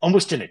becomes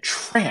almost in a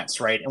trance,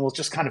 right? And will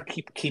just kind of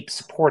keep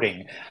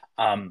supporting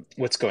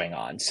what's going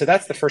on. So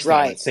that's the first thing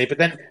I would say. But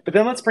then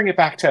let's bring it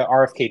back to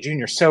RFK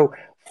Jr. So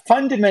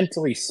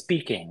fundamentally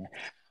speaking,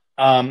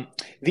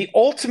 the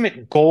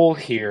ultimate goal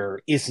here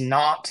is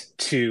not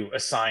to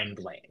assign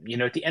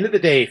blame. At the end of the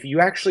day, if you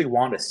actually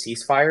want a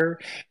ceasefire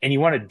and you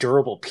want a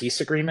durable peace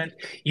agreement,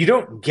 you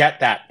don't get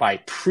that by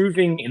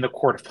proving in the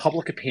court of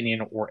public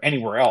opinion or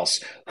anywhere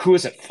else who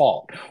is at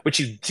fault. What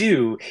you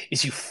do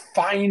is you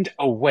find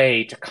a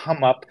way to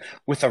come up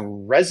with a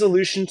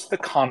resolution to the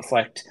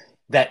conflict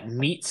that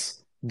meets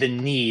the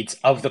needs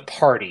of the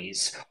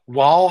parties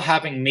while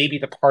having maybe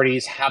the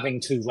parties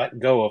having to let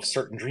go of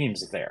certain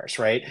dreams of theirs,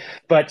 right?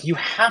 But you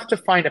have to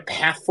find a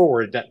path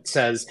forward that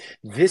says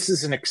this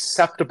is an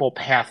acceptable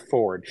path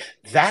forward.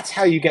 That's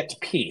how you get to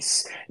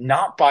peace,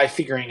 not by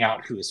figuring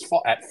out who is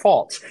at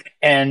fault.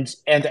 And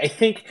I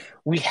think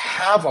we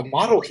have a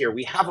model here.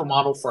 We have a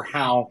model for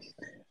how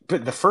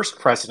the first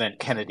president,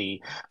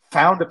 Kennedy,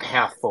 found a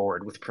path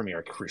forward with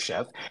Premier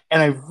Khrushchev.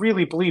 And I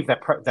really believe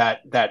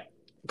that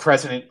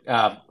President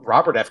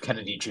Robert F.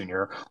 Kennedy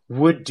Jr.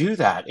 would do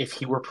that if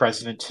he were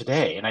president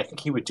today, and I think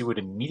he would do it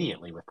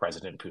immediately with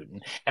President Putin,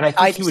 and I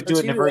think I he think would so do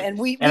it in a too. very, And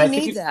we, and we I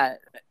think need he, that.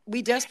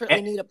 We desperately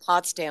and, need a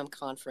Potsdam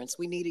conference.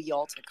 We need a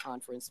Yalta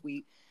conference.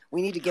 We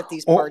need to get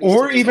these or parties to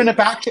or the even a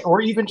table. back,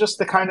 or even just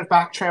the kind of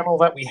back channel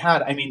that we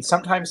had. I mean,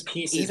 sometimes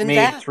peace is Even made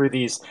that. through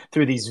these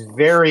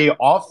very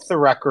off the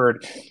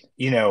record,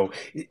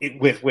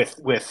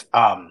 with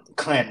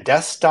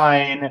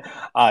clandestine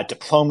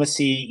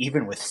diplomacy,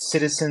 even with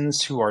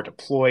citizens who are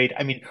deployed.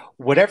 I mean,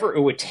 whatever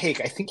it would take,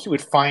 I think you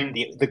would find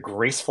the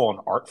graceful and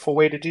artful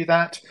way to do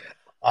that.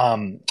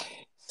 Um,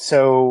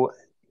 so,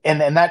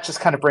 and that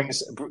just kind of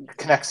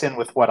connects in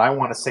with what I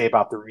want to say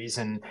about the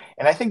reason.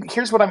 And I think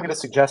here's what I'm going to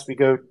suggest we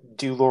go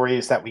do, Lori,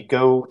 is that we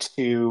go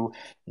to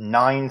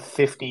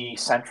 9:50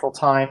 Central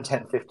Time,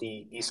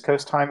 10:50 East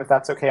Coast time. If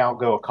that's okay, I'll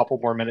go a couple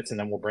more minutes and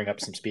then we'll bring up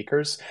some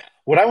speakers.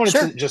 What I wanted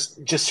to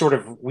Sure. just sort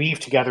of weave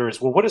together is,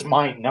 well, what is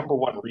my number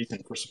one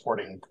reason for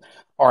supporting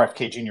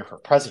RFK Jr. for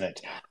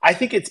president? I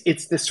think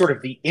it's this sort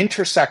of the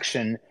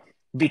intersection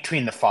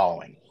between the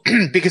following.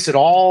 Because it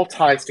all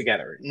ties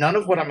together. None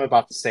of what I'm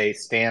about to say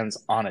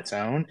stands on its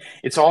own.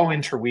 It's all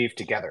interweaved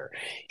together.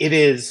 It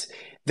is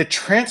the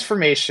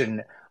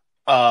transformation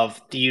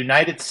of the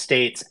United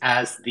States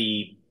as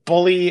the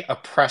bully,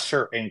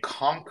 oppressor, and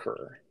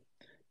conqueror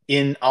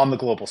in on the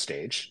global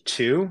stage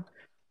to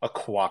a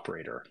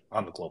cooperator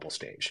on the global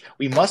stage.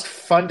 We must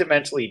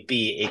fundamentally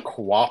be a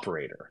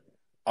cooperator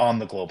on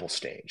the global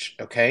stage,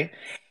 okay?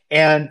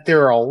 And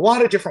there are a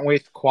lot of different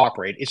ways to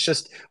cooperate. It's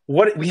just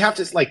what we have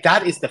to like.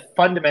 That is the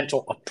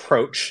fundamental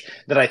approach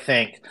that I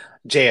think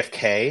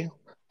JFK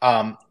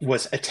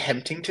was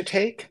attempting to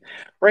take,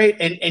 right?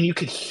 And you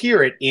could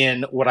hear it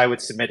in what I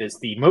would submit as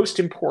the most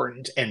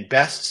important and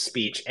best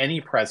speech any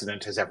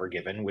president has ever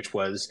given, which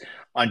was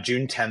on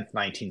June 10th,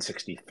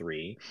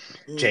 1963,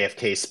 Mm,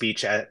 JFK's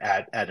speech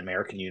at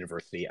American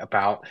University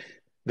about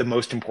the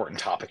most important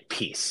topic,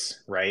 peace,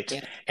 right?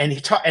 yeah.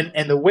 And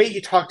and the way he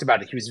talked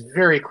about it, he was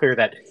very clear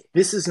that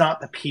this is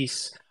not the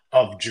peace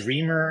of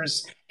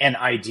dreamers and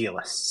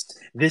idealists.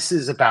 This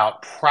is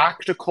about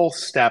practical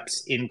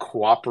steps in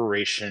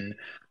cooperation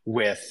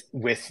with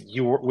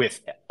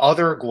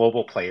other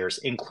global players,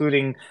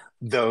 including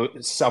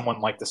someone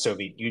like the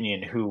Soviet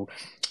Union, who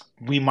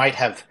we might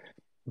have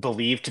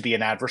believed to be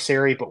an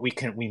adversary, but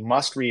we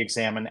must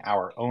re-examine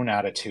our own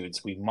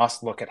attitudes. We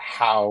must look at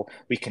how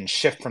we can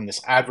shift from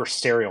this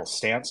adversarial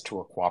stance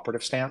to a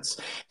cooperative stance.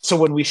 So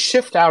when we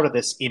shift out of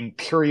this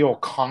imperial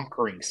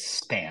conquering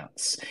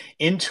stance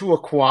into a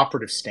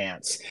cooperative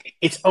stance,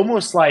 it's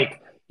almost like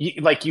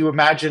you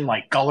imagine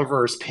like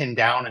Gulliver's pinned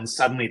down and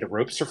suddenly the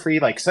ropes are free.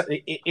 Like so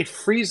it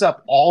frees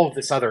up all of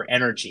this other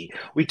energy.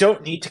 We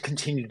don't need to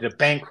continue to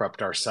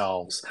bankrupt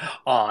ourselves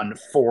on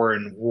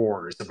foreign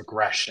wars of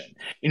aggression.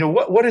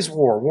 What is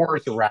war? War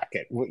is a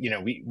racket.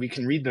 We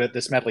can read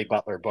the Smedley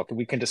Butler book and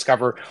we can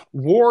discover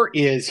war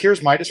is,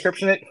 here's my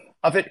description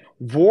of it.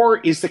 War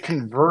is the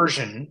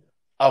conversion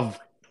of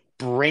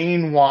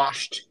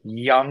brainwashed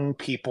young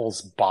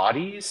people's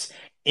bodies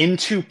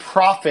into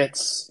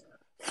profits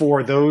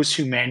for those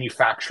who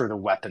manufacture the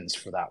weapons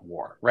for that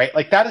war, right?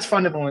 Like that is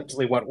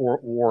fundamentally what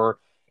war,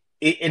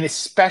 and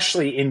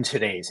especially in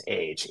today's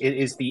age, it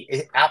is the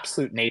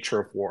absolute nature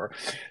of war.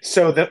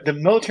 So the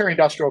military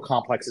industrial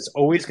complex is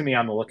always going to be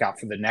on the lookout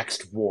for the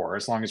next war,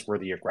 as long as we're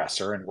the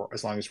aggressor and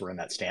as long as we're in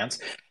that stance.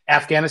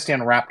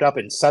 Afghanistan wrapped up,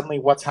 and suddenly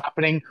what's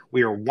happening?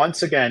 We are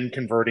once again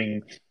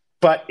converting,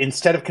 but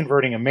instead of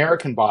converting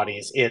American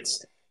bodies,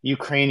 it's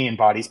Ukrainian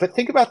bodies. But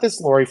think about this,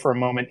 Lori, for a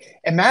moment.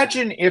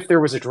 Imagine if there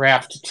was a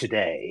draft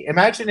today.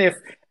 Imagine if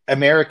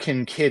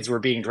American kids were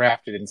being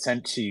drafted and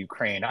sent to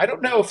Ukraine. I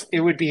don't know if it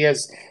would be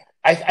as.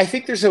 I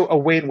think there's a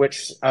way in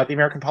which the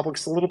American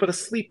public's a little bit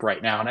asleep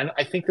right now, and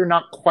I think they're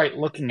not quite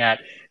looking at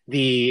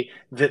the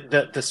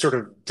sort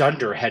of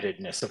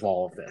dunderheadedness of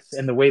all of this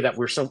and the way that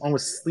we're so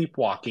almost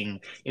sleepwalking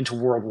into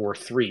World War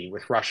III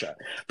with Russia.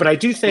 But I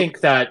do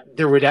think that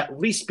there would at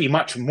least be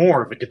much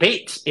more of a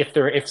debate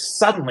if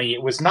suddenly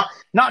it was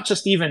not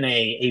just even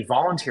a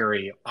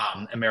voluntary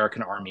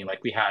American army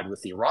like we had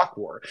with the Iraq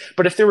War,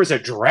 but if there was a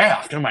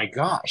draft, oh my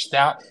gosh,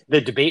 that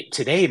the debate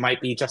today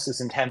might be just as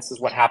intense as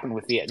what happened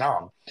with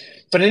Vietnam.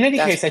 But in any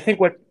That's case, I think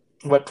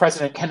what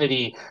President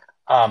Kennedy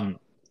um,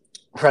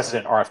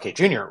 President RFK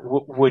Jr.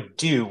 Would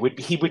do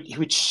he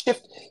would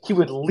shift, he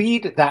would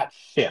lead that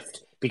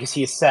shift, because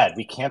he has said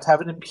we can't have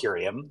an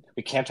imperium,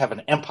 we can't have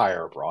an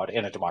empire abroad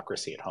and a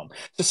democracy at home.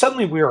 So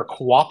suddenly we are a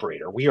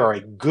cooperator, we are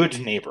a good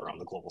neighbor on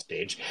the global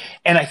stage,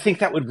 and I think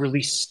that would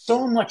release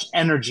so much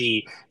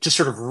energy to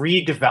sort of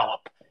redevelop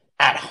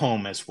at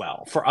home as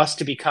well, for us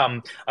to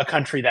become a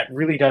country that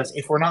really does,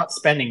 if we're not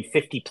spending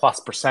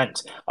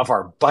 50+% of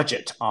our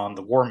budget on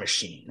the war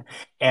machine,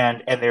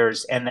 and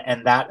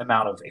that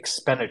amount of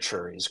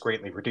expenditure is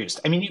greatly reduced.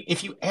 I mean,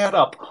 if you add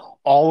up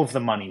all of the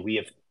money we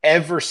have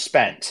ever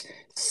spent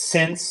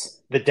since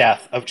the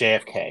death of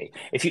JFK,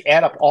 if you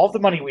add up all the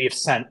money we have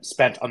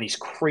spent on these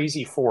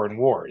crazy foreign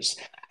wars,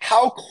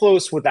 how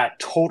close would that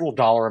total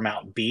dollar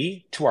amount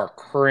be to our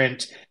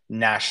current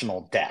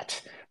national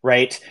debt?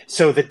 right?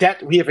 So the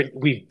debt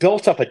we've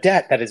built up a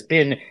debt that has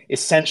been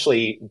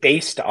essentially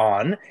based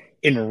on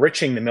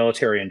enriching the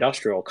military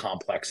industrial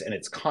complex and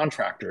its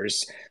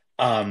contractors.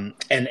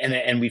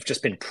 And we've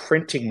just been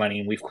printing money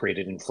and we've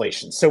created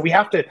inflation. So we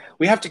have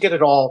to get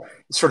it all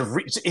sort of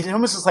it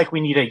almost is like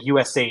we need a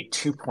USA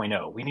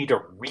 2.0. We need a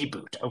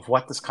reboot of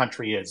what this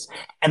country is.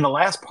 And the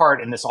last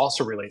part, and this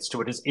also relates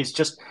to it, is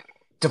just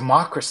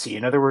democracy.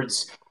 In other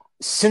words,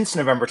 since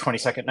November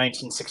 22nd,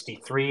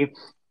 1963,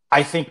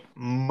 I think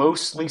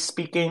mostly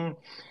speaking,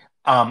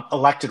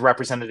 elected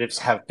representatives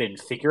have been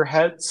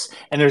figureheads,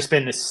 and there's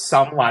been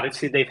some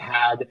latitude they've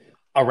had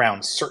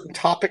around certain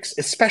topics,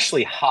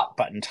 especially hot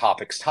button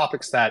topics,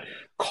 topics that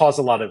cause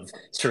a lot of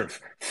sort of.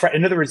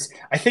 In other words,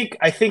 I think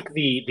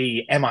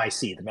the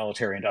MIC, the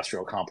military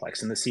industrial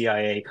complex, and the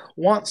CIA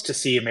wants to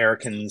see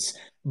Americans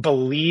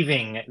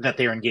believing that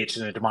they're engaged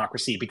in a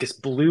democracy because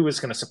blue is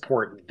going to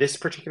support this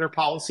particular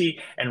policy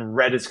and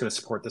red is going to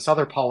support this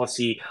other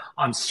policy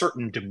on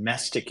certain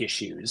domestic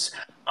issues,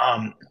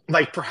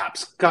 like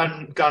perhaps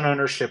gun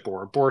ownership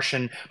or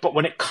abortion. But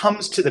when it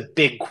comes to the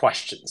big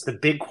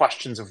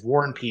questions of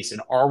war and peace,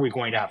 and are we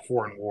going to have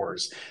foreign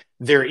wars?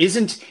 There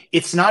isn't.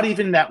 It's not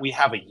even that we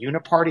have a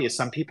uniparty, as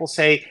some people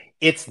say.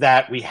 It's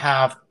that we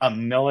have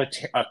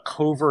a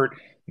covert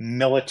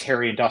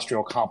military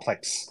industrial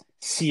complex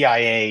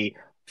CIA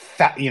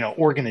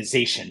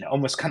organization,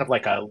 almost kind of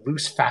like a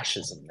loose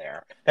fascism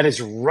there that is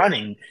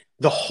running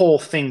the whole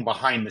thing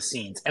behind the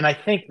scenes. And I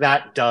think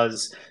that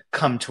does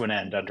come to an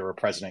end under a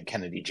President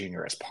Kennedy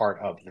Jr. as part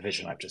of the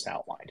vision I've just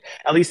outlined.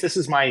 At least this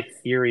is my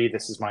theory.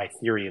 This is my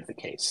theory of the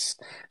case.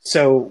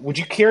 So would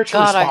you care to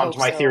God, I respond hope to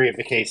my so. theory of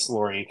the case,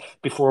 Lori,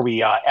 before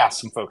we ask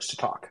some folks to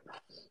talk?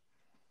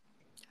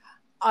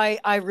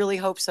 I really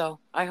hope so.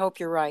 I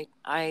hope you're right.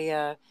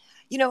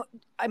 You know,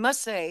 I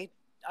must say,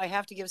 I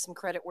have to give some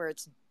credit where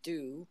it's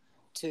due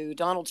to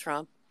Donald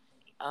Trump.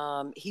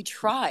 He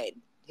tried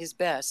his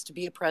best to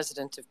be a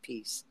president of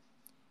peace.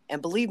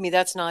 And believe me,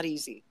 that's not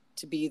easy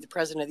to be the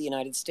president of the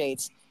United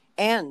States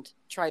and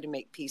try to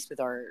make peace with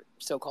our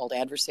so called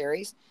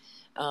adversaries.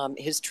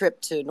 His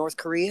trip to North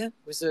Korea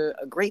was a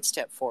great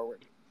step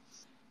forward.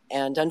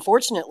 And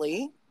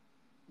unfortunately,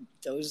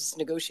 those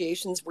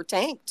negotiations were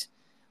tanked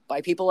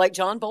by people like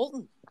John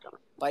Bolton,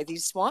 by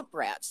these swamp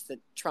rats that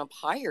Trump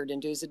hired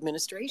into his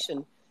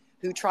administration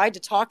who tried to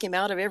talk him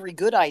out of every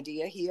good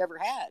idea he ever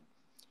had.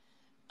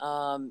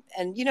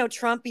 And, you know,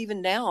 Trump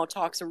even now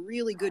talks a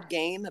really good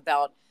game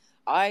about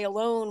I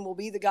alone will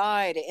be the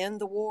guy to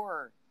end the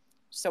war.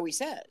 So he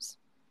says.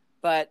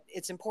 But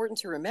it's important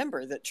to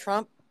remember that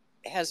Trump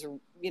has,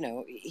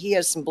 he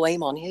has some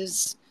blame on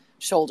his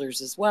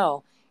shoulders as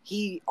well.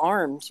 He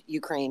armed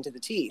Ukraine to the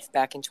teeth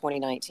back in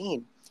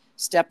 2019,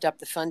 stepped up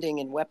the funding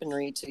and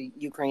weaponry to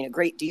Ukraine a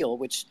great deal,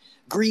 which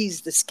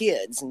greased the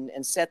skids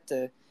and set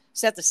the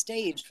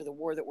stage for the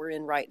war that we're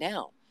in right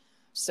now.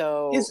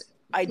 So Is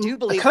I do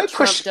believe Can I that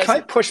Trump push? Can I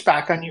doesn't. push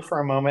back on you for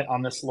a moment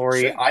on this,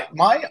 Lori? Sure.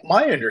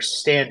 My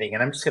understanding,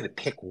 and I'm just going to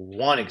pick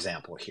one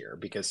example here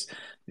because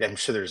I'm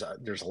sure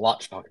there's a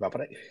lot to talk about.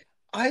 But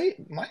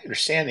my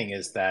understanding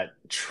is that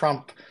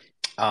Trump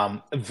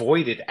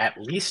avoided at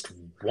least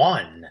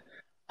one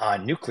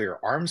nuclear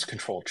arms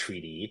control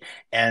treaty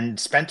and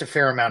spent a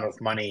fair amount of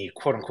money,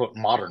 quote unquote,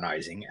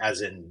 modernizing,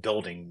 as in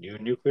building new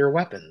nuclear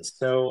weapons.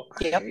 So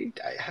Yep.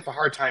 I have a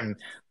hard time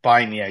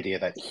buying the idea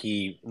that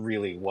he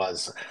really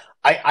was.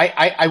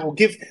 I will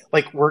give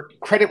where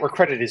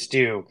credit is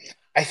due.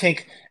 I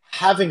think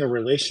having a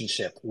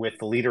relationship with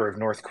the leader of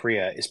North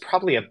Korea is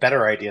probably a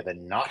better idea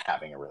than not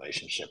having a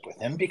relationship with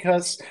him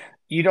because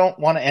you don't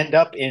want to end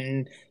up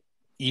in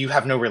you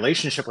have no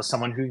relationship with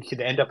someone who could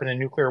end up in a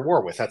nuclear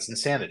war with. That's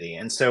insanity.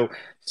 And so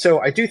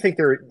I do think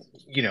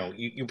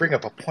you bring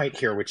up a point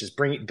here, which is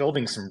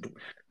building some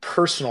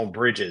personal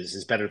bridges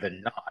is better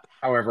than not.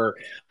 However,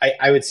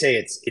 I would say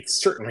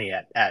it's certainly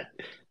at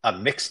a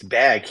mixed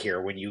bag here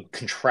when you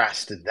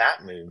contrast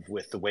that move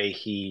with the way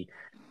he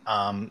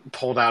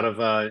pulled out of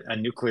a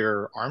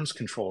nuclear arms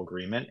control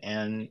agreement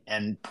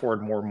and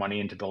poured more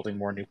money into building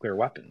more nuclear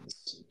weapons.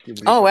 What do you Oh,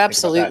 think about that?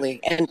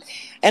 absolutely.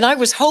 And I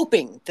was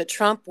hoping that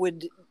Trump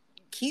would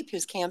keep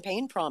his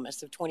campaign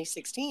promise of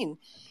 2016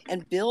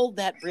 and build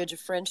that bridge of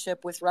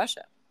friendship with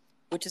Russia,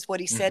 which is what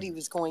he said he Mhm.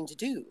 was going to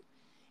do.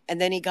 And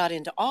then he got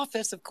into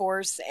office, of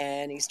course,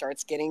 and he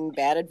starts getting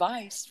bad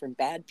advice from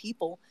bad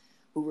people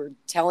who were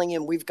telling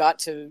him, we've got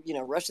to,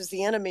 Russia's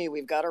the enemy.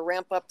 We've got to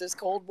ramp up this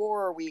Cold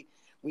War. We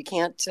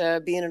can't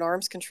be in an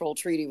arms control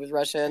treaty with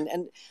Russia.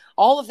 And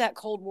all of that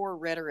Cold War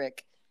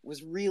rhetoric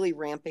was really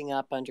ramping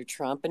up under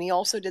Trump. And he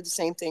also did the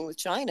same thing with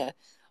China.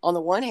 On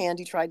the one hand,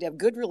 he tried to have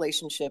good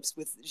relationships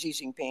with Xi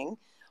Jinping.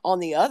 On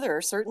the other,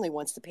 certainly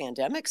once the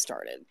pandemic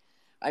started,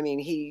 I mean,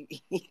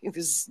 he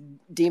was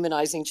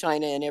demonizing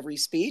China in every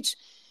speech.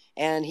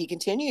 And he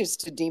continues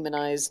to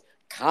demonize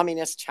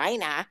communist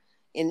China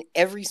in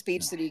every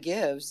speech that he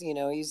gives.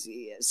 He's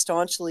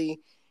staunchly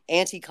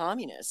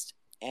anti-communist.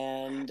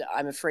 And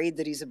I'm afraid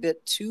that he's a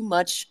bit too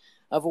much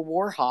of a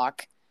war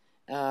hawk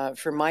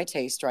for my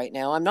taste right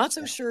now. I'm not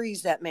so sure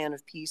he's that man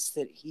of peace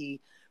that he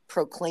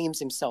proclaims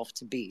himself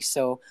to be.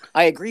 So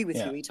I agree with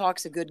Yeah. you. He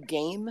talks a good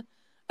game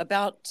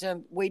about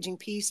waging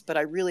peace, but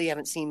I really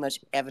haven't seen much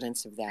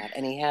evidence of that.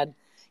 And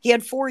he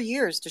had 4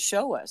 years to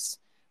show us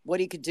what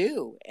he could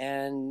do,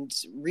 and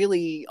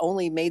really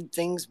only made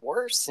things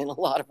worse in a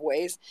lot of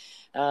ways,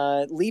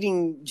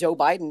 leading Joe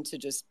Biden to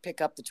just pick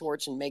up the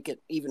torch and make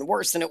it even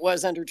worse than it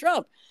was under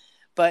Trump.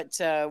 But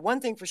one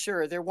thing for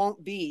sure, there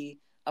won't be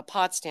a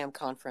Potsdam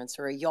conference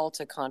or a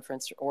Yalta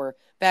conference or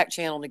back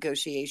channel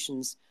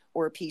negotiations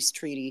or a peace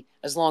treaty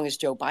as long as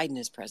Joe Biden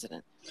is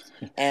president.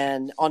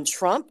 And on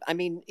Trump, I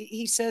mean,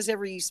 he says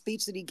every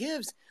speech that he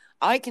gives,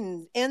 I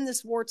can end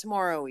this war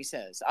tomorrow, he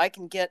says. I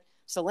can get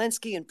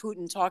Zelensky and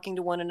Putin talking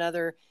to one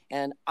another,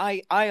 and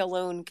I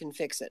alone can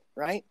fix it,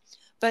 right?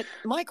 But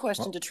my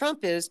question to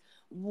Trump is,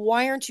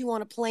 why aren't you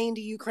on a plane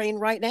to Ukraine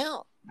right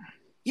now?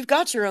 You've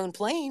got your own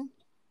plane.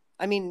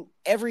 I mean,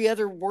 every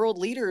other world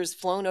leader has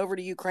flown over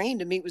to Ukraine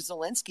to meet with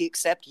Zelensky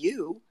except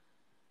you.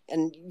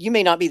 And you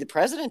may not be the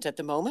president at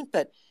the moment,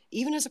 but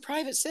even as a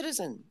private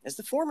citizen, as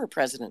the former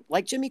president,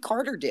 like Jimmy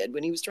Carter did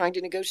when he was trying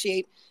to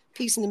negotiate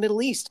peace in the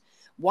Middle East,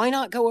 why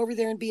not go over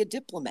there and be a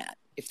diplomat?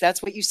 If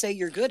that's what you say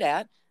you're good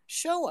at,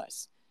 show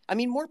us. I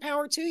mean, more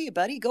power to you,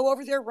 buddy. Go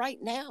over there right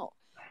now.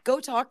 Go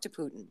talk to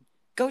Putin.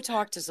 Go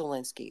talk to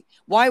Zelensky.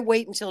 Why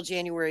wait until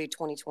January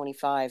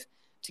 2025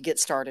 to get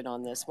started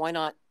on this? Why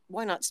not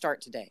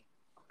start today?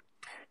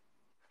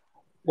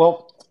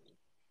 Well,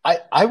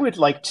 I would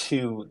like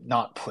to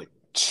not put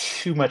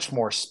too much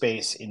more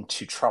space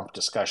into Trump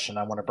discussion.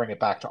 I want to bring it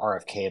back to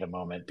RFK in a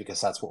moment because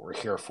that's what we're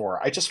here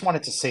for. I just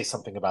wanted to say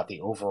something about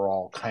the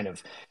overall kind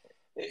of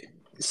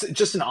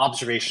just an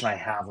observation I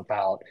have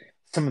about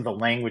some of the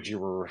language you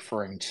were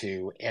referring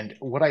to and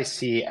what I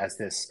see as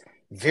this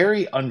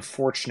very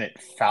unfortunate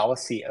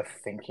fallacy of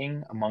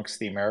thinking amongst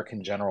the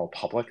American general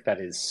public that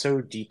is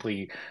so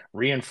deeply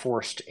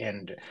reinforced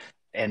and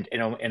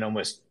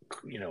almost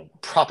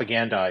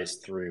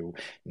propagandized through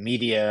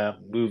media,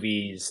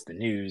 movies, the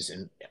news,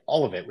 and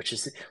all of it, which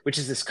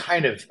is this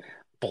kind of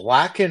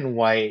black and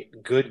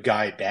white, good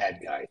guy,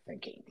 bad guy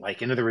thinking.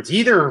 Like, in other words,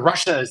 either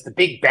Russia is the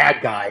big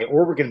bad guy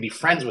or we're going to be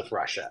friends with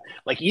Russia.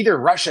 Like, either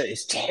Russia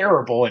is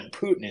terrible and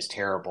Putin is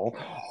terrible,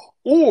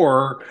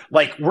 or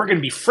like we're going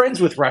to be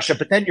friends with Russia,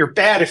 but then you're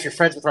bad if you're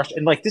friends with Russia.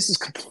 And like, this is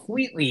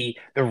completely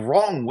the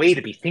wrong way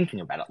to be thinking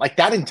about it. Like,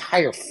 that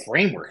entire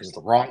framework is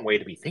the wrong way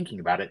to be thinking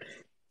about it,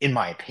 in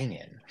my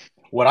opinion.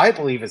 What I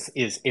believe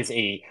is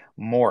a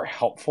more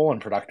helpful and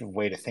productive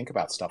way to think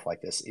about stuff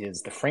like this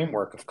is the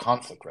framework of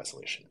conflict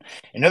resolution.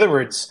 In other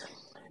words,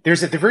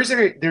 there's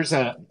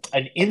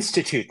an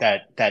institute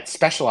that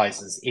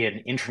specializes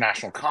in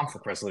international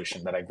conflict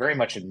resolution that I very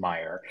much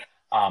admire,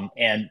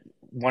 and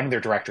one of their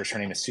directors, her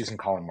name is Susan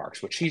Collin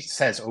Marks. What she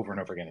says over and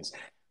over again is,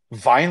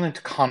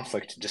 violent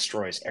conflict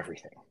destroys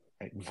everything.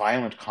 Right?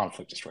 Violent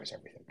conflict destroys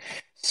everything.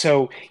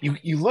 So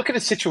you look at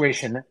a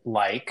situation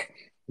like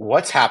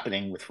what's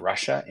happening with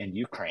Russia and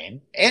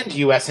Ukraine and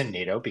US and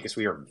NATO, because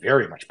we are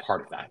very much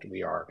part of that.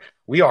 We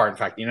are, in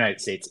fact, the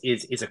United States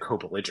is a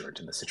co-belligerent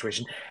in this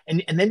situation.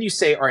 And then you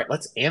say, all right,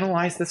 let's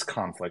analyze this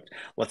conflict.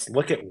 Let's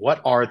look at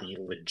what are the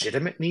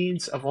legitimate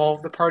needs of all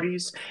of the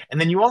parties. And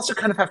then you also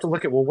kind of have to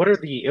look at, well, what are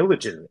the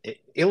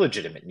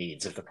illegitimate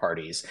needs of the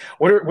parties?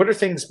 What are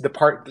things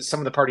some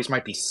of the parties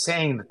might be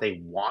saying that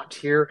they want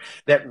here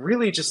that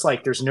really just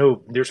like there's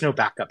no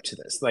backup to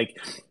this. Like,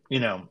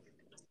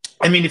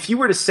 I mean, if you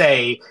were to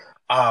say,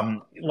 our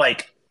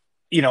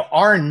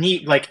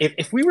need, like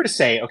if we were to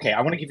say, okay,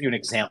 I want to give you an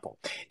example.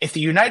 If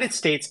the United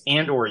States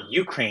and or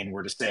Ukraine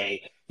were to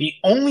say, the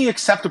only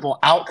acceptable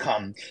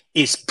outcome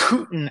is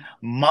Putin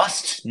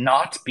must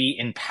not be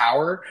in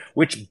power,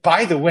 which,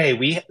 by the way,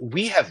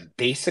 we have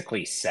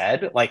basically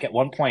said, like at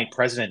one point,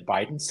 President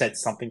Biden said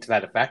something to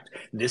that effect,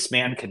 this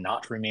man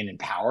cannot remain in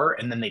power,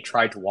 and then they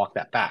tried to walk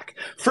that back.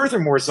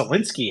 Furthermore,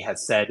 Zelensky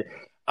has said,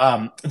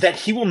 that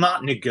he will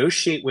not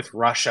negotiate with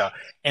Russia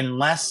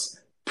unless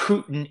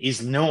Putin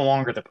is no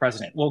longer the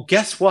president. Well,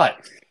 guess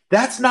what?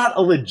 That's not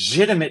a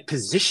legitimate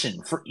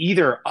position for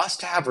either us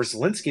to have or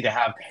Zelensky to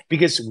have,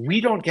 because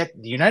the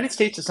United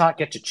States does not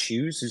get to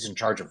choose who's in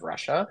charge of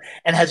Russia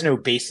and has no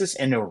basis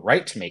and no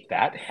right to make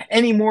that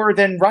any more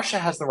than Russia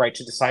has the right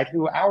to decide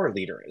who our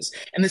leader is.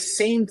 And the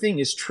same thing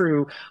is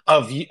true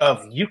of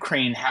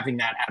Ukraine having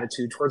that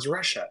attitude towards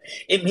Russia.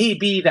 It may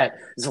be that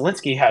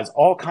Zelensky has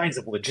all kinds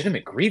of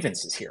legitimate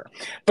grievances here,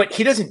 but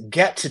he doesn't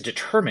get to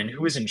determine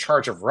who is in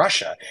charge of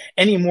Russia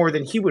any more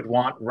than he would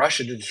want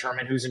Russia to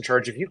determine who's in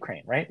charge of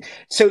Ukraine, right?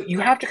 So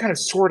you have to kind of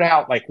sort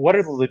out like what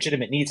are the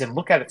legitimate needs and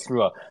look at it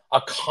through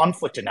a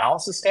conflict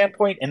analysis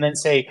standpoint and then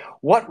say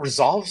what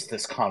resolves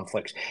this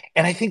conflict.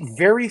 And I think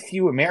very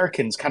few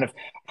Americans kind of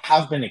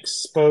have been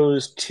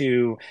exposed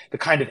to the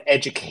kind of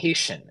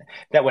education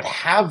that would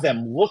have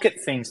them look at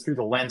things through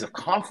the lens of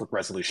conflict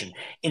resolution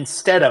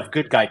instead of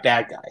good guy,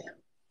 bad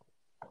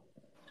guy.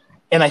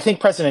 And I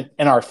think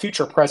our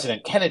future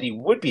President Kennedy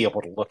would be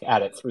able to look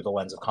at it through the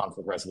lens of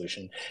conflict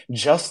resolution,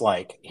 just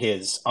like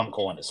his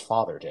uncle and his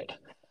father did.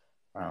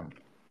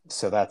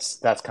 So that's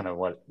kind of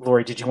what.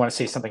 Lori, did you want to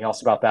say something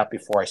else about that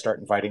before I start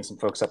inviting some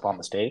folks up on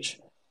the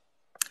stage?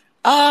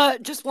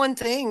 Just one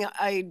thing.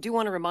 I do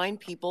want to remind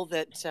people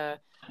that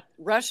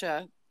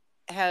Russia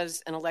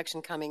has an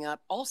election coming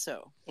up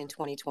also in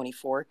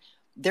 2024.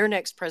 Their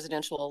next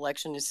presidential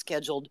election is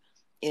scheduled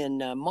in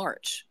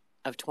March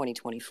of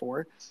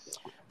 2024.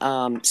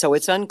 So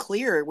it's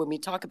unclear when we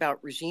talk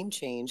about regime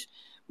change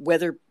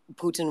whether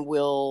Putin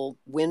will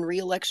win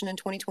re-election in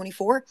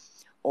 2024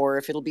 or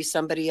if it'll be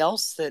somebody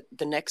else that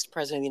the next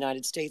president of the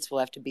United States will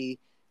have to be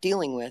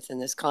dealing with in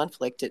this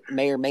conflict. It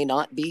may or may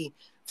not be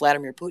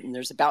Vladimir Putin.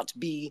 There's about to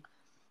be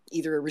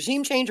either a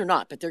regime change or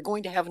not, but they're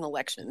going to have an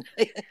election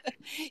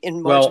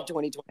in March of Well,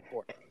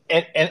 2024.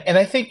 and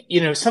I think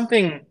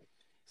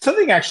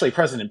something actually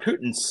President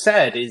Putin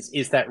said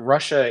is that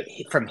Russia,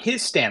 from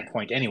his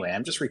standpoint anyway,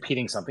 I'm just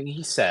repeating something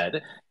he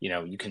said.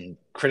 You can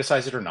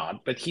criticize it or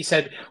not, but he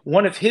said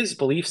one of his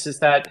beliefs is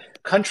that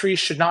countries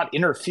should not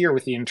interfere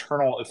with the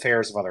internal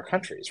affairs of other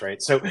countries,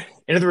 right? So,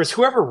 in other words,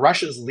 whoever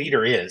Russia's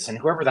leader is, and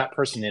whoever that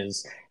person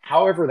is,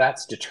 however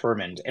that's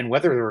determined, and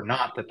whether or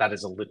not that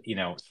is a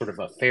sort of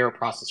a fair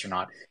process or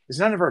not, is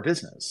none of our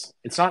business.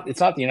 It's not. It's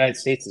not the United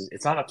States.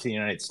 It's not up to the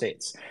United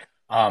States.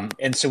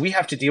 And so we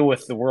have to deal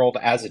with the world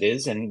as it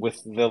is and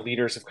with the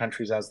leaders of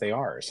countries as they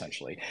are,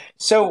 essentially.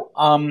 So,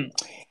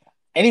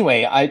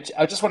 anyway, I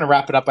just want to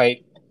wrap it up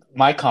by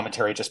my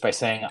commentary just by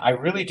saying I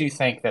really do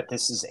think that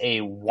this is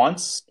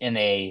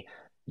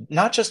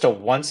not just a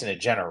once in a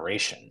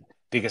generation,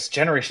 because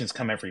generations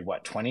come every,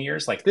 20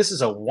 years? Like, this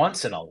is a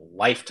once in a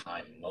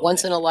lifetime moment.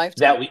 Once in a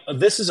lifetime.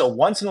 This is a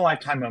once in a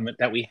lifetime moment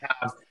that we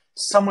have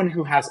someone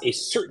who has a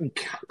certain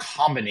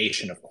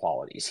combination of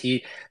qualities.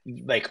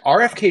 Like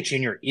RFK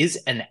Jr. is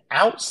an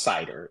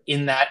outsider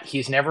in that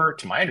he's never,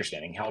 to my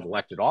understanding, held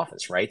elected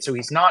office, right? So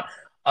he's not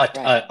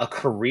a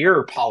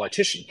career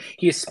politician.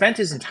 He has spent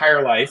his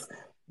entire life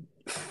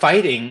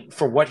fighting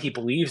for what he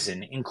believes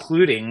in,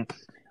 including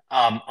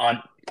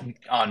on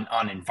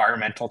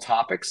environmental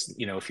topics.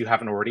 If you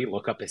haven't already,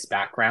 look up his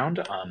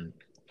background.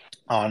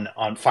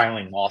 On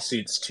filing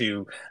lawsuits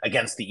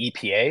against the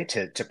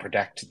EPA to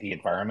protect the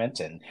environment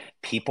and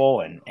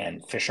people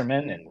and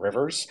fishermen and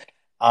rivers.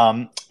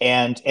 And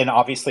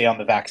obviously on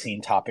the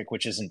vaccine topic,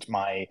 which is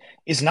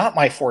not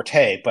my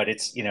forte, but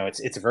it's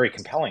a very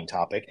compelling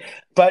topic.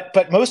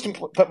 But most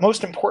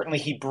importantly,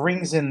 he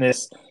brings in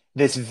this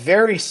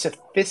very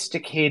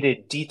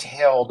sophisticated,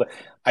 detailed,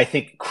 I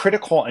think,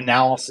 critical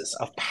analysis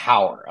of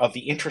power, of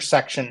the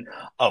intersection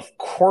of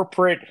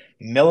corporate,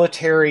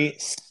 military,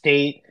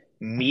 state,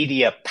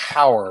 media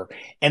power,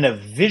 and a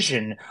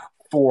vision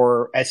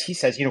for, as he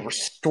says,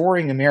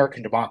 restoring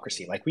American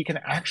democracy. Like, we can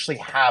actually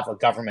have a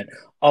government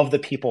of the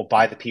people,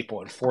 by the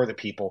people, and for the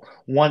people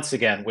once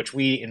again, which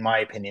we, in my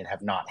opinion,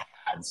 have not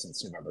had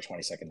since November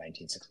 22nd,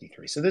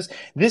 1963. So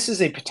this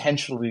is a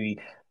potentially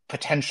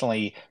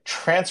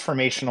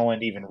transformational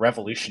and even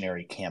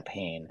revolutionary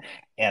campaign.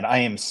 And I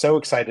am so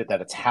excited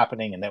that it's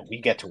happening and that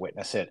we get to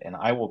witness it. And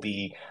I will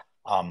be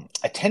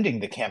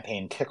attending the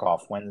campaign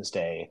kickoff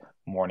Wednesday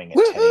morning at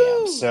Woo-hoo! 10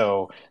 a.m.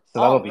 So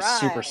that'll be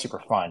super, super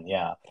fun.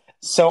 Yeah.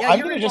 So I'm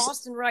you're going in to just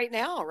Boston right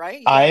now,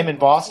 right? I am in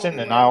Boston,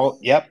 and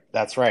yep,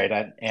 that's right.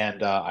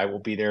 I will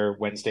be there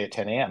Wednesday at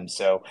 10 a.m.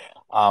 So,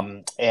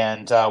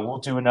 we'll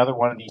do another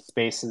one of these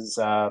spaces,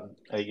 a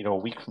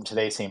week from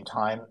today, same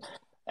time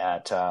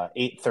at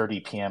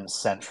 8:30 p.m.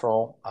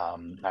 Central,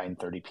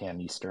 9:30 p.m.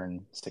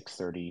 Eastern,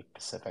 6:30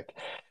 Pacific.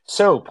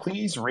 So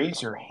please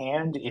raise your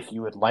hand if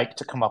you would like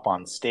to come up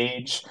on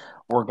stage.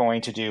 We're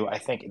going to do, I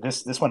think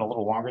this went a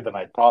little longer than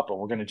I thought, but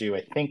we're going to do,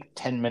 I think,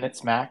 10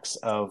 minutes max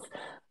of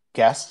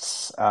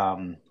guests.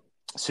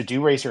 So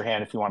do raise your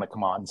hand if you want to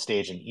come on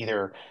stage and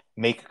either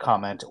make a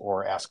comment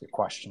or ask a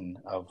question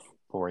of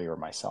Lori or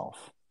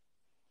myself.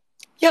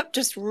 Yep,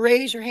 just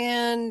raise your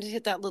hand,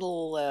 hit that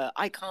little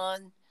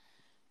icon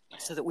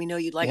so that we know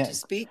you'd like to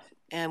speak.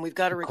 And we've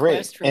got a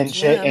request from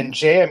Jim.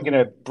 Jay, I'm going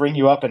to bring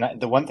you up. And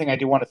the one thing I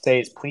do want to say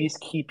is please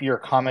keep your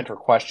comment or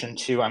question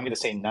to, I'm going to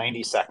say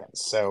 90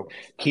 seconds. So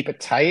keep it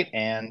tight,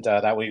 and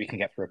that way we can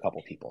get through a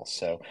couple people.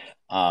 So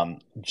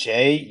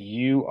Jay,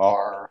 you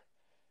are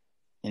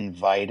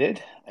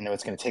invited. I know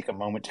it's going to take a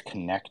moment to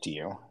connect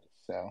you.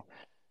 So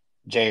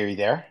Jay, are you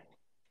there?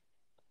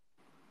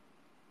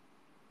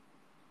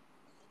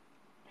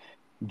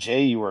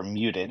 Jay, you are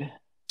muted.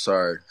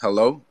 Sorry.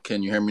 Hello?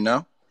 Can you hear me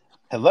now?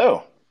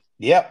 Hello.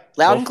 Yep.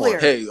 Loud and clear.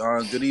 Hey,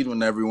 good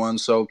evening, everyone.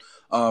 So,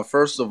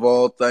 first of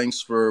all, thanks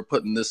for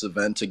putting this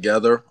event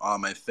together.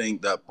 I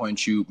think that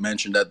point you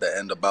mentioned at the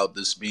end about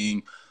this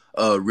being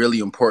a really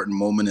important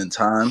moment in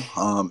time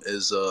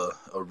is a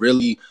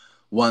really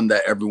one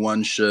that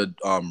everyone should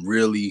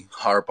really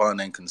harp on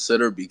and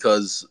consider,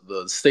 because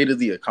the state of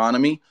the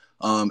economy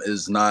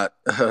is not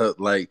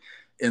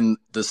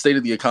the state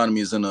of the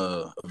economy is in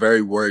a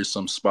very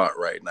worrisome spot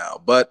right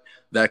now. But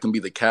that can be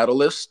the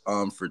catalyst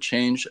for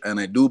change. And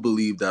I do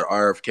believe that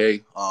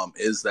RFK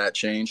is that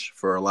change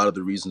for a lot of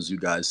the reasons you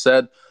guys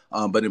said.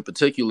 But in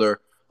particular,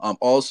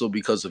 also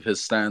because of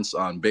his stance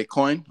on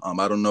Bitcoin.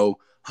 I don't know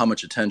how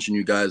much attention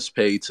you guys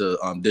pay to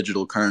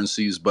digital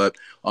currencies, but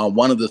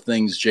one of the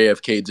things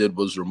JFK did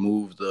was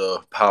remove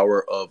the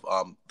power of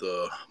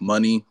the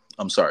money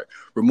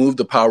remove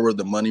the power of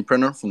the money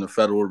printer from the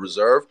Federal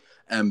Reserve.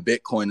 And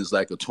Bitcoin is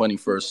like a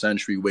 21st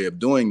century way of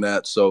doing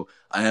that. So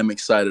I am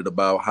excited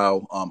about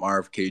how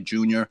RFK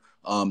Jr.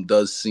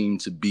 Does seem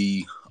to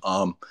be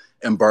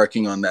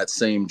embarking on that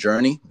same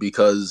journey,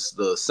 because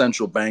the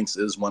central banks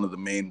is one of the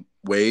main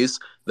ways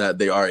that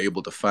they are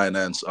able to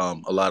finance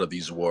a lot of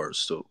these wars.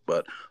 So,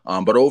 but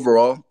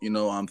overall,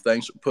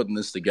 thanks for putting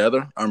this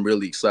together. I'm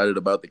really excited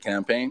about the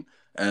campaign,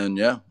 and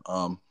yeah,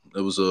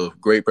 it was a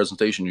great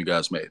presentation you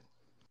guys made.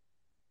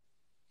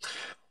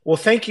 Well,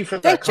 thank you for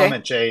that Thanks, Jay.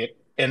 comment, Jay.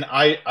 And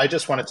I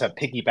just wanted to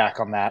piggyback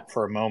on that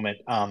for a moment.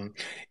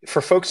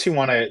 For folks who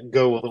want to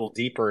go a little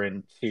deeper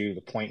into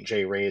the point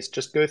Jay raised,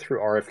 just go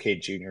through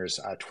RFK Jr.'s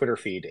Twitter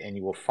feed, and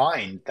you will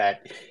find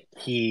that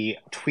he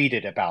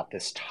tweeted about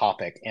this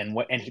topic, and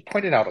he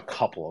pointed out a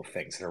couple of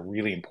things that are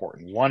really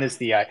important. One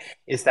is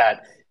is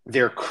that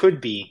there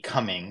could be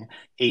coming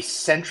a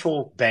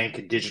central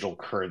bank digital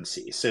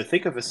currency. So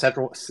think of a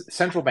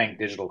central bank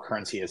digital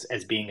currency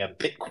as being a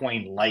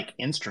Bitcoin-like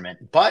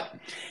instrument, but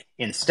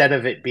instead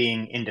of it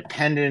being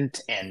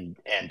independent and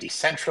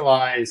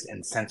decentralized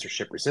and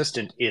censorship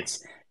resistant,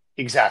 it's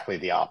exactly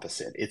the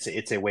opposite.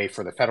 It's a way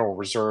for the Federal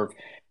Reserve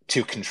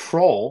to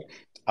control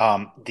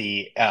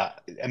the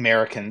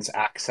Americans'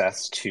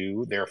 access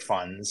to their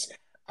funds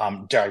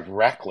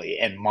directly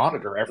and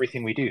monitor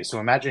everything we do. So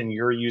imagine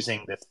you're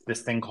using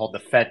this thing called the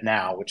Fed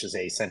Now, which is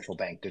a central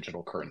bank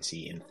digital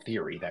currency in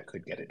theory that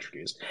could get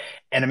introduced.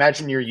 And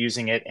imagine you're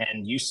using it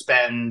and you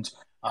spend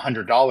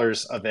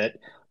 $100 of it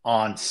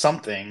on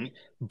something,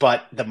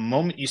 but the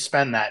moment you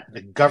spend that,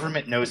 the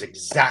government knows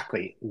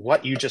exactly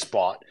what you just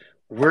bought,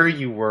 where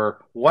you were,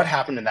 what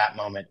happened in that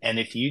moment. And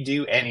if you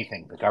do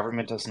anything the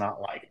government does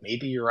not like,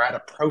 maybe you're at a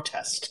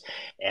protest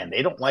and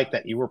they don't like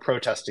that you were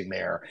protesting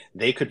there,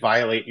 they could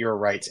violate your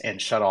rights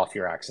and shut off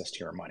your access to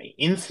your money.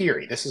 In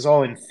theory, this is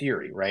all in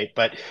theory, right?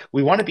 But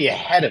we want to be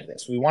ahead of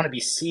this. We want to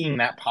be seeing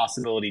that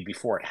possibility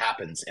before it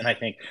happens. And I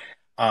think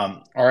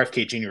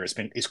RFK Jr.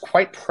 is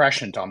quite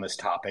prescient on this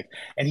topic,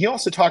 and he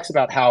also talks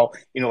about how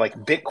like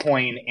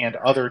Bitcoin and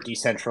other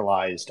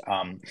decentralized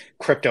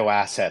crypto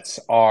assets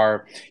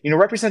are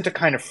represent a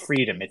kind of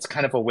freedom. It's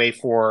kind of a way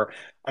for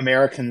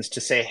Americans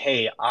to say,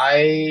 "Hey,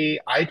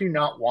 I do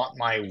not want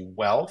my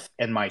wealth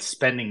and my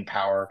spending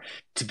power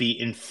to be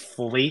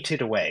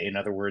inflated away. In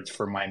other words,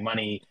 for my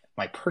money."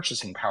 My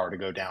purchasing power to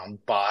go down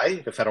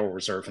by the Federal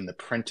Reserve and the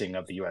printing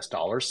of the US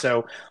dollar.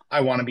 So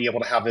I want to be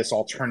able to have this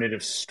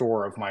alternative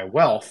store of my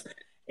wealth.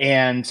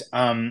 And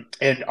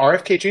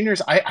RFK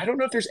Jr.'s, I don't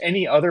know if there's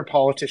any other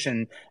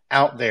politician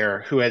out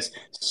there who has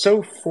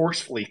so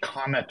forcefully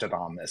commented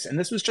on this. And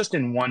this was just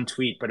in one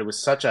tweet, but it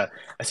was such a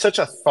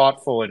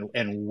thoughtful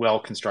and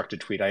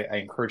well-constructed tweet. I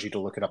encourage you to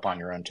look it up on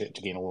your own to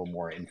gain a little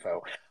more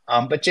info.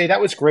 But Jay,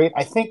 that was great.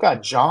 I think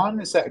John,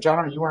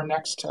 are you our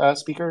next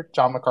speaker?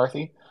 John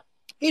McCarthy?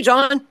 Hey,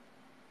 John.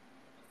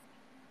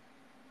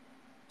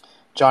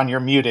 John, you're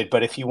muted,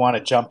 but if you want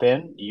to jump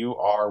in, you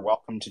are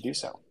welcome to do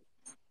so.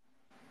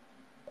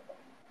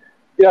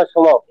 Yes,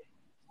 hello.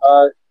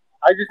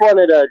 I just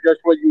wanted to address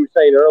what you were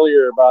saying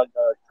earlier about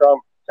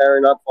Trump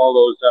tearing up all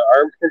those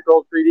arms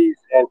control treaties,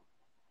 and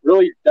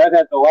really that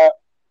has a lot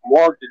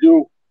more to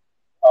do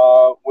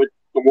with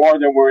the war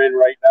that we're in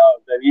right now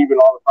than even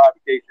all the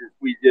provocations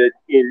we did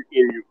in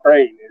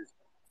Ukraine. Is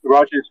the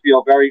Russians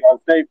feel very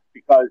unsafe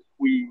because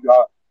we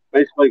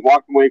basically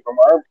walked away from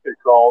arms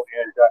control,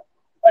 and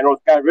I know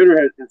Scott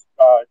Ritter has been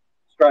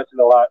stressing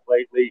a lot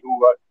lately.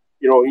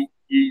 Who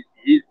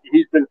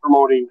he's been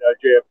promoting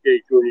JFK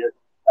Jr.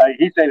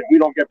 He's saying if we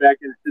don't get back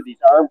into these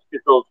arms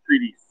control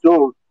treaties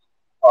soon,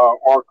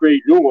 or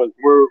create new ones,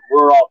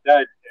 we're all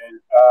dead.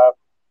 And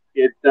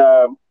it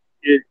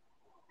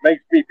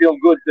makes me feel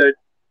good that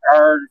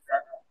our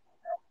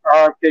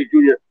RFK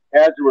Jr.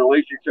 has a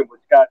relationship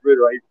with Scott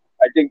Ritter.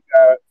 I think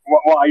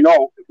I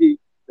know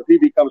if he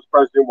becomes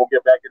president, we'll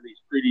get back in these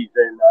treaties,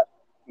 and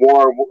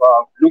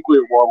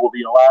nuclear war will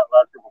be a lot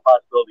less of a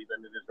possibility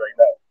than it is right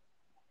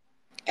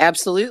now.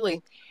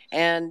 Absolutely.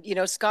 And,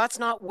 Scott's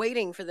not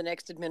waiting for the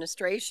next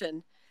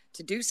administration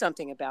to do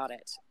something about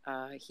it.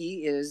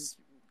 He is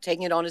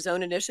taking it on his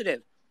own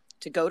initiative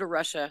to go to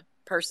Russia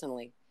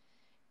personally.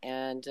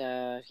 And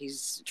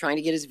he's trying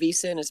to get his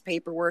visa and his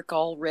paperwork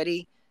all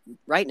ready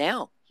right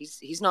now.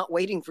 He's not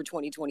waiting for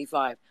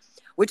 2025,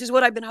 which is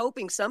what I've been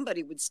hoping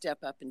somebody would step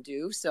up and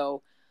do.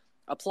 So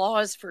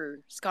applause for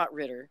Scott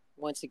Ritter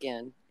once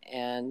again.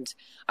 And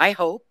I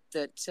hope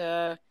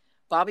that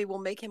Bobby will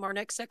make him our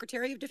next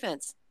Secretary of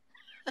Defense.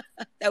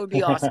 That would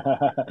be awesome.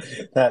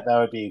 that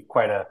would be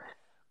quite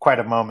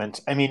a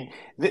moment. I mean,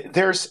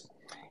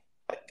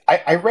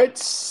 I read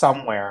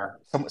somewhere.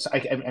 I'm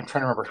trying to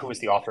remember who was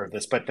the author of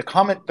this, but the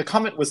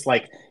comment was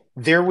like,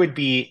 there would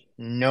be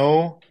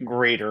no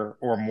greater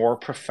or more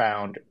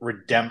profound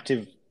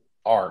redemptive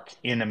arc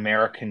in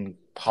American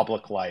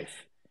public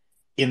life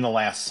in the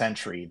last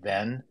century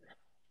than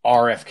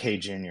RFK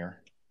Jr.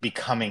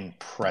 becoming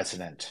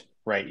president,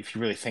 right? If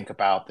you really think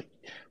about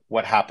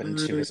what happened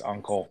to his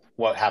uncle,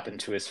 what happened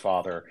to his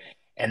father,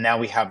 and now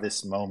we have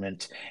this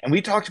moment. And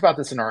we talked about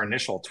this in our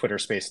initial Twitter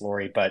space,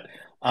 Lori, but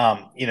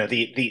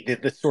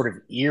the sort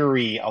of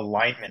eerie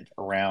alignment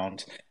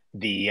around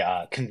the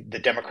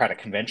Democratic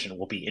convention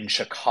will be in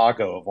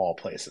Chicago of all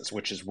places,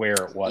 which is where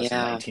it was in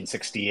Yeah.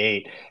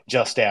 1968,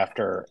 just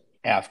after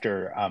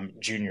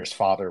Junior's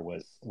father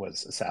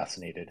was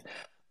assassinated.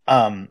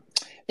 Um,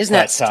 Isn't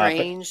that but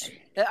strange?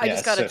 I yeah,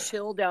 just got a so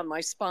chill down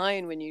my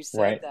spine when you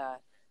said right.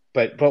 that.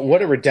 But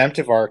what a Yeah.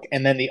 redemptive arc.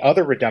 And then the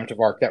other redemptive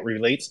arc that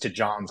relates to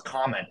John's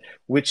comment,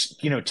 which,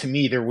 to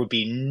me, there would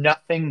be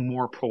nothing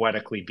more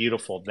poetically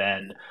beautiful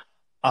than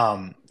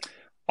um,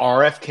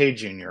 RFK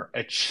Jr.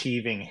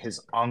 achieving his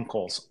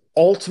uncle's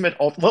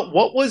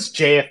what was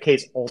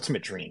JFK's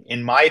ultimate dream?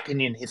 In my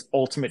opinion, his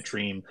ultimate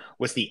dream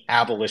was the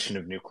abolition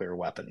of nuclear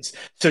weapons.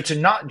 So to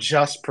not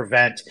just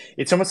prevent,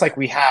 it's almost like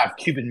we have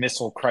Cuban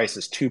Missile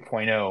Crisis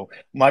 2.0,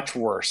 much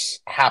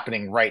worse,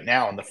 happening right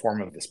now in the form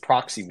of this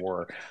proxy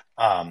war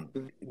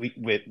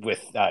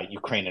with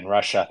Ukraine and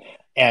Russia.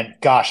 And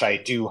gosh, I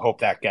do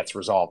hope that gets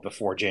resolved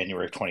before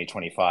January of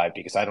 2025,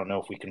 because I don't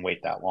know if we can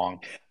wait that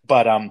long.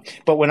 But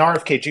when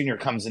RFK Jr.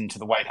 comes into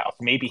the White House,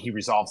 maybe he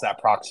resolves that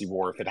proxy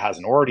war if it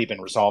hasn't already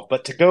been resolved.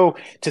 But to go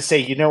to say,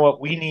 you know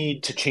what, we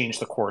need to change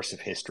the course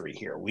of history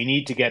here. We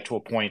need to get to a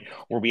point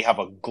where we have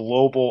a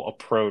global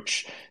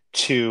approach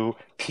to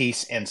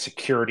peace and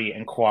security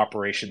and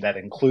cooperation that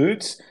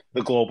includes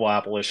the global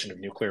abolition of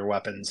nuclear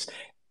weapons.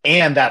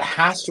 And that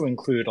has to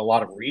include a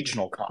lot of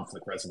regional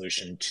conflict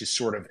resolution to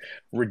sort of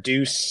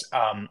reduce,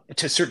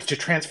 to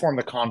transform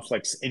the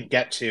conflicts and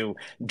get to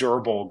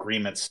durable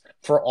agreements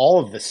for all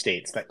of the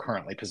states that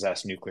currently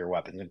possess nuclear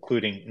weapons,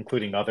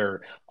 including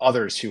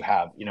others who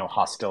have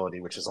hostility,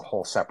 which is a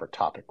whole separate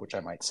topic, which I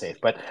might save.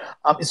 But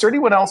is there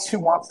anyone else who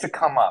wants to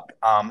come up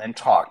and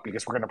talk?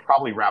 Because we're going to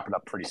probably wrap it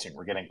up pretty soon.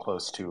 We're getting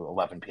close to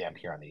 11 p.m.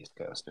 here on the East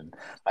Coast, and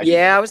I do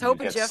Yeah, I need was to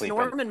hoping get Jeff sleep. And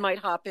Norman might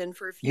hop in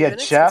for a few yeah,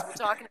 minutes since we're Jeff,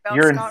 talking about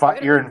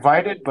Scott you're Ritter.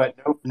 invited, but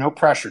no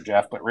pressure,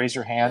 Jeff. But raise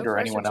your hand, No or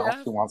pressure, anyone else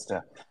Jeff. who wants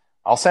to.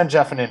 I'll send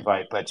Jeff an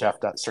invite, but Jeff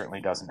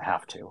certainly doesn't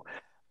have to.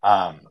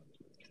 Um,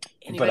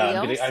 but Anybody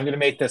I'm else? gonna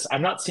make this.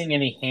 I'm not seeing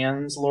any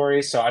hands,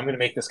 Lori, so I'm gonna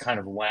make this kind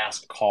of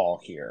last call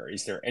here.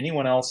 Is there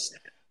anyone else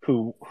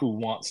who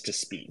wants to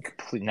speak?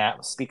 Please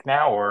now, speak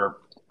now, or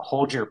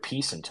hold your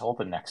peace until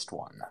the next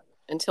one.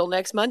 Until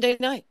next Monday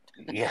night.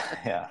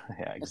 Yeah,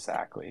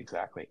 exactly.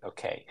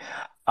 Okay.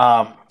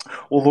 Um,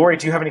 well, Lori,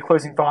 do you have any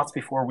closing thoughts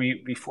before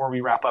we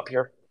wrap up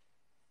here?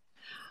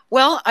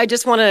 Well, I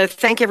just want to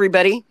thank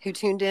everybody who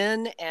tuned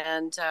in,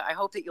 and I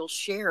hope that you'll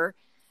share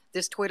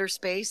this Twitter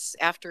space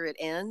after it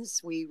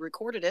ends. We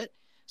recorded it,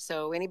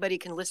 so anybody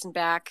can listen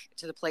back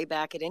to the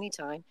playback at any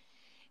time.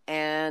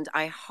 And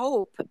I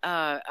hope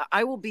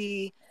I will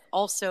be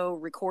also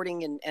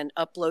recording and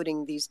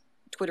uploading these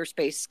Twitter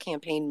space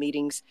campaign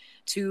meetings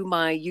to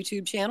my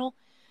YouTube channel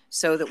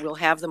so that we'll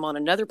have them on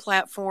another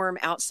platform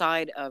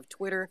outside of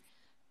Twitter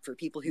for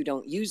people who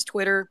don't use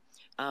Twitter.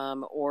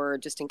 Or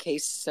just in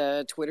case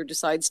Twitter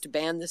decides to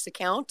ban this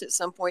account at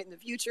some point in the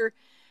future.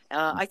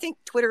 I think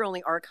Twitter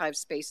only archives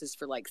spaces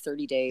for like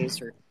 30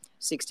 days or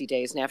 60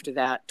 days. And after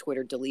that,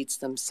 Twitter deletes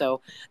them. So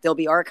they'll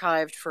be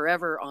archived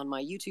forever on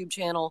my YouTube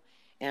channel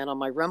and on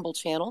my Rumble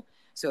channel.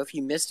 So if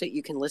you missed it,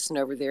 you can listen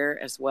over there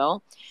as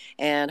well.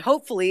 And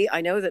hopefully,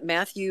 I know that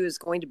Matthew is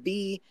going to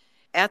be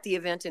at the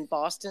event in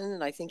Boston.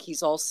 And I think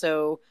he's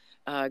also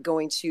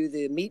going to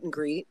the meet and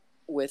greet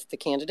with the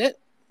candidate,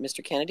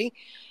 Mr. Kennedy.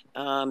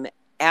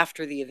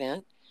 After the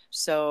event.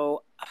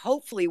 So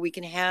hopefully we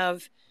can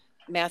have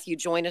Matthew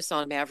join us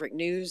on Maverick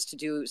News to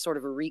do sort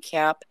of a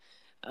recap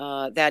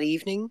that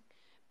evening.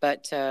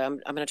 But I'm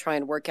going to try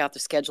and work out the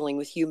scheduling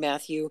with you,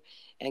 Matthew,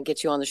 and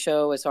get you on the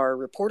show as our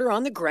reporter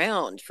on the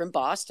ground from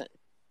Boston.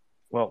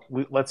 Well,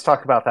 let's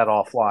talk about that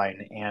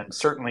offline. And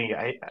certainly,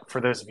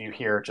 for those of you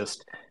here,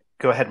 just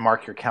go ahead and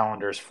mark your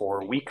calendars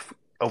for a week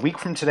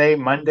from today,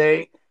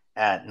 Monday,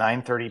 at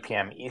 9:30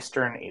 p.m.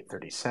 Eastern,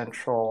 8:30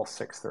 Central,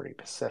 6:30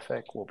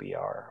 Pacific will be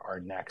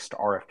our next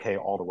RFK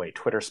All The Way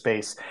Twitter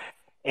space.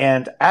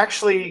 And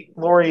actually,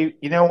 Lori,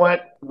 you know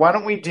what? Why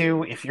don't we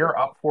do, if you're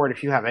up for it,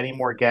 if you have any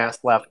more gas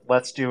left,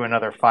 let's do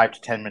another 5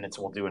 to 10 minutes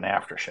and we'll do an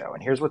after show.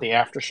 And here's what the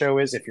after show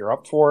is, if you're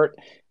up for it,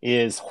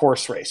 is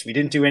horse race. We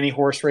didn't do any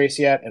horse race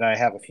yet, and I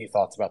have a few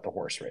thoughts about the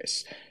horse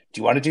race. Do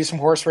you want to do some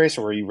horse race,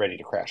 or are you ready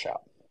to crash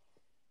out?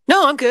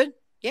 No, I'm good.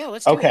 Yeah,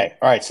 let's do it. Okay.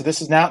 All right. So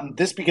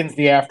this begins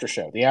the after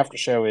show. The after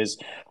show is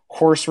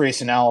horse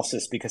race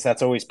analysis, because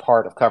that's always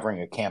part of covering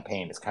a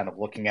campaign, is kind of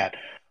looking at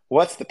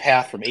what's the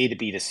path from A to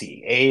B to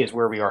C. A is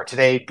where we are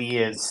today. B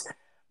is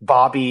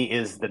Bobby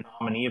is the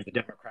nominee of the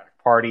Democratic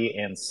Party,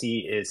 and C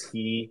is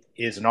he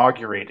is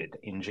inaugurated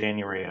in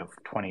January of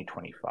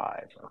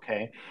 2025.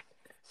 Okay.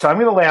 So I'm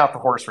going to lay out the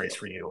horse race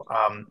for you.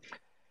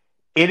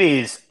 It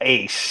is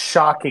a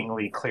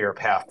shockingly clear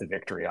path to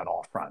victory on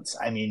all fronts.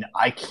 I mean,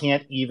 I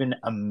can't even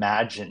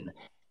imagine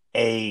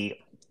a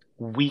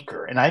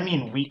weaker, and I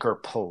mean weaker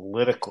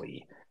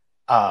politically,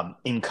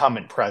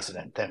 incumbent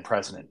president than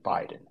President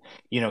Biden.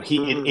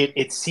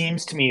 It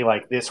seems to me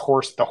like the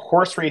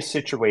horse race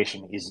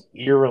situation is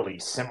eerily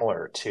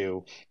similar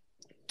to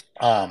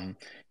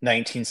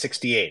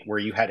 1968, where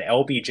you had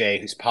LBJ,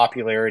 whose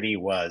popularity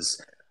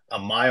was a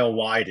mile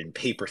wide and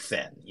paper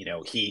thin.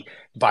 He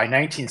by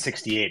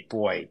 1968,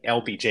 boy,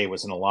 LBJ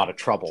was in a lot of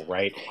trouble,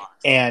 right?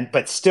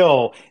 But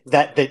still,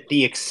 that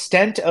the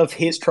extent of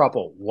his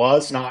trouble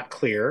was not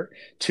clear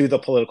to the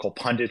political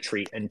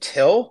punditry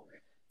until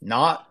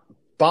not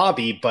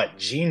Bobby, but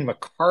Gene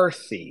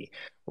McCarthy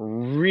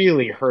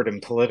really hurt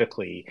him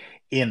politically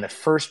in the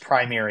first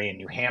primary in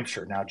New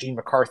Hampshire. Now, Gene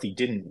McCarthy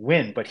didn't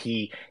win, but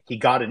he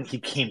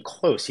came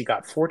close. He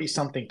got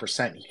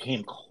 40-something%. He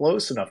came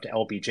close enough to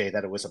LBJ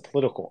that it was a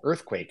political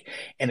earthquake,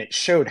 and it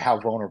showed how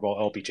vulnerable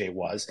LBJ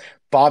was.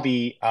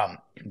 Bobby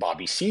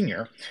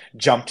Sr.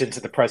 jumped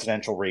into the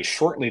presidential race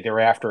shortly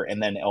thereafter,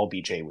 and then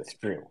LBJ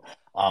withdrew.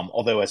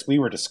 Although, as we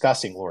were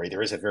discussing, Lori,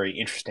 there is a very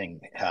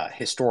interesting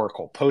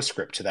historical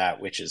postscript to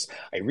that, which is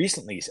I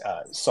recently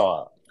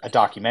saw a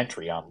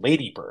documentary on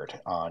Lady Bird,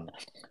 on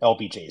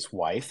LBJ's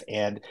wife,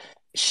 and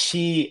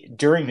she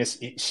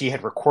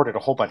had recorded a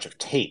whole bunch of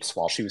tapes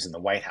while she was in the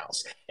White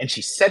House, and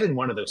she said in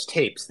one of those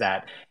tapes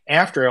that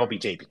after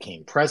LBJ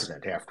became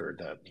president, after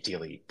the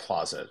Dealey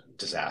Plaza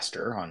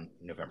disaster on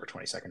November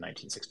 22nd,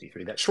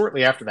 1963, that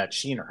shortly after that,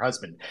 she and her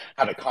husband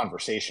had a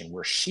conversation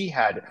where she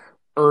had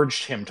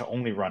urged him to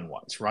only run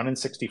once, run in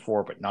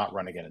 64, but not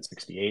run again in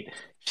 68.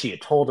 She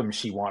had told him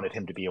she wanted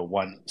him to be a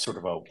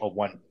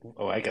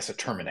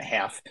term and a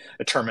half,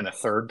 a term and a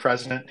third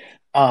president.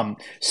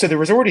 So there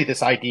was already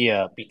this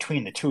idea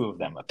between the two of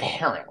them,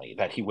 apparently,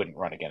 that he wouldn't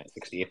run again in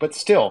 68. But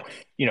still,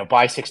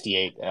 by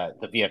 68,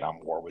 the Vietnam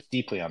War was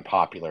deeply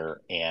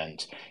unpopular,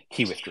 and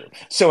he withdrew.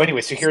 So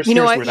anyway, here's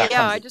where that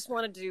comes. I just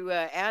wanted to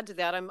add to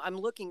that. I'm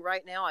looking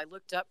right now. I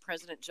looked up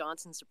President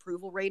Johnson's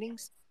approval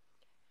ratings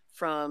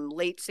from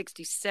late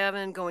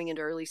 67 going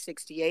into early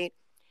 68.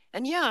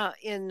 And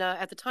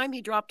at the time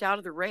he dropped out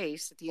of the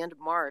race at the end of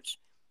March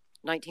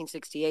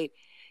 1968,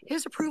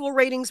 his approval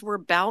ratings were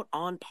about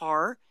on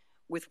par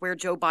with where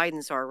Joe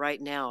Biden's are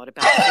right now at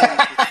about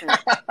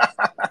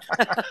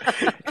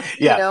 30%.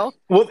 Yeah.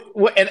 Well,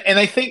 and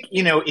I think,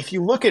 if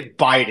you look at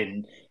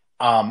Biden,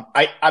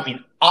 I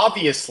mean,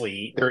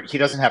 obviously, he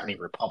doesn't have any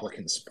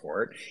Republican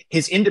support.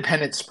 His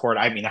independent support,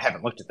 I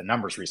haven't looked at the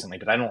numbers recently,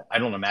 but I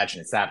don't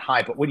imagine it's that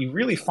high. But what you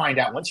really find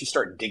out once you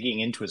start digging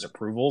into his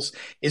approvals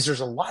is there's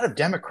a lot of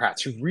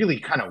Democrats who really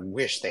kind of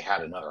wish they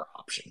had another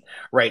option,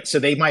 right? So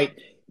they might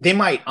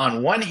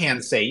on one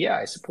hand say, yeah,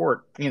 I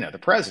support, the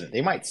president.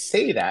 They might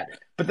say that.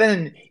 But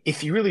then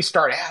if you really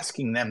start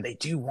asking them, they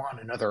do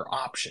want another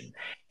option.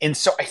 And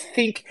so I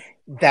think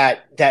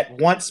that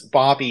once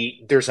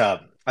Bobby, there's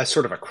a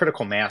sort of a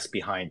critical mass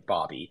behind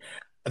Bobby,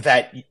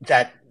 that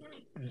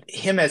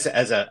him as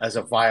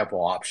a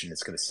viable option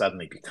is going to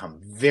suddenly become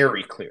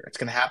very clear. It's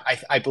going to have,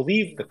 I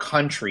believe the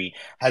country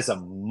has a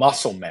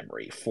muscle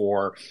memory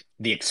for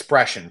the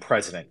expression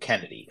President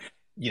Kennedy,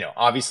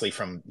 obviously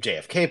from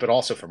JFK, but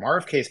also from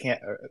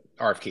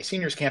RFK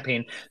Sr.'s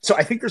campaign. So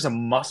I think there's a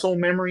muscle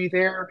memory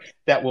there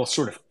that will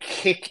sort of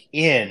kick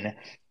in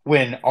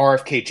when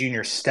RFK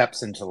Jr.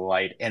 steps into the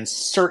light. And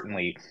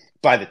certainly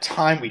by the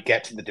time we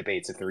get to the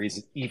debates, if there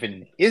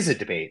even is a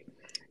debate,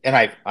 and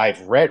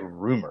I've read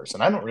rumors,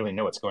 and I don't really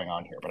know what's going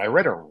on here, but I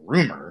read a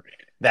rumor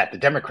that the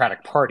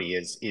Democratic Party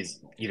is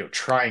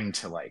trying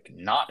to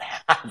not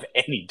have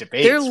any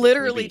debates. They're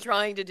literally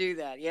trying to do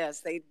that.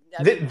 Yes,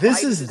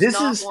 Biden does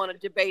not want to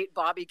debate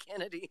Bobby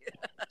Kennedy.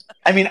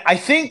 I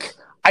think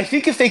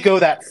if they go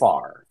that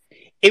far,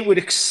 it would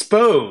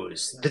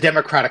expose the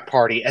Democratic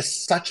Party as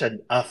such a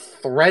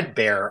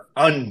threadbare,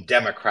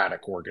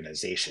 undemocratic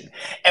organization.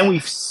 And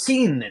we've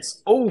seen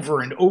this over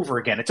and over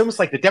again. It's almost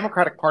like the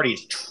Democratic Party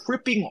is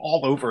tripping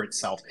all over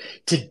itself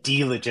to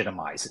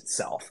delegitimize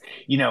itself.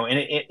 And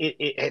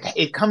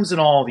it comes in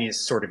all these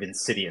sort of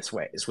insidious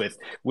ways with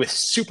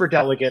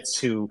superdelegates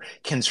who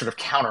can sort of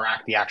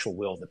counteract the actual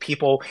will of the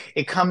people.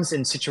 It comes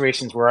in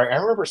situations where I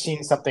remember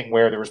seeing something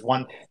where there was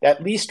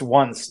at least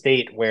one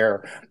state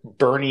where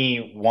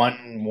Bernie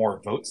won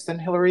more votes than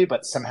Hillary,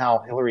 but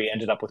somehow Hillary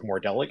ended up with more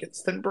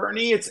delegates than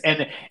Bernie. It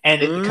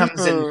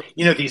comes in,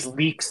 these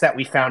leaks that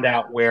we found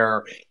out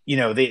where,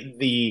 I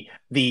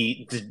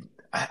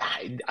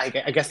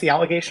guess the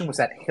allegation was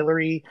that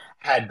Hillary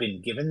had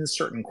been given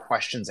certain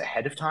questions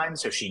ahead of time,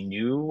 so she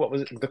knew what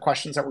was the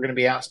questions that were going to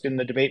be asked in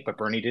the debate, but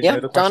Bernie didn't know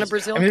the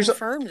questions. Donna Brazile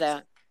confirmed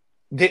that.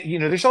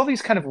 There's all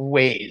these kind of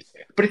ways,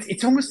 but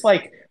it's almost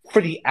like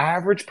for the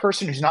average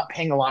person who's not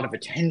paying a lot of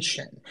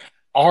attention,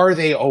 are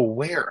they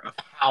aware of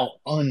how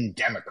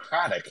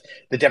undemocratic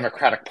the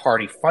Democratic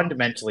Party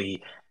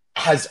fundamentally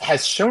has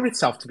shown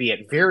itself to be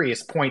at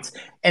various points?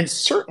 And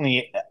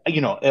certainly,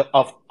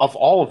 of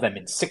all of them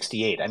in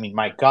 68,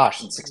 my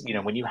gosh,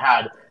 when you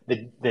had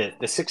the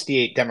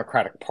 68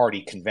 Democratic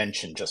Party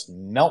convention just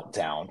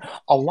meltdown,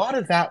 a lot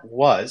of that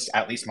was,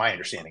 at least my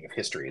understanding of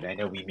history, and I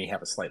know we may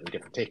have a slightly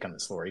different take on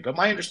this, Lori, but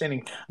my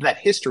understanding of that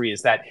history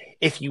is that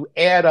if you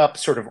add up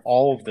sort of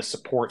all of the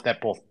support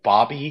that both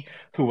Bobby,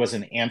 who was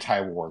an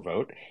anti-war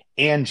vote,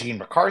 and Gene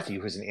McCarthy,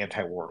 who was an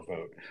anti-war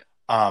vote,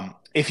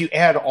 If you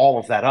add all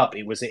of that up,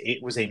 it was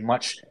a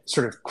much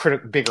sort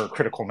of bigger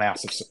critical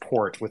mass of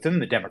support within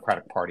the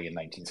Democratic Party in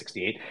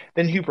 1968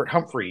 than Hubert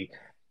Humphrey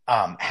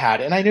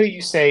had. And I know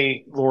you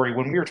say, Lori,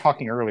 when we were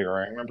talking earlier,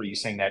 I remember you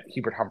saying that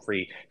Hubert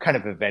Humphrey kind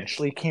of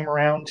eventually came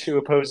around to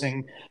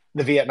opposing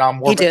the Vietnam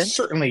War, He but did,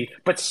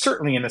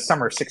 certainly in the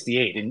summer of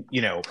 '68, and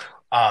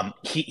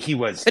he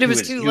was but it he was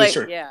was too he was late.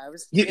 sort of Yeah, it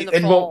was in he, the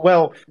and fall.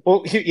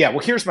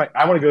 here's my.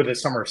 I want to go to the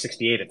summer of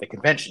 '68 at the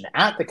convention.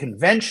 At the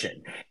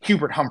convention,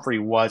 Hubert Humphrey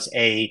was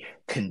a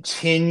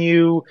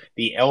continue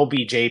the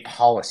LBJ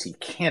policy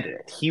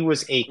candidate. He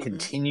was a Hmm.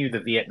 continue the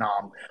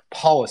Vietnam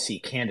policy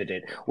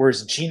candidate,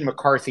 whereas Gene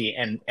McCarthy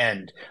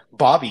and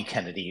Bobby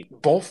Kennedy,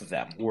 both of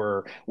them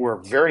were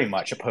very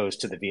much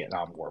opposed to the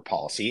Vietnam War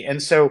policy,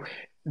 and so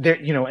there,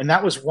 and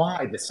that was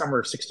why the summer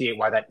of '68,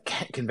 why that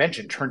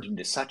convention turned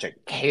into such a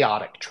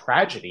chaotic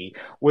tragedy,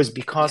 was Yeah.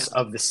 because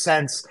of the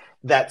sense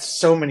that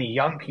so many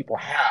young people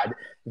had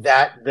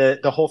that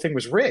the whole thing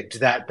was rigged,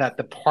 that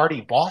the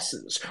party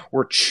bosses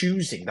were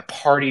choosing. The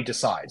party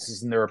decides.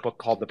 Isn't there a book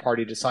called The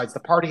Party Decides? The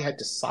party had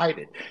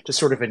decided to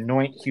sort of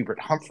anoint Hubert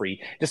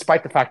Humphrey,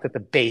 despite the fact that the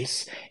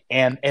base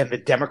and the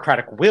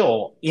Democratic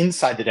will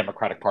inside the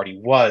Democratic Party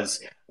was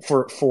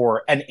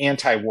for an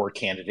anti-war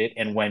candidate.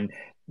 And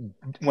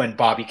when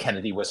Bobby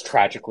Kennedy was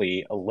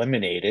tragically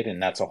eliminated,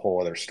 and that's a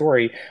whole other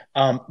story,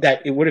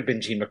 that it would have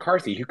been Gene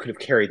McCarthy who could have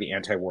carried the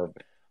anti-war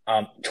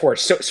torch.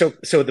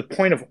 So the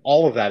point of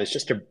all of that is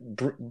just to,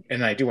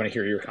 and I do want to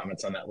hear your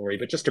comments on that, Lori,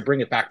 but just to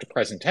bring it back to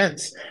present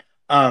tense,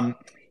 um,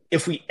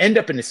 if we end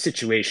up in a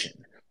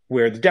situation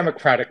where the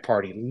Democratic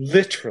Party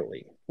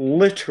literally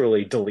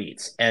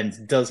deletes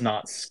and does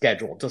not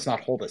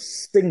hold a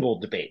single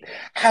debate,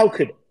 how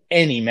could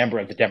any member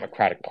of the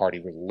Democratic Party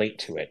relate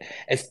to it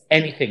as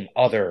anything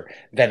other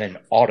than an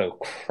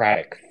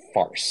autocratic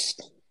farce?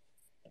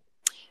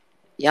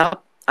 Yeah,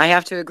 I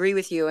have to agree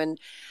with you. And,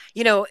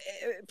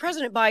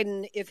 President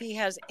Biden, if he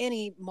has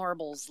any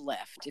marbles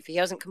left, if he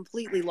hasn't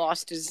completely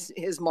lost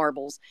his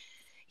marbles,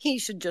 he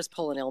should just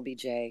pull an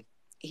LBJ.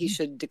 He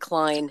should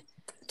decline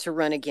to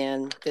run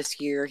again this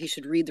year. He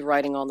should read the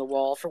writing on the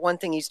wall. For one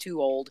thing, he's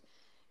too old.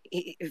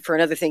 For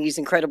another thing, he's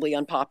incredibly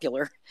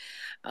unpopular.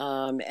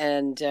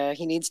 And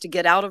he needs to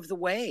get out of the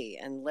way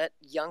and let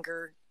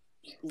younger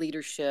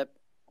leadership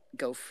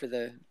go for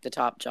the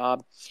top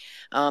job.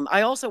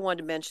 I also wanted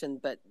to mention,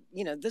 but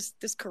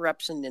this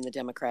corruption in the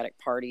Democratic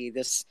Party,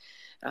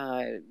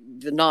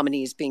 the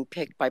nominees being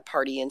picked by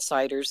party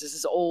insiders, this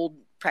is old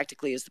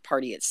practically as the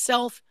party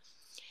itself.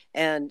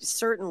 And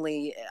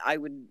certainly, I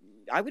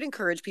would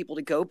encourage people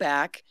to go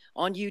back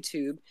on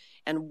YouTube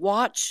and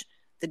watch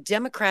the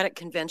Democratic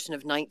Convention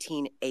of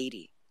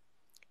 1980.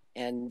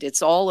 And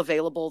it's all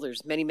available.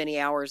 There's many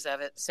hours of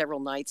it, several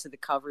nights of the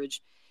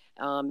coverage,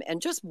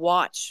 and just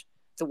watch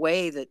the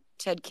way that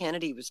Ted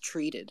Kennedy was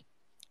treated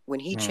when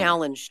he Mm.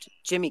 challenged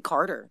Jimmy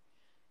Carter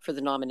for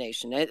the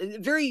nomination. A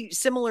very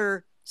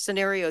similar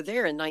scenario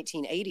there in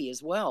 1980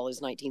 as well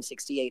as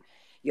 1968.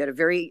 You had a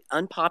very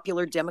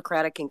unpopular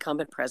Democratic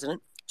incumbent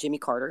president, Jimmy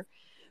Carter,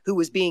 who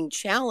was being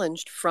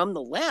challenged from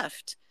the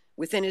left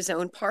within his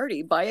own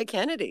party by a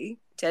Kennedy.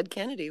 Ted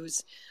Kennedy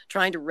was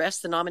trying to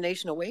wrest the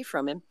nomination away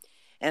from him.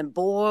 And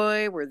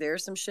boy, were there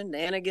some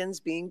shenanigans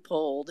being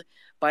pulled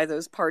by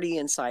those party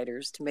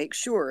insiders to make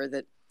sure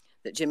that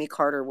Jimmy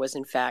Carter was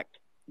in fact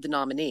the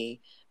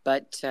nominee.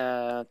 But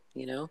I'm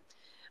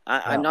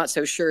Yeah. not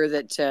so sure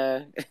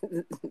that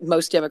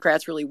most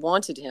Democrats really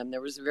wanted him.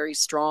 There was a very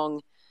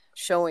strong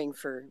showing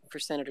for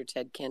Senator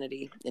Ted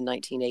Kennedy in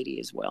 1980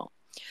 as well.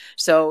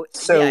 So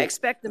yeah, So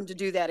expect them to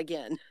do that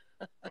again.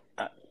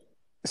 uh,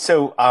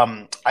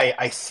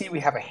 I see we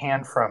have a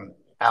hand from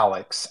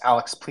Alex.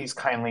 Alex, please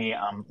kindly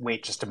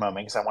wait just a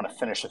moment because I want to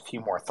finish a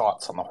few more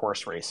thoughts on the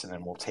horse race, and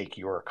then we'll take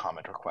your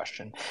comment or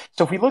question.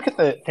 So if we look at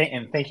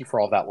and thank you for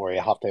all that, Lori.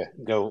 I'll have to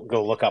go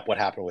look up what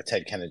happened with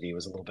Ted Kennedy. It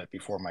was a little bit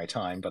before my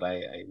time, but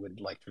I would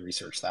like to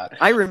research that.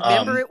 I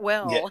remember Um, it yeah.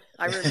 well.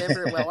 I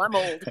remember it well. I'm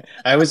old.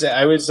 I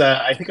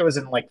think I was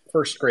in like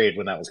first grade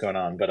when that was going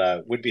on,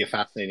 but would be a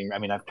fascinating. I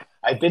mean,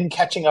 I've been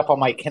catching up on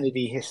my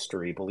Kennedy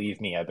history. Believe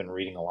me, I've been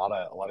reading a lot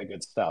of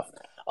good stuff.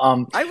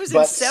 I was in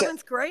But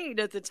seventh grade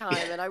at the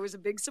time, and I was a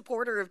big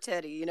supporter of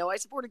Teddy. I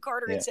supported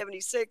Carter in yeah,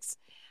 '76.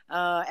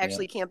 yeah,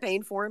 Actually,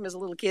 campaigned for him as a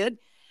little kid,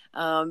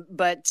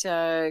 but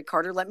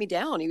Carter let me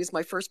down. He was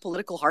my first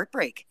political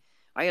heartbreak.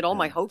 I had all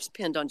my yeah. hopes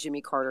pinned on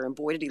Jimmy Carter, and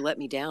boy, did he let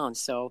me down.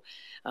 So,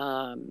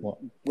 Well,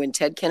 when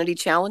Ted Kennedy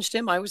challenged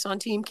him, I was on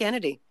Team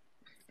Kennedy.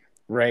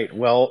 right.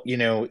 Well,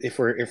 if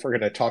we're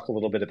going to talk a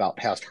little bit about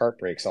past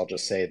heartbreaks, I'll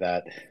just say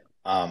that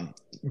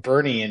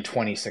Bernie in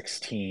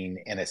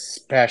 2016, and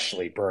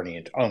especially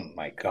oh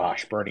my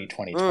gosh, Bernie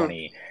Mm.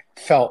 2020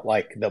 felt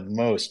like the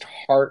most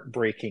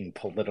heartbreaking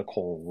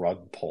political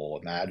rug pull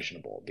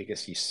imaginable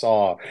because you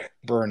saw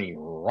Bernie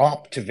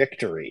romp to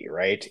victory,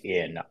 right,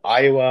 in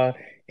Iowa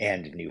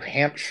and New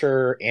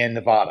Hampshire and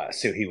Nevada.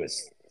 So he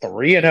was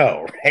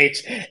 3-0, right?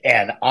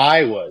 And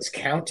I was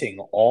counting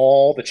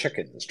all the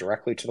chickens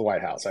directly to the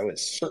White House. I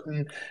was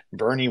certain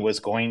Bernie was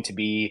going to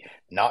be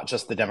not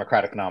just the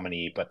Democratic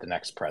nominee, but the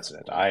next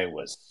president. I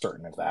was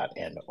certain of that.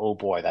 And oh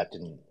boy, that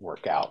didn't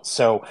work out.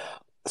 So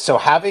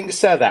having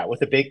said that,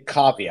 with a big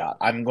caveat,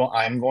 I'm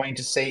going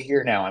to say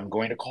here now, I'm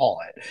going to call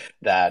it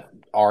that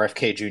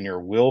RFK Jr.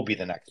 will be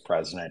the next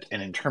president.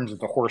 And in terms of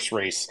the horse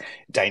race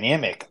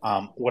dynamic,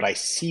 what I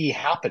see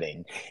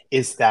happening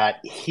is that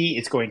he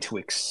is going to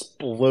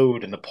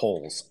explode in the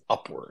polls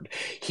upward.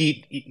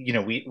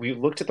 We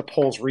looked at the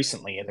polls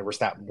recently, and there was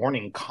that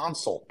morning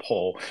consult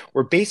poll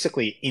where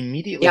basically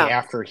immediately Yeah.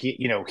 after he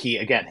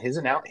again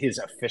his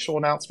official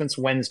announcements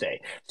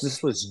Wednesday. So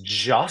this was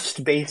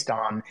just based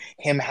on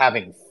him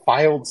having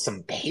filed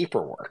some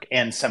paperwork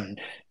and some,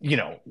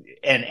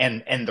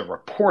 and the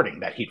reporting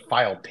that he'd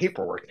filed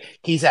paperwork.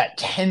 He's at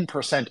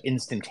 10%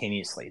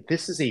 instantaneously.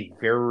 This is a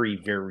very,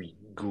 very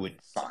good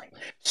sign.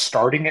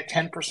 Starting at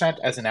 10%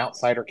 as an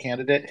outsider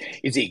candidate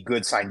is a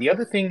good sign. The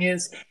other thing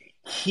is,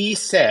 he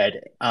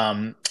said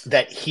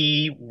that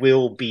he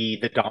will be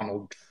the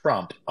Donald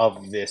Trump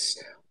of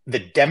this, the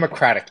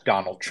Democratic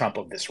Donald Trump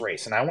of this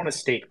race. And I want to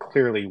state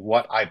clearly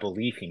what I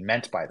believe he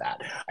meant by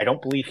that. I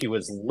don't believe he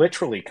was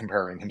literally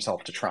comparing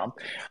himself to Trump,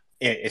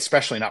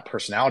 especially not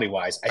personality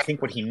wise. I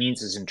think what he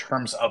means is in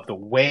terms of the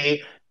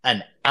way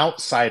an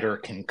outsider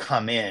can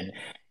come in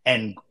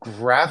and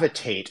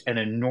gravitate an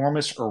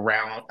enormous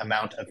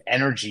amount of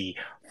energy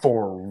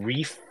for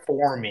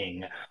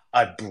reforming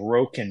a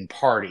broken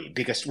party.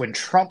 Because when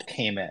Trump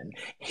came in,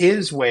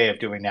 his way of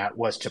doing that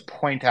was to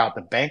point out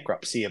the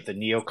bankruptcy of the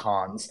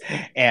neocons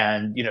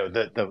and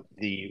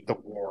the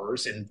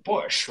wars in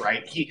Bush,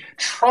 right?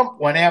 Trump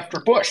went after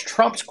Bush.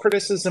 Trump's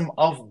criticism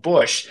of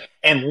Bush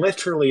and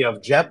literally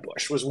of Jeb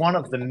Bush was one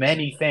of the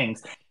many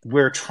things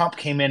where Trump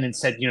came in and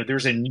said,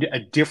 there's a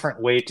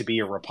different way to be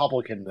a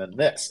Republican than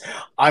this.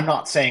 I'm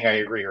not saying I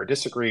agree or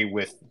disagree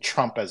with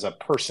Trump as a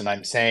person.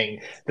 I'm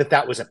saying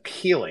that was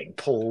appealing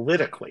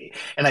politically.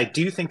 And I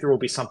do think there will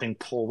be something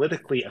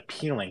politically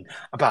appealing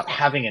about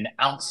having an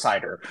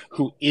outsider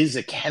who is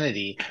a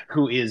Kennedy,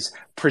 who is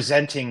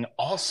presenting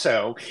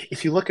also,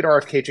 if you look at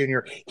RFK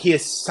Jr., he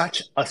has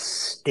such a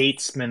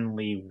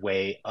statesmanly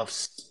way of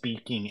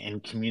speaking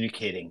and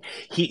communicating.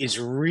 He has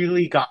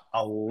really got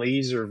a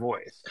laser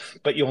voice,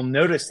 but you'll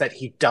notice that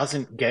he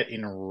doesn't get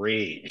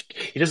enraged.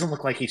 He doesn't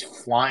look like he's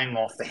flying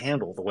off the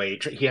handle the way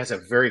he has a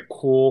very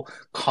cool,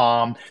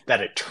 calm, that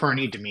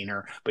attorney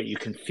demeanor, but you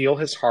can feel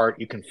his heart,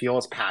 you can feel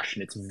his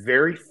passion. It's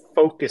very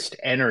focused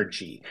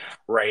energy,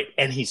 right?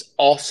 And he's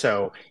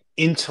also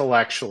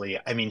intellectually,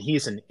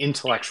 he's an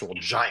intellectual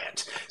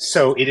giant.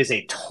 So it is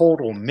a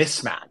total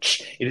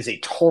mismatch. It is a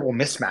total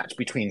mismatch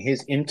between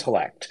his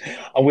intellect,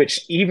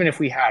 which even if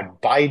we had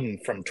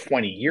Biden from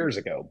 20 years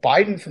ago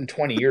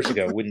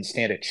wouldn't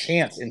stand a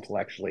chance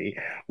intellectually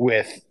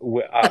with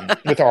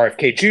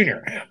RFK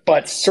Jr.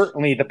 But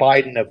certainly the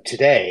Biden of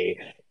today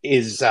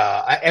is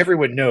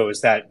everyone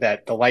knows that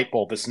the light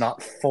bulb is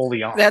not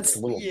fully on. It's a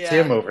little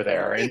dim over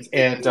there.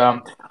 And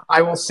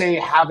I will say,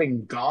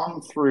 having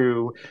gone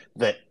through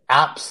the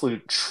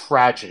absolute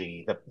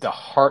tragedy, the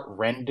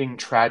heart-rending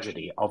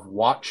tragedy of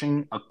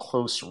watching a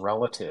close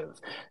relative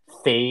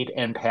fade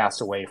and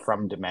pass away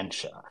from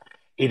dementia,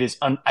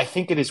 I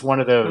think it is one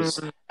of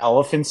those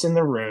elephants in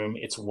the room.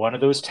 It's one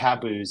of those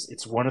taboos.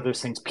 It's one of those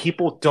things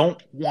people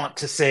don't want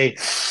to say.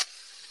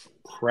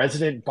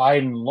 President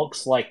Biden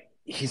looks like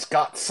he's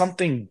got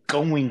something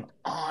going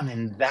on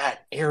in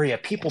that area.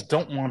 People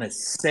don't want to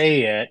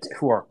say it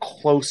who are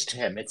close to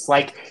him. It's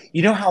like,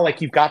 how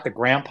you've got the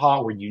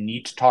grandpa where you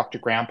need to talk to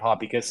grandpa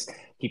because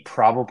he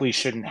probably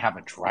shouldn't have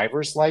a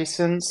driver's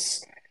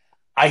license.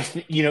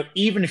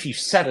 Even if you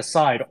set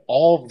aside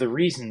all of the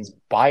reasons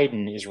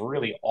Biden is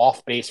really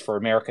off base for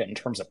America in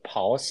terms of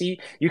policy,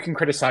 you can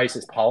criticize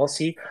his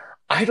policy.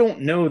 I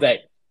don't know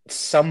that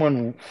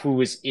someone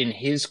who is in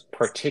his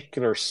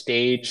particular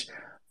stage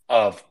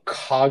of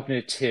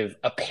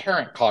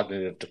apparent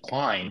cognitive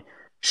decline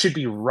should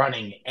be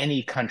running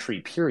any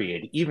country,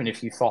 period, even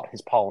if you thought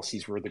his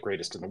policies were the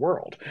greatest in the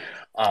world.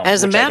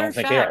 As a matter of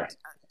fact,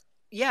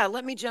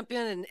 let me jump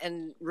in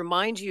and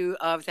remind you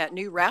of that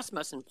new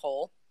Rasmussen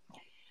poll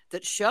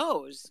that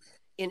shows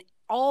in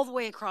all the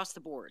way across the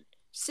board,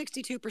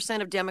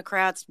 62% of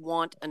Democrats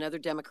want another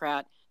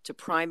Democrat to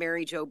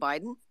primary Joe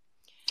Biden.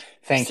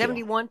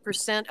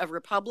 71% of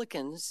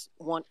Republicans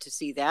want to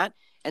see that.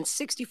 And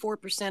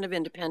 64% of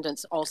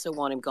independents also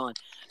want him gone.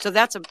 So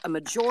that's a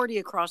majority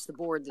across the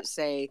board that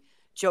say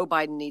Joe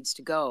Biden needs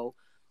to go.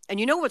 And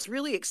what's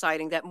really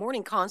exciting? That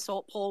morning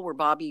consult poll where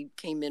Bobby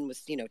came in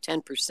with,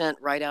 10%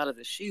 right out of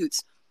the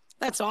chutes.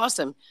 That's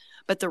awesome.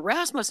 But the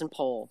Rasmussen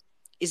poll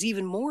is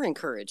even more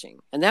encouraging.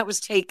 And that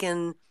was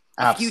taken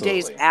a few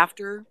days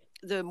after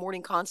the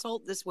morning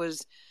consult. This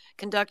was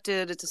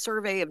conducted. It's a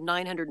survey of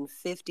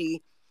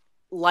 950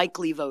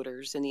 likely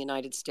voters in the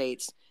United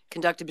States,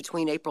 conducted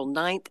between April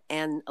 9th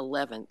and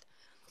 11th.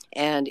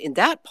 And in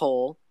that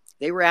poll,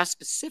 they were asked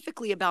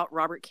specifically about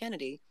Robert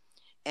Kennedy,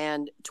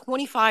 and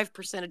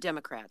 25% of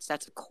Democrats,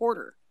 that's a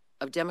quarter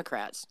of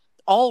Democrats,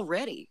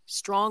 already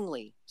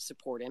strongly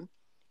support him.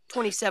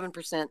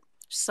 27%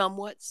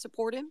 somewhat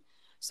support him.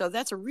 So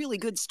that's a really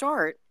good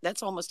start.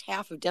 That's almost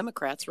half of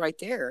Democrats right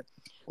there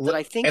that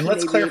I think And he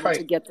let's may be able clarify.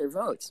 to get their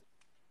votes.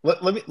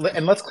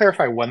 Let's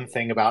clarify one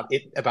thing about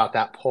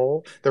that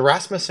poll. The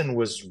Rasmussen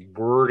was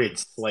worded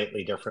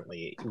slightly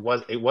differently.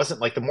 It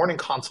wasn't like the morning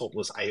consult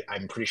was.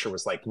 I'm pretty sure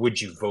was like, would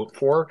you vote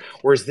for?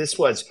 Whereas this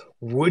was,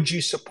 would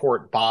you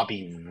support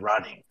Bobby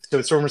running? So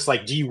it's almost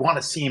like, do you want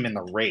to see him in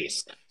the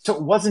race? So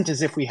it wasn't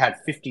as if we had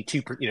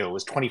 52. It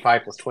was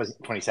 25 plus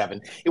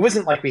 27. It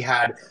wasn't like we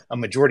had a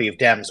majority of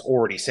Dems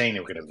already saying they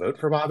were going to vote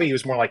for Bobby. It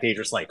was more like they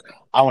just like,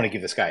 I want to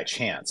give this guy a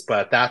chance.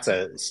 But that's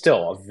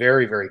still a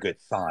very, very good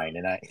sign,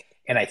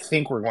 and I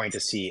think we're going to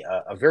see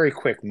a very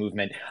quick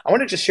movement. I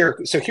want to just share.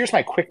 So here's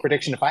my quick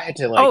prediction. If I had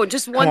to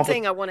just one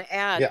thing I want to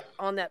add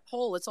on that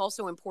poll, it's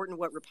also important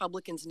what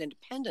Republicans and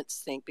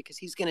independents think, because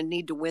he's going to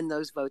need to win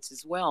those votes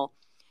as well.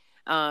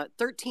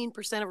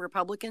 13% of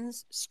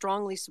Republicans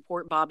strongly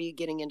support Bobby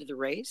getting into the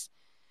race.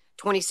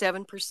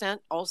 27%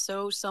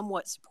 also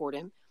somewhat support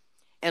him.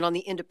 And on the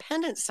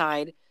independent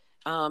side,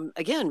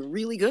 again,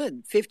 really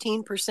good.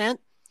 15%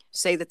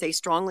 say that they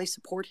strongly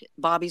support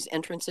Bobby's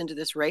entrance into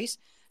this race.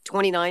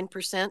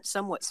 29%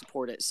 somewhat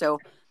support it. So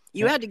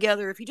you add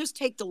together, if you just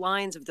take the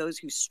lines of those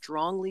who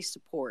strongly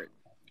support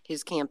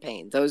his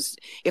campaign,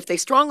 if they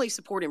strongly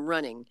support him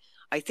running,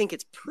 I think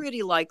it's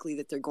pretty likely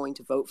that they're going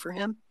to vote for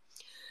him.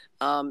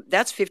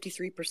 That's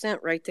 53%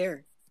 right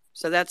there.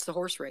 So that's the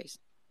horse race.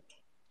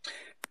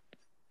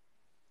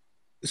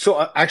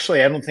 So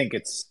actually, I don't think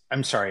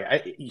I'm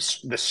sorry.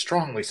 The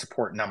strongly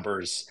support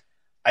numbers,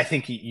 I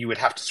think you would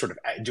have to sort of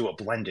do a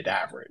blended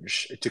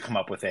average to come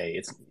up with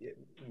if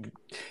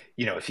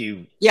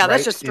you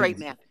that's just straight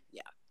math.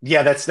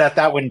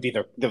 That wouldn't be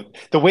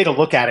the way to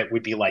look at it.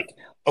 Would be like,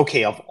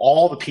 okay, of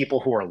all the people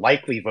who are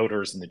likely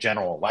voters in the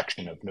general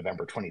election of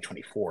November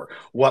 2024,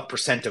 what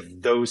percent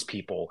of those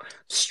people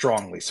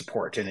strongly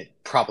support? And it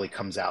probably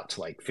comes out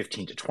to like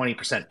 15 to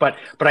 20%. But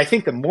I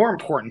think the more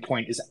important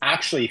point is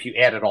actually, if you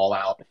add it all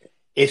out,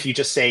 if you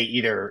just say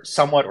either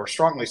somewhat or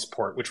strongly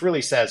support, which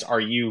really says, are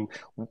you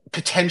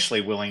potentially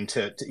willing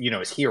to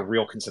is he a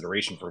real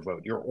consideration for a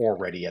vote? You're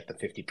already at the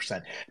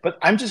 50%. But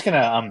I'm just going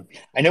to,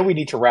 I know we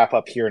need to wrap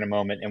up here in a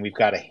moment, and we've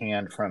got a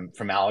hand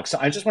from Alex. So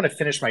I just want to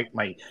finish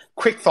my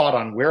quick thought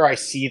on where I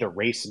see the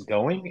race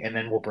going, and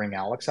then we'll bring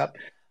Alex up.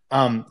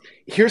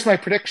 Here's my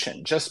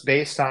prediction, just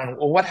based on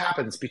what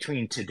happens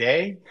between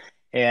today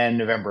and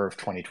November of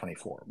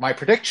 2024. My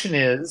prediction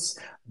is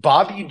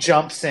Bobby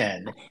jumps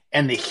in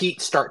and the heat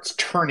starts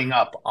turning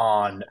up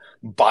on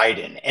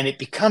Biden, and it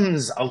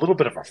becomes a little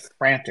bit of a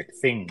frantic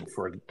thing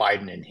for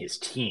Biden and his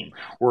team,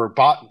 where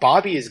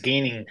Bobby is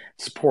gaining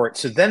support.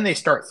 So then they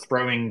start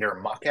throwing their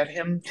muck at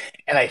him.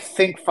 And I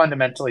think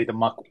fundamentally the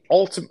muck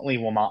ultimately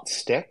will not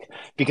stick,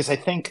 because I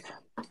think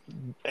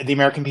the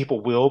American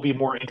people will be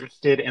more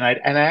interested. And I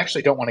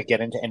actually don't want to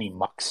get into any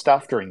muck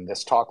stuff during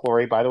this talk,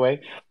 Lori, by the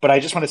way, but I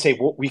just want to say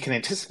we can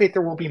anticipate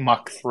there will be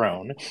muck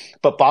thrown,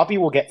 but Bobby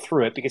will get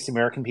through it because the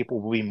American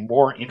people will be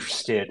more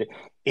interested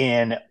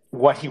in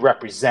what he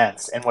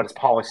represents and what his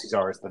policies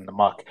are than the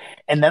muck.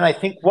 And then I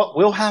think what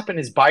will happen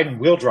is Biden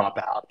will drop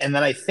out. And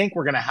then I think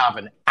we're going to have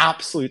an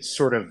absolute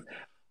sort of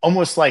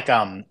almost like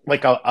a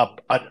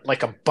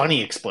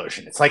bunny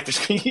explosion. It's like there's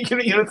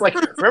it's like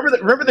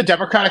remember the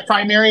Democratic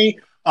primary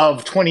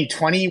of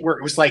 2020, where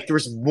it was like there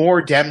was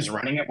more Dems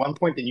running at one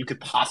point than you could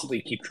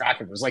possibly keep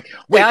track of. It was like,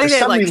 wait, there's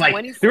suddenly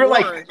like there were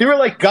like there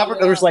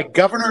was like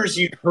governors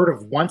you'd heard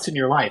of once in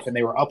your life, and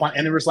they were up on,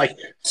 and there was like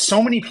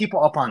so many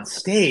people up on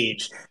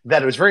stage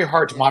that it was very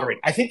hard to moderate.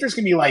 I think there's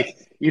gonna be like,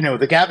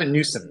 the Gavin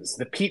Newsoms,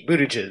 the Pete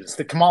Buttigigs,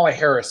 the Kamala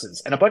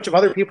Harrises, and a bunch of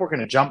other people are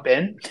going to jump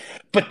in.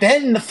 But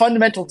then the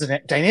fundamental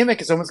dynamic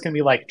is almost going to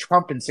be like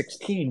Trump in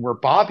 2016, where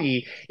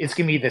Bobby is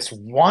going to be this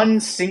one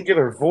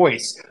singular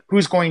voice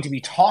who's going to be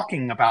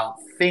talking about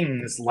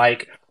things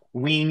like,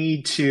 we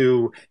need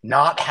to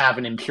not have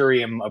an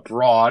imperium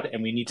abroad,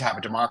 and we need to have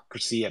a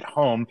democracy at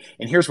home.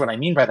 And here's what I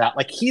mean by that.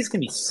 Like, he's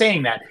going to be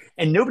saying that,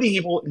 and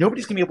nobody's going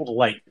to be able to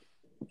like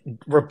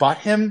rebut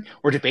him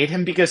or debate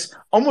him, because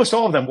almost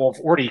all of them will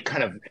have already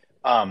kind of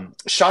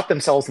shot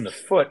themselves in the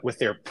foot with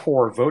their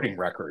poor voting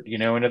record.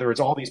 In other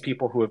words, all these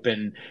people who have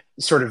been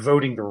sort of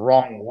voting the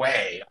wrong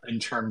way in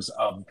terms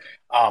of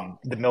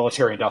the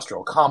military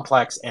industrial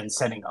complex and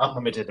sending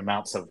unlimited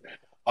amounts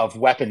of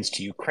weapons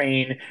to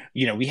Ukraine.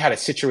 We had a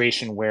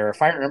situation where,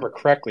 if I remember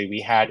correctly, we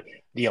had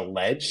the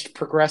alleged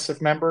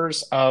progressive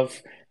members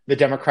of the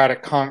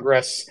Democratic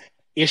Congress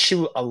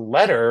issue a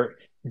letter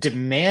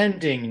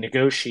demanding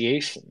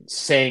negotiations,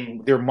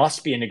 saying there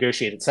must be a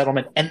negotiated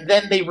settlement, and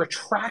then they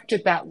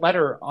retracted that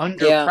letter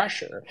under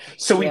pressure.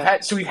 So we've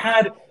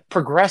had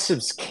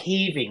progressives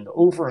caving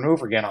over and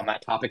over again on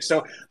that topic.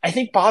 So I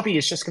think Bobby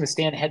is just going to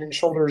stand head and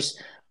shoulders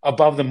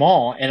above them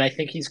all, and I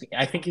think he's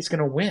going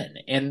to win.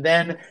 And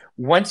then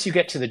once you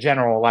get to the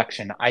general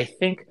election, I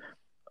think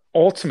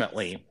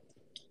ultimately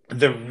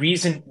the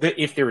reason that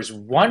if there is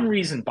one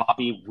reason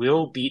Bobby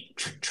will beat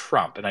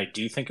Trump, and I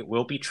do think it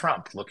will be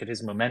Trump, look at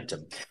his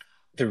momentum.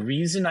 the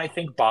reason I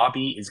think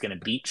Bobby is going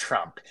to beat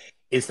Trump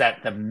is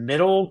that the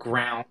middle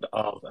ground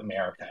of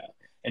America,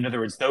 in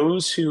other words,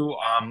 those who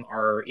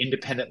are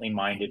independently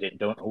minded and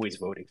don't always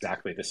vote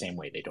exactly the same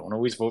way, they don't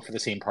always vote for the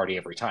same party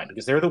every time,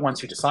 because they're the ones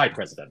who decide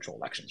presidential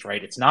elections,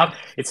 right? It's not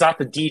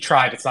the D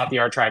tribe, it's not the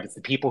R tribe, it's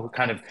the people who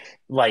kind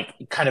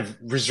of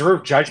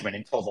reserve judgment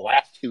until the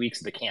last 2 weeks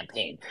of the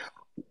campaign.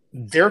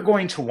 They're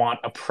going to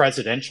want a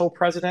presidential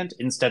president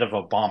instead of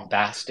a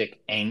bombastic,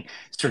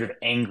 sort of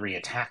angry,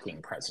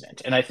 attacking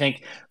president. And I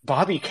think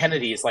Bobby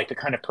Kennedy is like the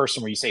kind of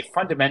person where you say,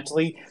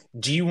 fundamentally,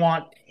 do you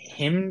want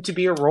him to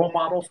be a role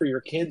model for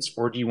your kids,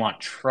 or do you want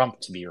Trump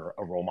to be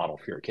a role model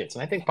for your kids?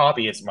 And I think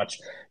Bobby is a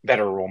much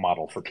better role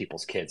model for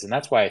people's kids. And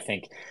that's why I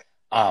think,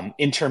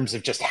 in terms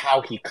of just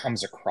how he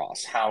comes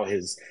across, how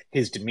his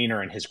demeanor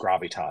and his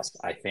gravitas,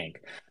 I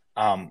think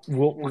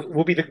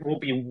will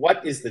be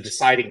what is the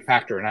deciding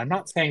factor. And I'm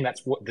not saying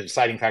that's what the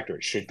deciding factor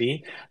it should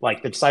be.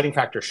 Like, the deciding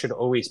factor should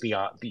always be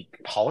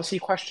policy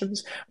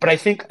questions. But I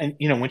think,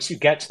 once you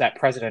get to that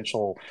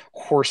presidential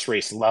horse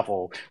race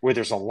level where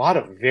there's a lot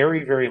of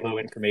very, very low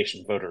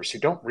information voters who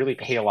don't really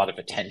pay a lot of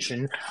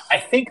attention, I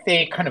think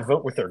they kind of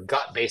vote with their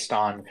gut based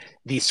on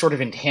these sort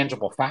of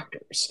intangible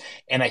factors.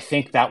 And I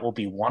think that will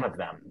be one of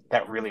them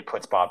that really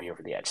puts Bobby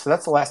over the edge. So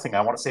that's the last thing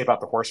I want to say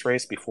about the horse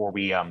race before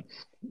we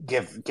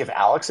give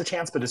Alex a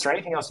chance. But is there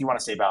anything else you want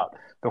to say about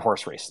the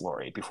horse race,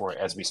 Lori,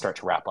 as we start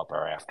to wrap up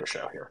our after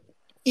show here?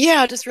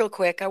 Yeah, just real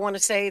quick. I want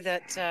to say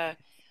that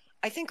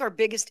I think our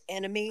biggest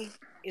enemy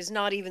is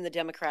not even the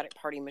Democratic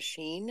Party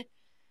machine.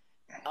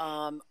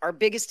 Our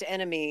biggest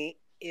enemy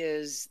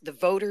is the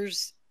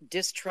voters'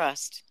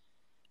 distrust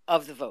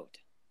of the vote.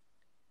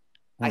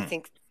 I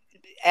think,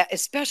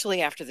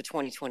 especially after the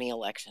 2020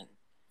 election,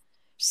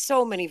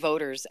 so many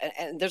voters,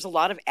 and there's a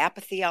lot of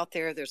apathy out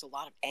there. There's a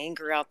lot of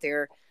anger out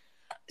there.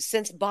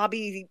 Since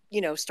Bobby,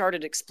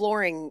 started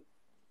exploring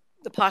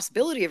the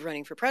possibility of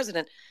running for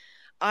president,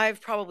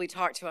 I've probably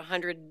talked to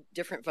 100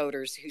 different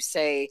voters who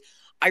say,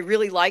 I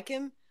really like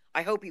him.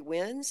 I hope he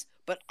wins,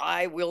 but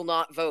I will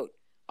not vote.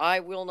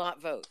 I will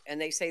not vote. And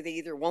they say they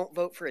either won't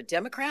vote for a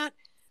Democrat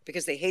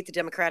because they hate the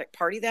Democratic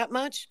Party that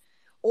much,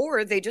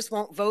 or they just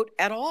won't vote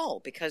at all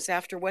because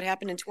after what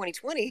happened in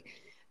 2020,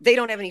 they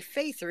don't have any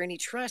faith or any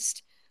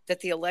trust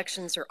that the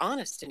elections are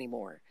honest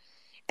anymore.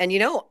 And,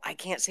 I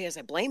can't say as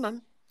I blame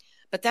them,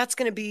 but that's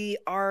going to be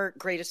our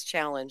greatest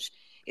challenge,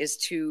 is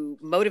to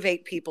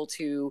motivate people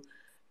to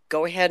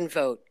go ahead and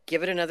vote,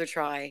 give it another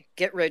try,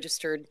 get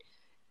registered,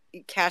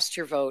 cast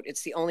your vote.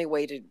 It's the only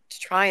way to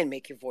try and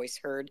make your voice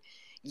heard.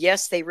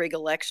 Yes, they rig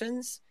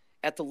elections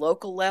at the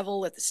local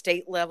level, at the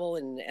state level,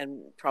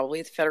 and probably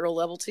at the federal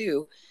level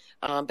too.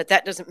 But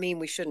that doesn't mean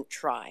we shouldn't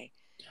try.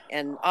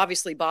 And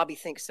obviously Bobby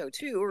thinks so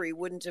too, or he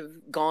wouldn't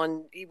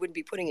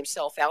be putting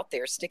himself out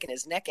there, sticking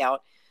his neck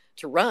out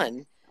to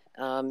run,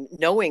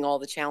 knowing all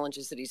the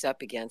challenges that he's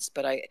up against.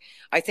 But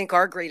I think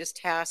our greatest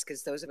task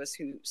is those of us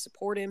who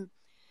support him,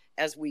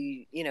 as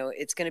we,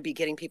 it's going to be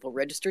getting people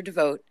registered to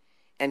vote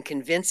and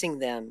convincing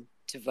them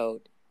to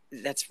vote.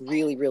 That's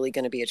really, really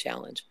going to be a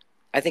challenge.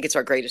 I think it's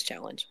our greatest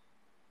challenge.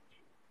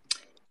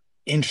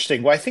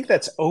 Interesting. Well, I think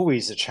that's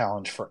always a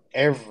challenge for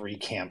every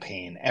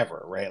campaign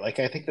ever, right? Like,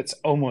 I think that's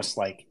almost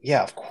like,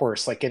 yeah, of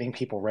course, like getting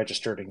people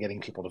registered and getting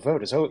people to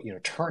vote is,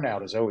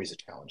 turnout is always a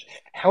challenge.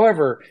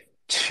 However,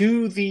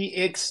 to the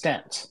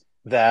extent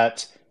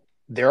that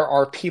there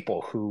are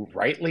people who,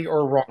 rightly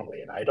or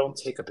wrongly, and I don't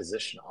take a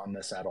position on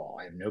this at all.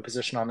 I have no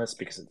position on this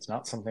because it's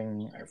not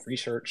something I've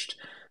researched.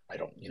 I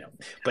don't,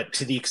 but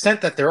to the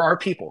extent that there are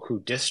people who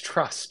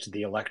distrust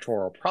the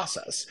electoral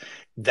process,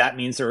 that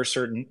means there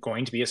are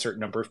going to be a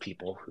certain number of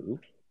people who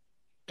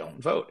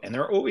don't vote. And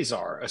there always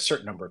are a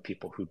certain number of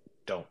people who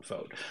don't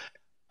vote.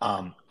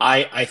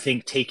 I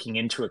think, taking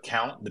into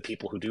account the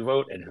people who do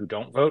vote and who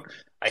don't vote,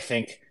 I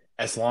think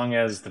as long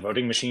as the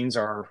voting machines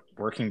are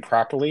working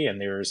properly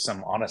and there's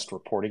some honest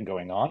reporting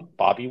going on,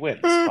 Bobby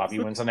wins. Bobby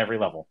wins on every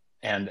level.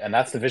 And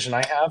that's the vision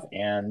I have.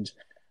 And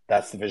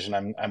that's the vision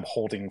I'm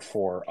holding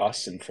for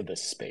us and for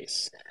this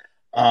space.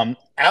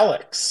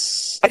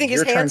 Alex, I think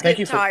his hands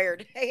getting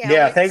tired. Hey, Alex,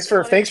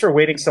 yeah, thanks for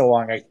waiting so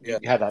long. You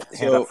had that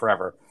hand up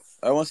forever.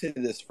 I want to say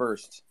this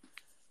first.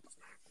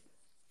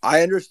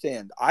 I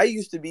understand. I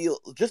used to be,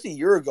 just a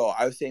year ago,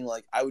 I was saying,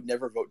 like, I would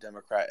never vote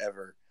Democrat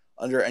ever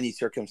under any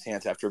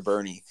circumstance after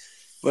Bernie.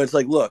 But it's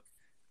like, look,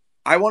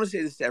 I want to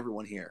say this to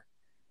everyone here.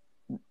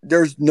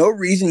 There's no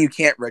reason you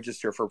can't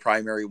register for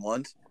primary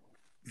once.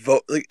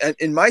 Vote, like,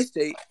 in my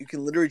state, you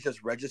can literally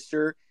just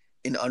register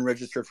and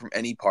unregister from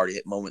any party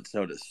at moment's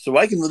notice. So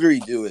what I can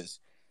literally do is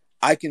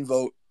I can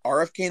vote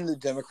RFK in the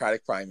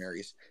Democratic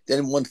primaries.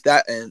 Then once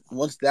that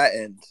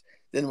ends,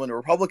 then when the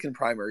Republican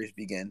primaries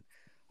begin,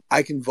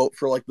 I can vote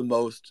for like the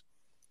most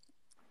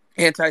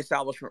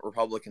anti-establishment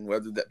Republican,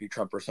 whether that be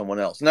Trump or someone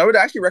else. And I would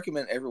actually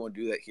recommend everyone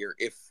do that here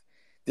if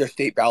their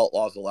state ballot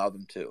laws allow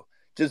them to.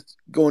 Just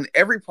go in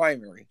every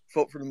primary,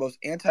 vote for the most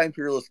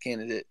anti-imperialist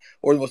candidate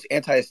or the most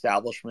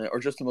anti-establishment or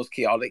just the most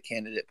chaotic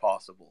candidate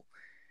possible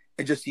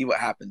and just see what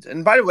happens.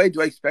 And by the way,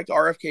 do I expect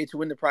RFK to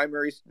win the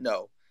primaries?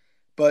 No.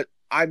 But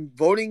I'm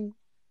voting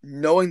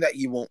knowing that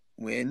he won't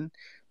win,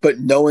 but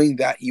knowing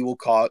that he will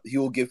cause the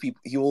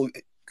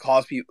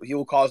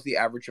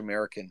average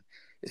American,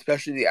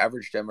 especially the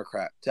average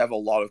Democrat, to have a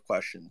lot of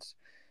questions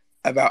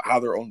about how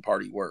their own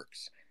party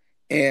works.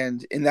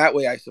 And in that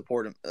way, I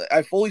support him.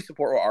 I fully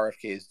support what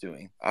RFK is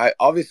doing.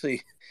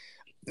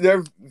 There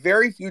are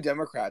very few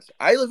Democrats.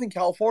 I live in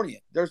California.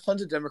 There's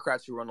tons of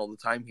Democrats who run all the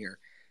time here.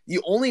 The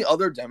only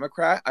other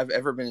Democrat I've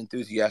ever been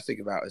enthusiastic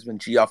about has been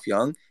Geoff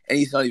Young, and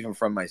he's not even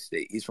from my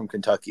state. He's from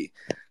Kentucky.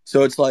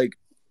 So it's like,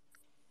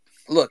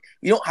 look,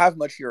 we don't have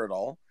much here at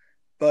all,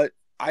 but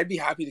I'd be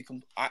happy to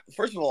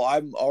first of all,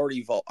 I've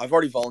already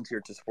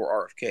volunteered to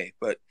support RFK,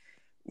 but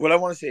what I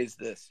want to say is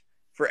this.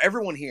 For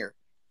everyone here,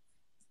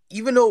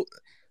 even though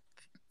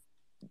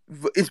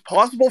it's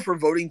possible for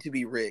voting to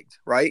be rigged,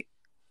 right?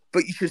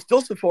 But you should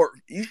still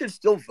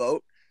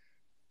vote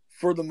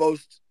for the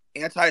most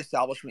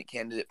anti-establishment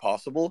candidate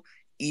possible,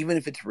 even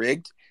if it's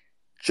rigged,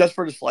 just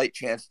for the slight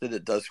chance that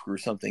it does screw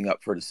something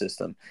up for the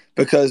system.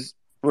 Because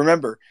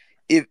remember,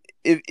 even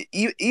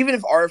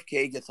if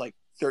RFK gets like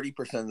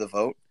 30% of the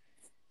vote,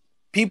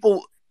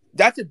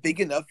 that's a big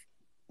enough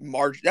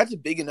margin. That's a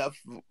big enough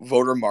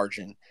voter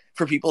margin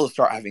for people to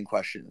start having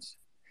questions.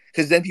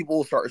 Because then people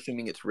will start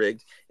assuming it's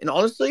rigged. And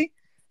honestly,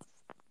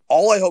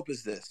 all I hope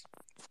is this.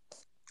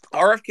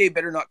 RFK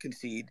better not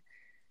concede.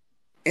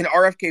 And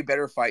RFK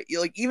better fight.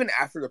 Like, even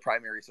after the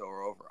primaries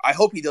are over. I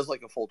hope he does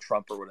like a full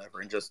Trump or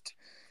whatever and just,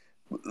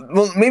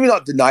 well, maybe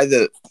not deny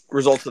the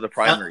results of the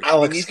primaries.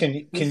 Alex, can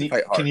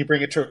you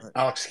bring it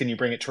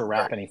to a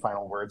wrap? Any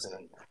final words? And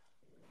then...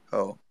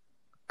 Oh,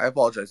 I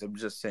apologize. I'm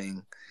just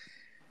saying.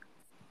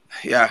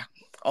 Yeah.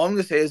 All I'm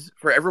going to say is,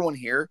 for everyone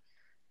here,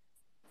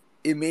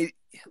 you may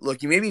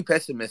be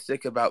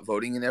pessimistic about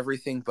voting and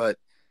everything, but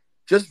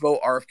just vote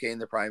RFK in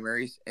the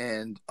primaries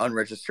and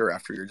unregister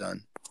after you're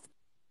done.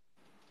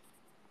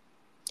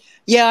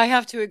 Yeah, I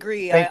have to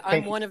agree.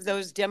 I'm one of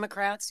those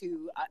Democrats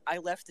who I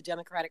left the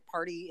Democratic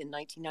Party in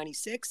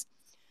 1996.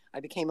 I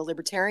became a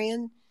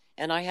libertarian,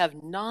 and I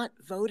have not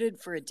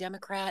voted for a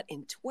Democrat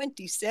in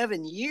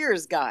 27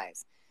 years,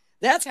 guys.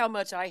 That's how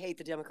much I hate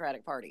the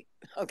Democratic Party,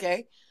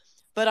 okay?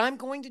 But I'm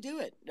going to do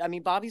it. I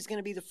mean, Bobby's going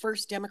to be the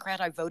first Democrat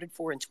I voted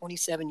for in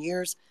 27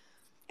 years.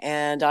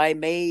 And I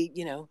may,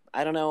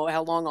 I don't know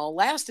how long I'll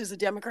last as a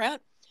Democrat.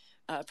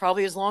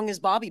 Probably as long as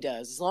Bobby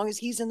does. As long as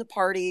he's in the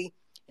party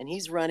and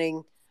he's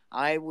running,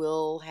 I'll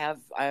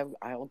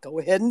go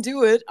ahead and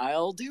do it.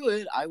 I'll do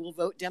it. I will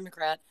vote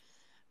Democrat.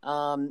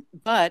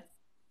 But,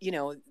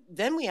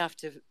 then we have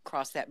to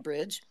cross that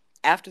bridge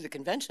after the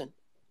convention.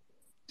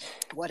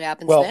 What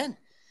happens then?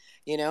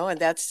 And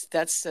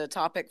that's a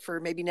topic for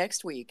maybe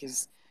next week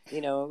is,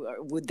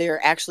 would there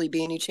actually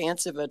be any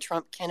chance of a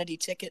Trump-Kennedy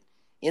ticket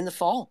in the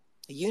fall,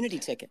 a unity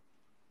ticket?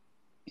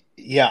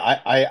 Yeah,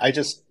 I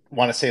just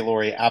want to say,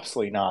 Lori,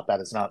 absolutely not. That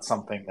is not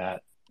something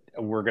that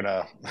we're going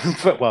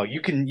to, well,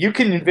 you can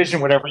envision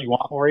whatever you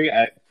want, Lori.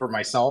 For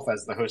myself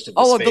as the host of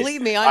this space,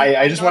 believe me,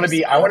 I want to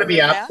be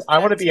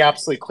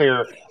absolutely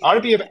clear. I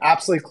want to be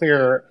absolutely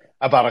clear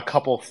about a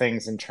couple of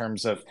things in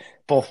terms of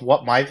both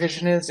what my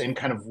vision is and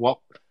kind of what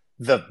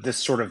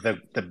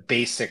the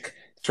basic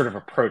sort of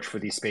approach for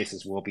these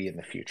spaces will be in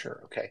the future.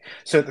 Okay.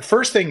 So the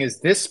first thing is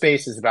this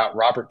space is about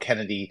Robert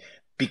Kennedy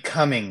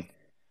becoming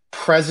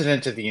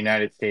President of the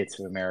United States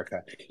of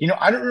America.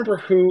 I don't remember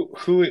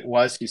who it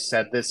was who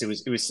said this. It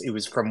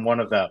was from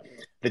one of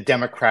the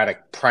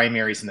Democratic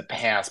primaries in the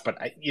past,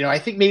 but I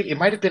think maybe it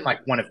might have been like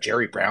one of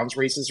Jerry Brown's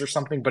races or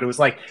something, but it was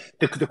like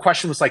the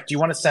question was like, do you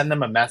want to send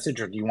them a message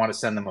or do you want to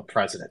send them a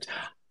president?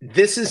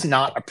 This is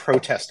not a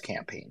protest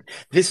campaign.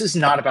 This is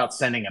not about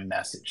sending a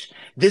message.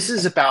 This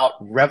is about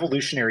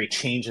revolutionary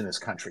change in this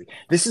country.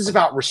 This is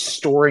about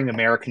restoring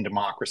American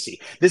democracy.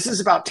 This is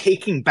about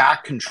taking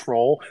back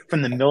control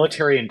from the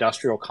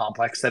military-industrial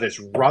complex that has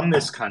run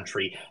this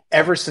country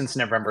ever since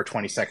November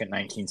 22nd,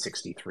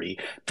 1963.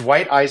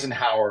 Dwight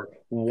Eisenhower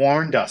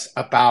warned us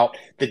about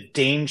the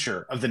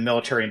danger of the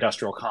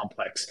military-industrial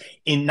complex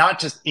in not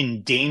just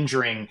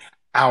endangering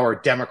our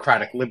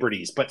democratic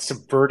liberties, but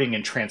subverting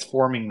and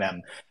transforming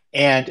them.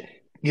 And,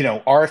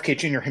 RFK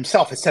Jr.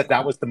 himself has said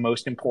that was the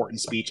most important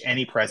speech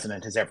any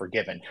president has ever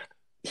given.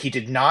 He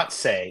did not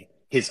say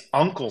his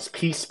uncle's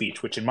peace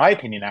speech, which in my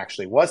opinion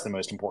actually was the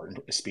most important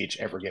speech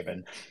ever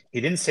given.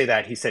 He didn't say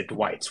that. He said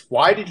Dwight's.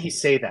 Why did he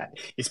say that?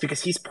 It's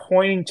because he's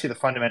pointing to the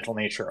fundamental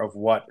nature of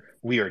what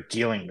we are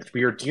dealing with.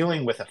 We are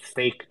dealing with a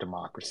fake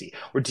democracy.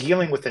 We're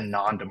dealing with a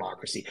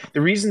non-democracy.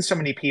 The reason so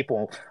many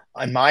people,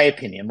 in my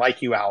opinion,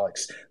 like you,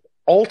 Alex,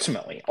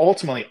 ultimately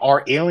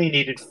are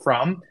alienated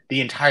from the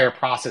entire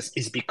process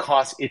is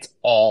because it's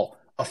all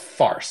a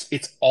farce.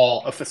 It's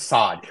all a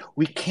facade.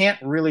 We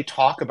can't really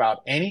talk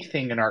about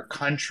anything in our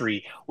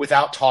country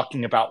without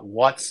talking about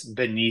what's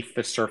beneath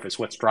the surface,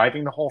 what's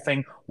driving the whole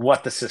thing,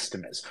 what the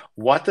system is.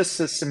 What the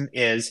system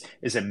is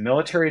a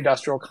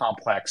military-industrial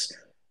complex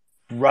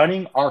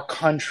running our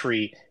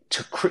country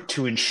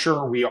to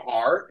ensure we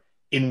are,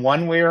 in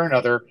one way or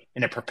another,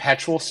 in a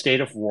perpetual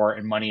state of war,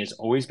 and money is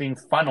always being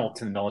funneled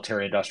to the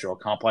military-industrial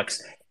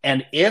complex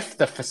And if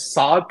the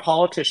facade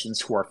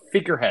politicians who are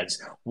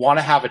figureheads want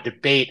to have a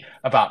debate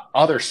about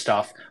other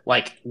stuff,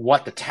 like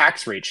what the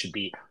tax rate should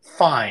be,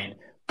 fine.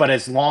 But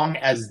as long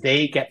as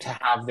they get to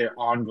have their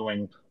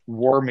ongoing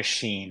war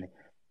machine,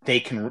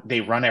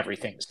 they run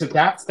everything. So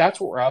that's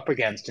what we're up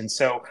against. And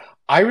so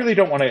I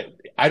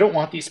don't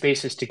want these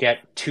spaces to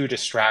get too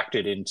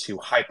distracted into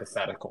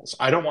hypotheticals.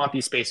 I don't want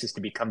these spaces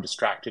to become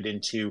distracted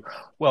into,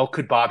 well,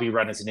 could Bobby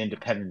run as an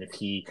independent if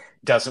he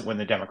doesn't win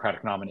the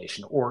Democratic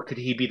nomination, or could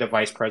he be the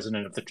vice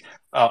president of the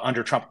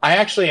under Trump? I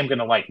actually am going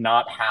to like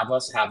not have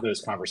us have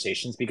those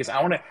conversations, because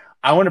I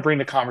want to bring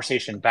the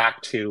conversation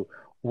back to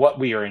what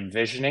we are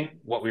envisioning,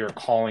 what we are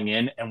calling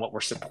in, and what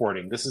we're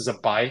supporting. This is a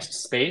biased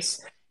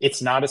space.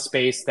 It's not a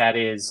space that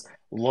is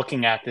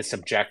looking at this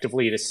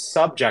objectively. It is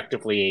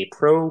subjectively a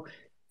pro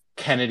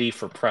Kennedy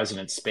for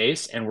president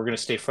space, and we're going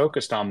to stay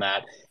focused on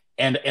that.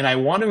 And I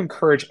want to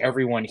encourage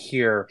everyone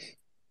here,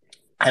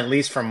 at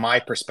least from my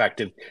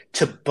perspective,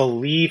 to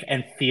believe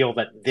and feel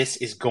that this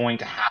is going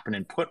to happen,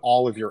 and put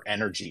all of your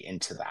energy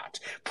into that.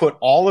 Put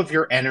all of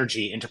your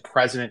energy into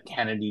President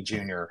Kennedy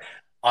Jr.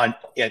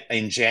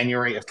 in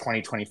January of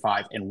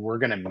 2025, and we're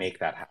going to make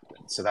that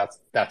happen. So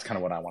that's kind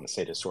of what I want to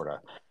say to sort of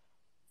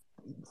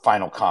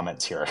final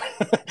comments here.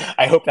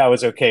 I hope that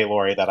was okay,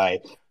 Lori, that I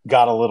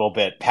got a little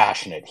bit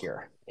passionate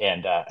here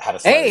and had a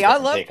slightly I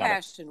different love take on it.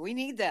 passion. We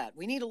need that.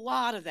 We need a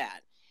lot of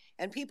that.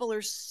 And people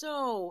are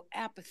so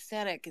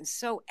apathetic and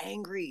so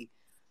angry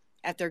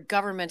at their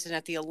government and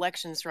at the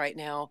elections right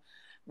now.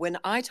 When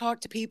I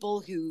talk to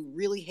people who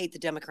really hate the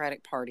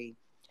Democratic Party,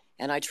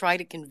 and I try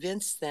to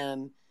convince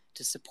them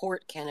to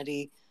support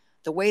Kennedy,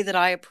 the way that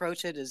I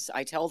approach it is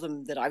I tell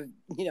them that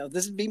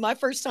this would be my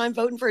first time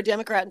voting for a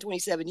Democrat in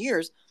 27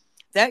 years.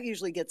 That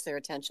usually gets their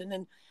attention.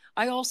 And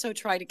I also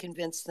try to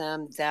convince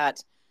them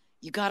that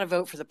you got to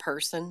vote for the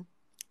person,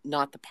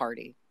 not the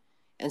party.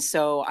 And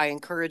so I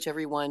encourage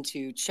everyone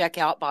to check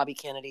out Bobby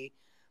Kennedy,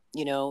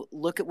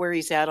 look at where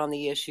he's at on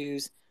the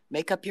issues,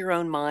 make up your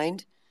own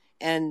mind,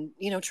 and,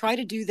 try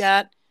to do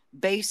that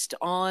based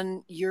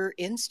on your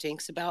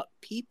instincts about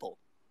people.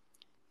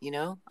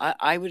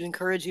 I would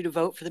encourage you to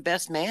vote for the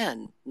best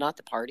man, not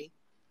the party.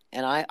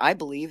 And I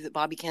believe that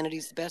Bobby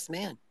Kennedy's the best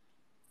man.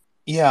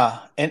 Yeah,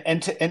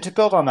 and to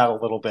build on that a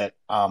little bit,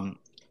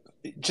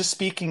 just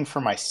speaking for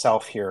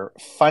myself here,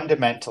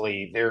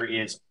 fundamentally, there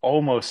is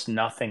almost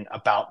nothing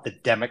about the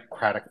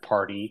Democratic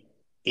Party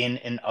in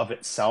and of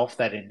itself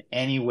that in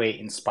any way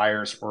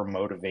inspires or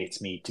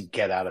motivates me to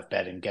get out of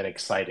bed and get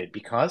excited,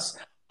 because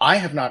I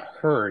have not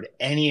heard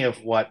any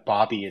of what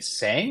Bobby is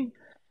saying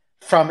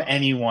from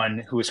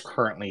anyone who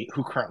currently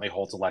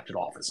holds elected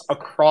office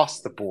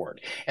across the board.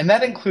 And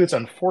that includes,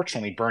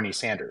 unfortunately, Bernie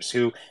Sanders,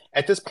 who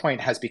at this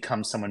point has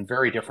become someone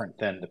very different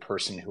than the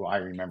person who I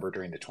remember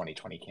during the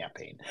 2020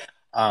 campaign.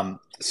 I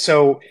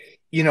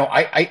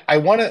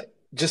want to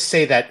just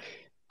say that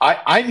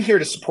I'm here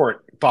to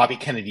support Bobby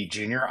Kennedy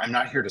Jr. I'm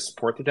not here to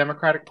support the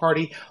Democratic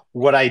Party.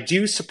 What I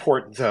do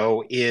support,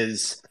 though,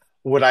 is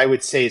what I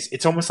would say is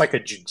it's almost like a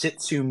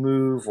jujitsu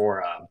move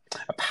or a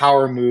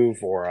power move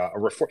or a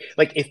reform.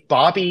 Like if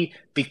Bobby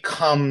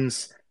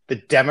becomes the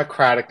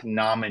Democratic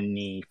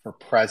nominee for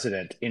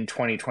president in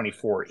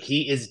 2024,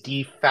 he is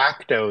de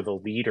facto the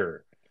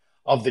leader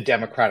of the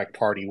Democratic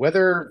Party,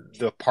 whether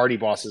the party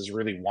bosses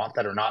really want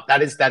that or not.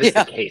 That is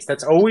the case.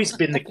 That's always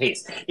been the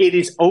case. It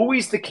is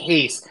always the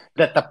case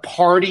that the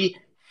party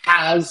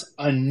has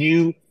a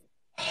new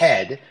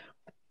head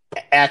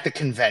at the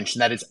convention.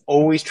 That has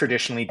always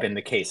traditionally been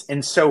the case.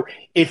 And so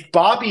if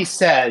Bobby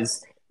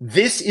says,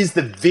 this is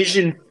the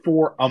vision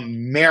for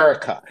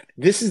America,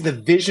 this is the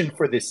vision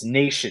for this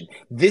nation,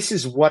 this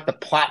is what the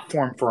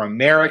platform for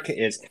America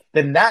is,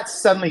 then that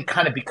suddenly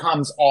kind of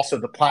becomes also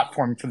the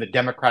platform for the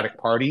Democratic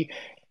Party.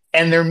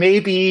 And there may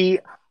be,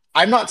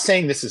 I'm not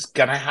saying this is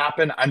going to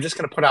happen. I'm just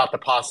going to put out the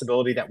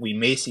possibility that we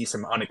may see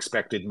some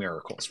unexpected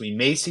miracles. We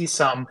may see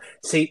some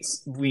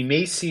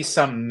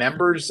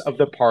members of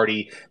the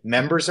party,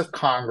 members of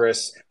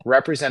Congress,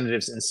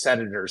 representatives and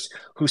senators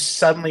who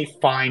suddenly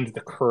find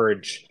the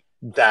courage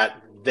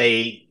that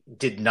they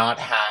did not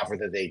have, or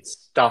that they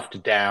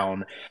stuffed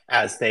down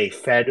as they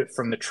fed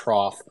from the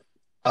trough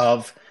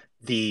of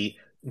the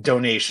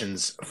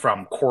donations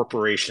from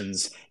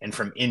corporations and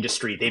from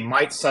industry. They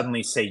might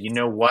suddenly say, you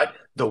know what?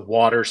 The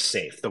water's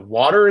safe. The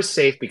water is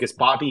safe because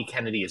Bobby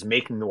Kennedy is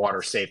making the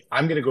water safe.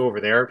 I'm going to go over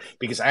there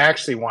because I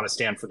actually want to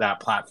stand for that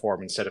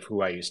platform instead of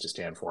who I used to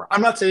stand for.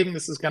 I'm not saying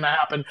this is going to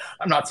happen.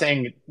 I'm not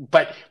saying,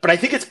 but I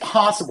think it's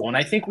possible. And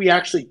I think we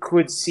actually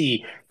could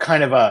see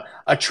kind of a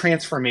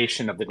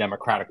transformation of the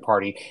Democratic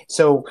Party.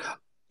 So,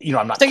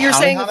 I'm not. So you're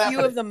saying a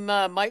few of them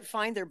might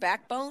find their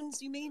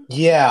backbones? You mean?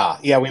 Yeah.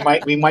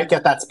 We might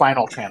get that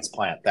spinal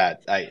transplant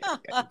that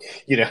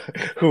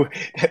who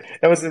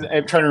that was.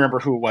 I'm trying to remember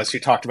who it was who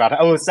talked about it.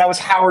 Oh, that was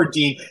Howard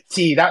Dean.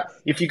 See that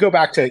if you go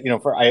back to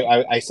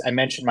I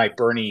mentioned my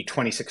Bernie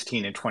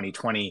 2016 and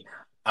 2020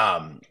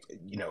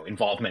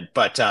 involvement,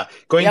 but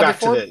going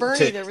back to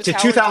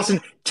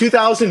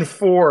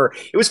 2004,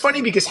 it was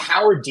funny because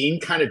Howard Dean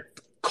kind of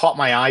caught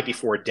my eye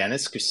before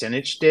Dennis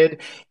Kucinich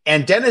did.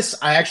 And Dennis,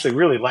 I actually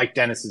really like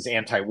Dennis's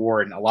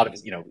anti-war and a lot of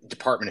his,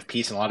 Department of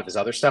Peace and a lot of his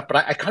other stuff.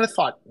 But I kind of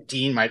thought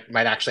Dean might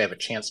actually have a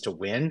chance to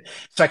win.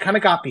 So I kind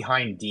of got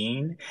behind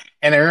Dean.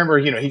 And I remember,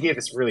 he gave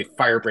this really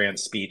firebrand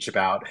speech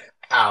about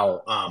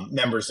how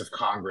members of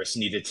Congress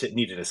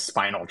needed a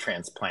spinal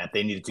transplant.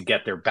 They needed to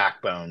get their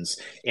backbones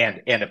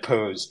and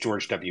oppose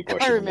George W.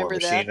 Bush I and the war remember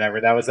machine. that.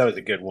 And that was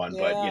a good one.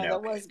 But Yeah,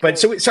 that was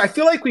but great. so I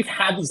feel like we've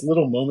had these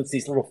little moments,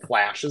 these little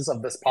flashes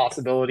of this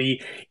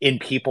possibility in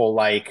people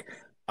like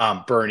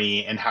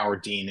Bernie and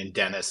Howard Dean and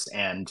Dennis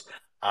and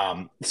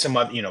some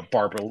other,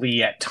 Barbara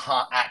Lee at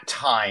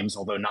times,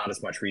 although not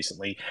as much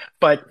recently.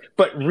 But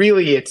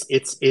really,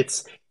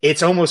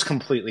 it's almost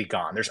completely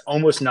gone. There's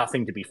almost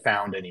nothing to be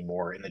found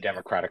anymore in the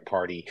Democratic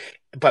Party.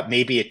 But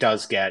maybe it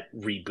does get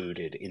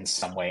rebooted in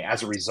some way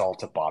as a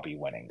result of Bobby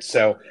winning.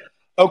 So,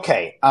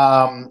 okay,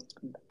 I'm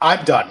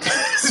done.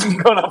 This has been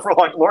going on for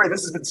long. Lori,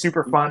 this has been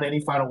super fun.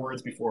 Any final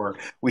words before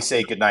we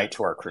say goodnight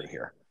to our crew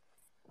here?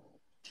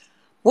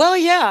 Well,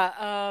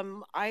 yeah,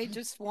 I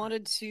just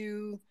wanted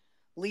to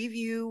leave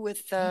you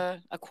with a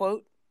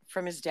quote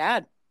from his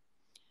dad.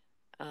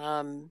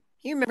 You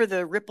remember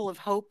the Ripple of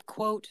Hope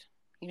quote?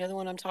 You know the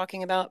one I'm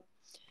talking about?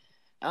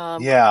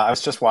 Yeah, I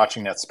was just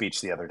watching that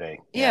speech the other day.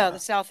 Yeah, the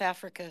South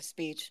Africa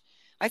speech.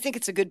 I think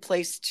it's a good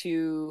place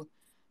to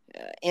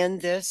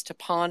end this, to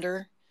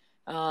ponder,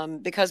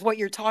 because what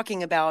you're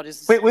talking about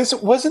is... Wait,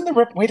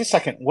 wait a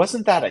second.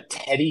 Wasn't that a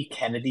Teddy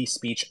Kennedy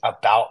speech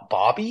about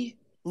Bobby?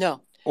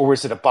 No. Or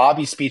was it a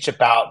Bobby speech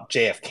about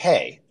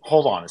JFK?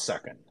 Hold on a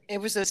second. It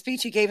was a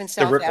speech he gave in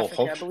South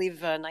Africa, I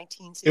believe,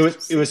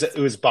 1966. It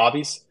was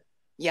Bobby's.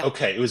 Yeah.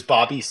 Okay, it was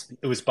Bobby's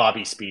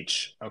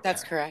speech. Okay.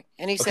 That's correct.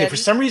 And he said, for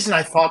some reason,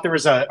 I thought there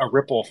was a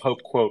Ripple of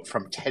Hope quote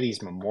from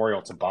Teddy's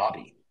memorial to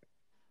Bobby.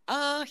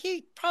 I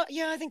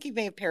think he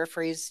may have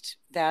paraphrased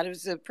that. It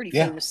was a pretty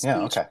famous speech.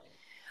 Yeah, okay.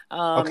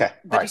 Okay.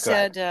 But he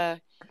said,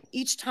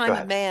 each time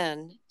a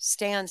man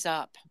stands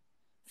up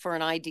for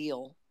an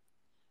ideal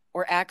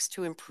or acts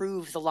to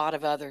improve the lot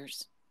of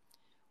others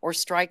or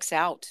strikes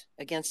out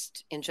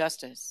against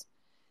injustice,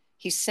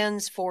 he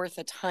sends forth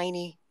a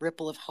tiny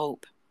ripple of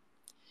hope.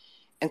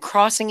 And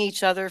crossing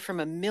each other from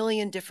a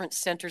million different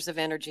centers of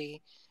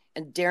energy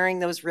and daring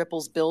those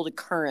ripples build a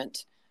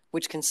current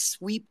which can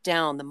sweep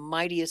down the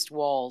mightiest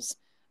walls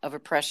of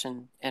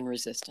oppression and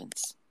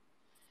resistance.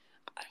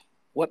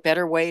 What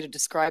better way to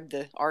describe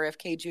the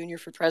RFK Jr.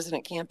 for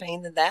president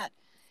campaign than that?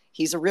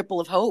 He's a ripple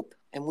of hope,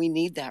 and we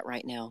need that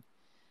right now.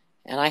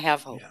 And I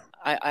have hope.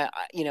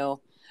 Yeah.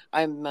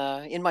 I'm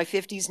in my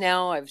 50s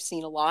now. I've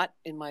seen a lot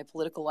in my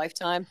political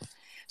lifetime.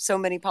 So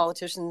many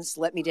politicians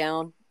let me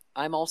down.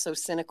 I'm also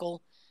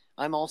cynical.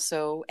 I'm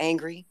also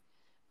angry,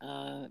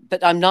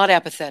 but I'm not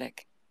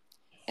apathetic.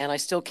 And I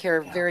still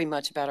care very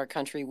much about our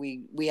country.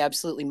 We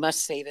absolutely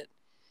must save it.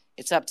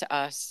 It's up to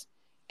us.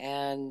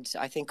 And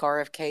I think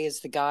RFK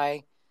is the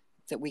guy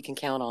that we can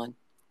count on.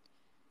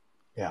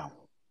 Yeah.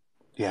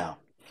 Yeah.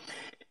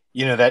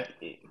 That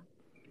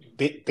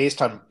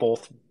based on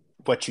both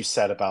what you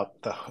said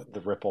about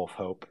the ripple of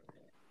hope,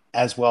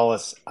 as well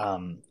as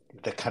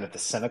the kind of the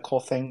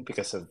cynical thing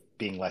because of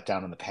being let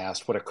down in the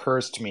past, what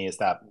occurs to me is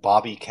that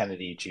Bobby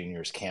Kennedy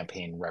Jr.'s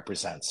campaign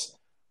represents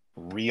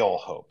real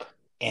hope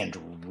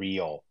and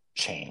real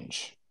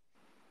change.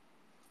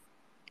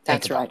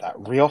 That's Think about that.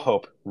 Real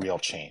hope, real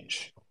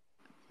change.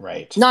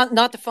 Right.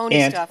 Not the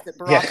phony stuff that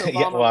Barack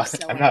Obama was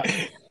selling.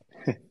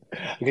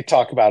 We could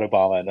talk about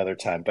Obama another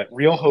time, but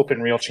real hope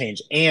and real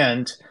change.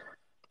 And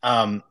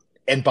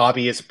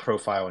Bobby is a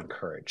profile in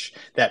courage.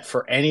 That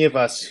for any of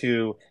us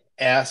who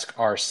ask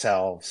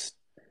ourselves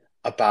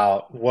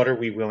about what are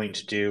we willing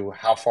to do,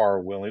 how far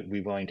are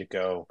we willing to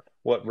go,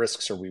 what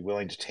risks are we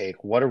willing to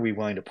take, what are we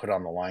willing to put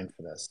on the line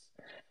for this?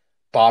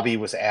 Bobby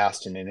was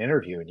asked in an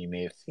interview, and you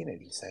may have seen it.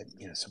 He said,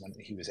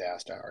 he was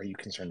asked, "Are you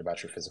concerned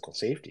about your physical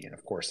safety?" And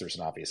of course, there's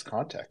an obvious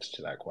context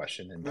to that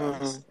question. And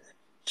Bobby's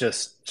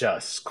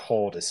just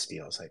cold as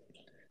steel. It's like,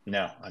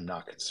 no, I'm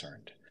not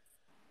concerned.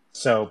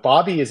 So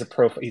Bobby is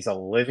he's a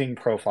living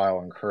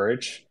profile in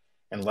courage,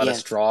 and let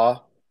us draw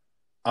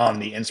on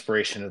the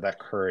inspiration of that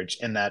courage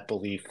and that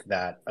belief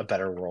that a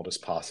better world is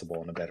possible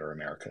and a better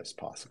America is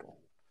possible.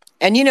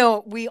 And,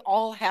 we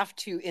all have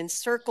to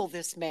encircle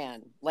this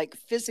man, like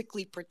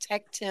physically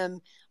protect him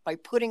by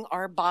putting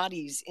our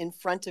bodies in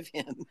front of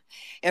him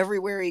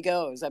everywhere he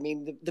goes. I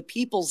mean, the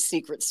people's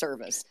Secret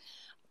Service.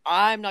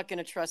 I'm not going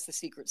to trust the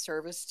Secret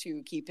Service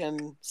to keep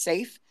him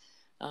safe.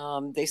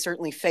 They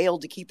certainly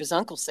failed to keep his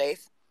uncle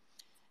safe.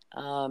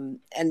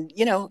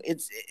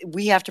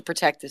 We have to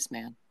protect this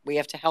man. We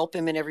have to help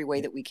him in every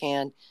way that we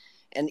can.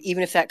 And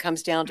even if that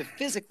comes down to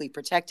physically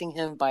protecting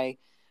him by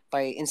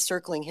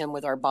encircling him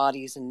with our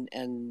bodies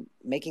and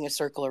making a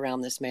circle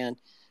around this man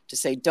to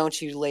say,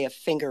 don't you lay a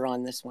finger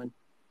on this one.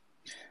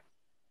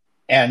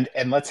 And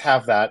let's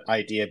have that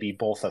idea be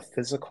both a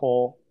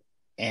physical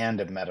and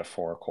a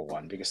metaphorical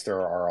one, because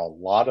there are a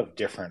lot of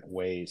different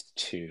ways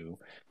to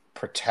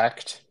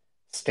protect,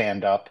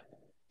 stand up,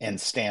 and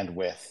stand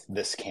with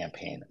this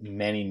campaign.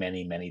 Many,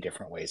 many, many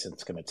different ways.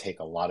 It's going to take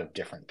a lot of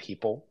different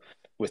people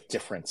with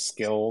different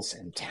skills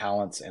and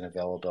talents and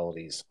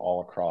availabilities all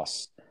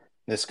across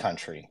this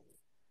country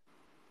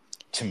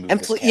to move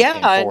this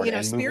campaign forward, and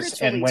and move us.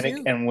 spiritually too.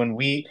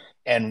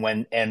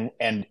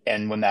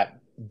 When that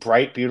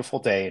bright, beautiful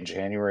day in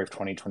January of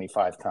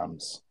 2025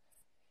 comes,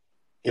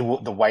 the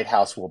White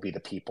House will be the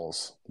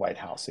people's White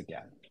House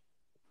again.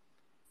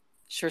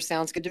 Sure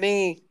sounds good to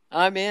me.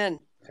 I'm in.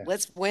 Okay.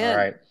 Let's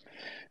win.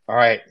 All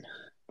right.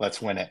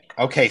 Let's win it.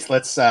 Okay, so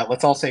let's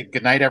all say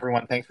good night,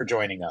 everyone. Thanks for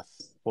joining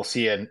us. We'll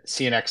see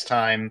you next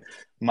time,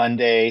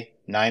 Monday,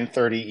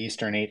 9:30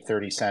 Eastern,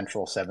 8:30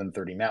 Central,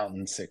 7:30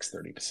 Mountain,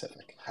 6:30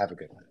 Pacific. Have a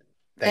good one.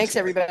 Thanks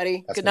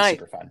everybody. That's good been night.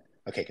 Super fun.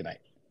 Okay, good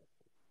night.